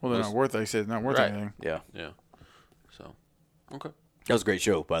Yeah. time. well, they're Most- not worth. Like I said, not worth Right. anything. Yeah, Yeah. So, okay. that was a great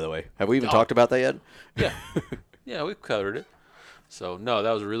show, by the way. Have we even Oh. talked about that yet? Yeah. Yeah, we've covered it. So, no,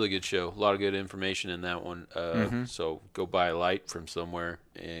 that was a really good show. A lot of good information in that one. So, go buy a light from somewhere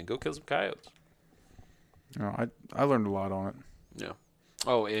and go kill some coyotes. I learned a lot on it. Yeah.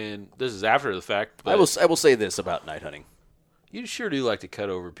 Oh, and this is after the fact. But I will say this about night hunting. You sure do like to cut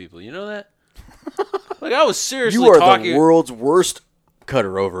over people. You know that? Like, I was seriously You are talking. the world's worst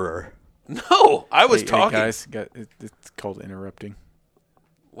cutter overer. No, I was talking. Hey guys, it's called interrupting.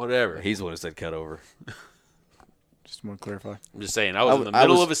 Whatever. He's the one who said cut over. Just want to clarify. I'm just saying, I was in the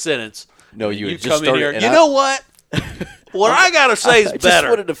middle of a sentence. No, you You had just come in started. here. and You I- know what? What I gotta say is I just better.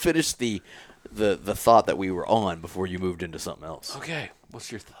 wanted to finish the thought that we were on before you moved into something else. Okay,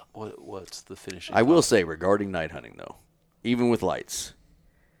 what's your thought? What's the finishing? I will thought? say regarding night hunting, though, even with lights,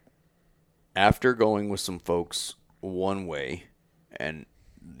 after going with some folks one way and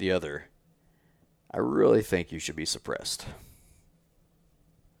the other, I really think you should be suppressed.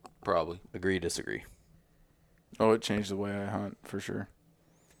 Probably. Agree, disagree. Oh, it changed the way I hunt for sure.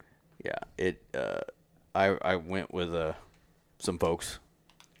 Yeah, it. I went with some folks,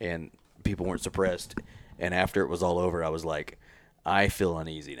 and people weren't suppressed. And after it was all over, I was like, I feel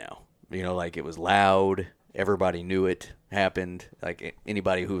uneasy now. You know, like it was loud. Everybody knew it happened. Like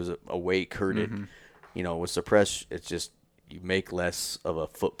anybody who was awake heard it. You know, with suppressed, it's just you make less of a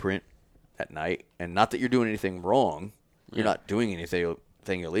footprint at night. And not that you're doing anything wrong. You're not doing anything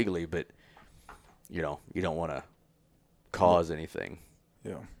illegally, but you know, you don't want to cause anything.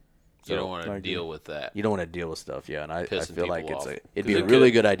 Yeah. You don't want I to agree. deal with that. You don't want to deal with stuff, yeah. And I Pissing feel like people off. it'd be a 'Cause it really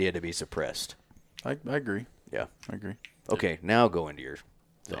could. good idea to be suppressed. I agree. Yeah. I agree. Okay, now go into your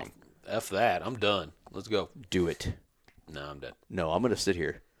thing. F that. I'm done. Let's go. Do it. No, I'm done. No, I'm going to sit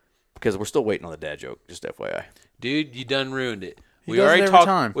here because we're still waiting on the dad joke, just FYI. Dude, you done ruined it. He does it every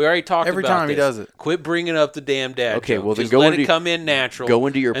time. We already talked Every about time he this. does it. Quit bringing up the damn dad Okay, joke. well, then Just go let into- it come in natural. go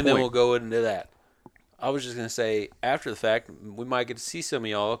into your and then point. we'll go into that. I was just going to say, after the fact, we might get to see some of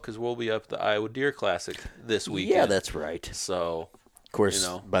y'all because we'll be up at the Iowa Deer Classic this weekend. Yeah, that's right. So, Of course, You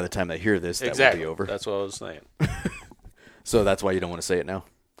know. by the time they hear this, that exactly. will be over. That's what I was saying. So that's why you don't want to say it now.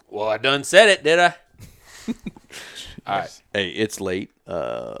 Well, I done said it, did I? All right. Hey, it's late.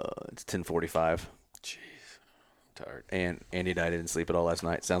 It's 10:45, Tired. and Andy and I didn't sleep at all last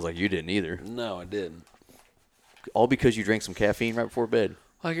night. Sounds like you didn't either. No, I didn't. All because you drank some caffeine right before bed.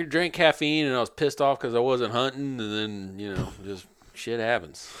 Like, I drank caffeine and I was pissed off because I wasn't hunting, and then, just shit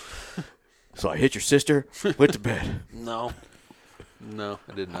happens. So I hit your sister, went to bed. No,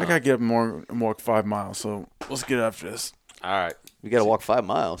 I did not. I gotta get up and walk 5 miles. So let's get after this. All right. You got to walk 5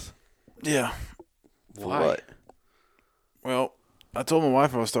 miles. Yeah. For Why? what? Well, I told my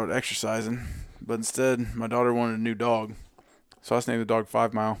wife I would start exercising, but instead my daughter wanted a new dog, so I just named the dog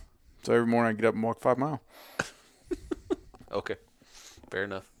 5 Mile. So every morning I get up and walk 5 miles. Okay. Fair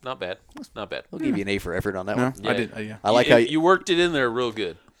enough. Not bad. Not bad. I'll give you an A for effort on that No, one. I Yeah. did. Yeah. I like you, how you worked it in there real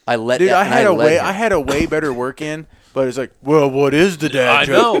good. I let Dude, that, I and had let him. a way better work in, but it's like, well, what is the dad I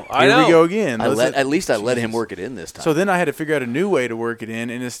joke? know, I Here know. we go again. I Let's- at least I let him work it in this time. So then I had to figure out a new way to work it in,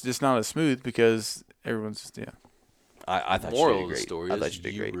 and it's just not as smooth because everyone's just, I thought you Moral did of the great. story I thought is you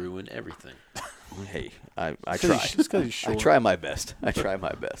did you great. ruin everything. Hey, I try. Just 'cause he's I short. try my best. I try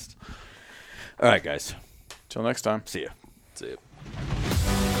my best. All right, guys. Till next time. See ya. That's it.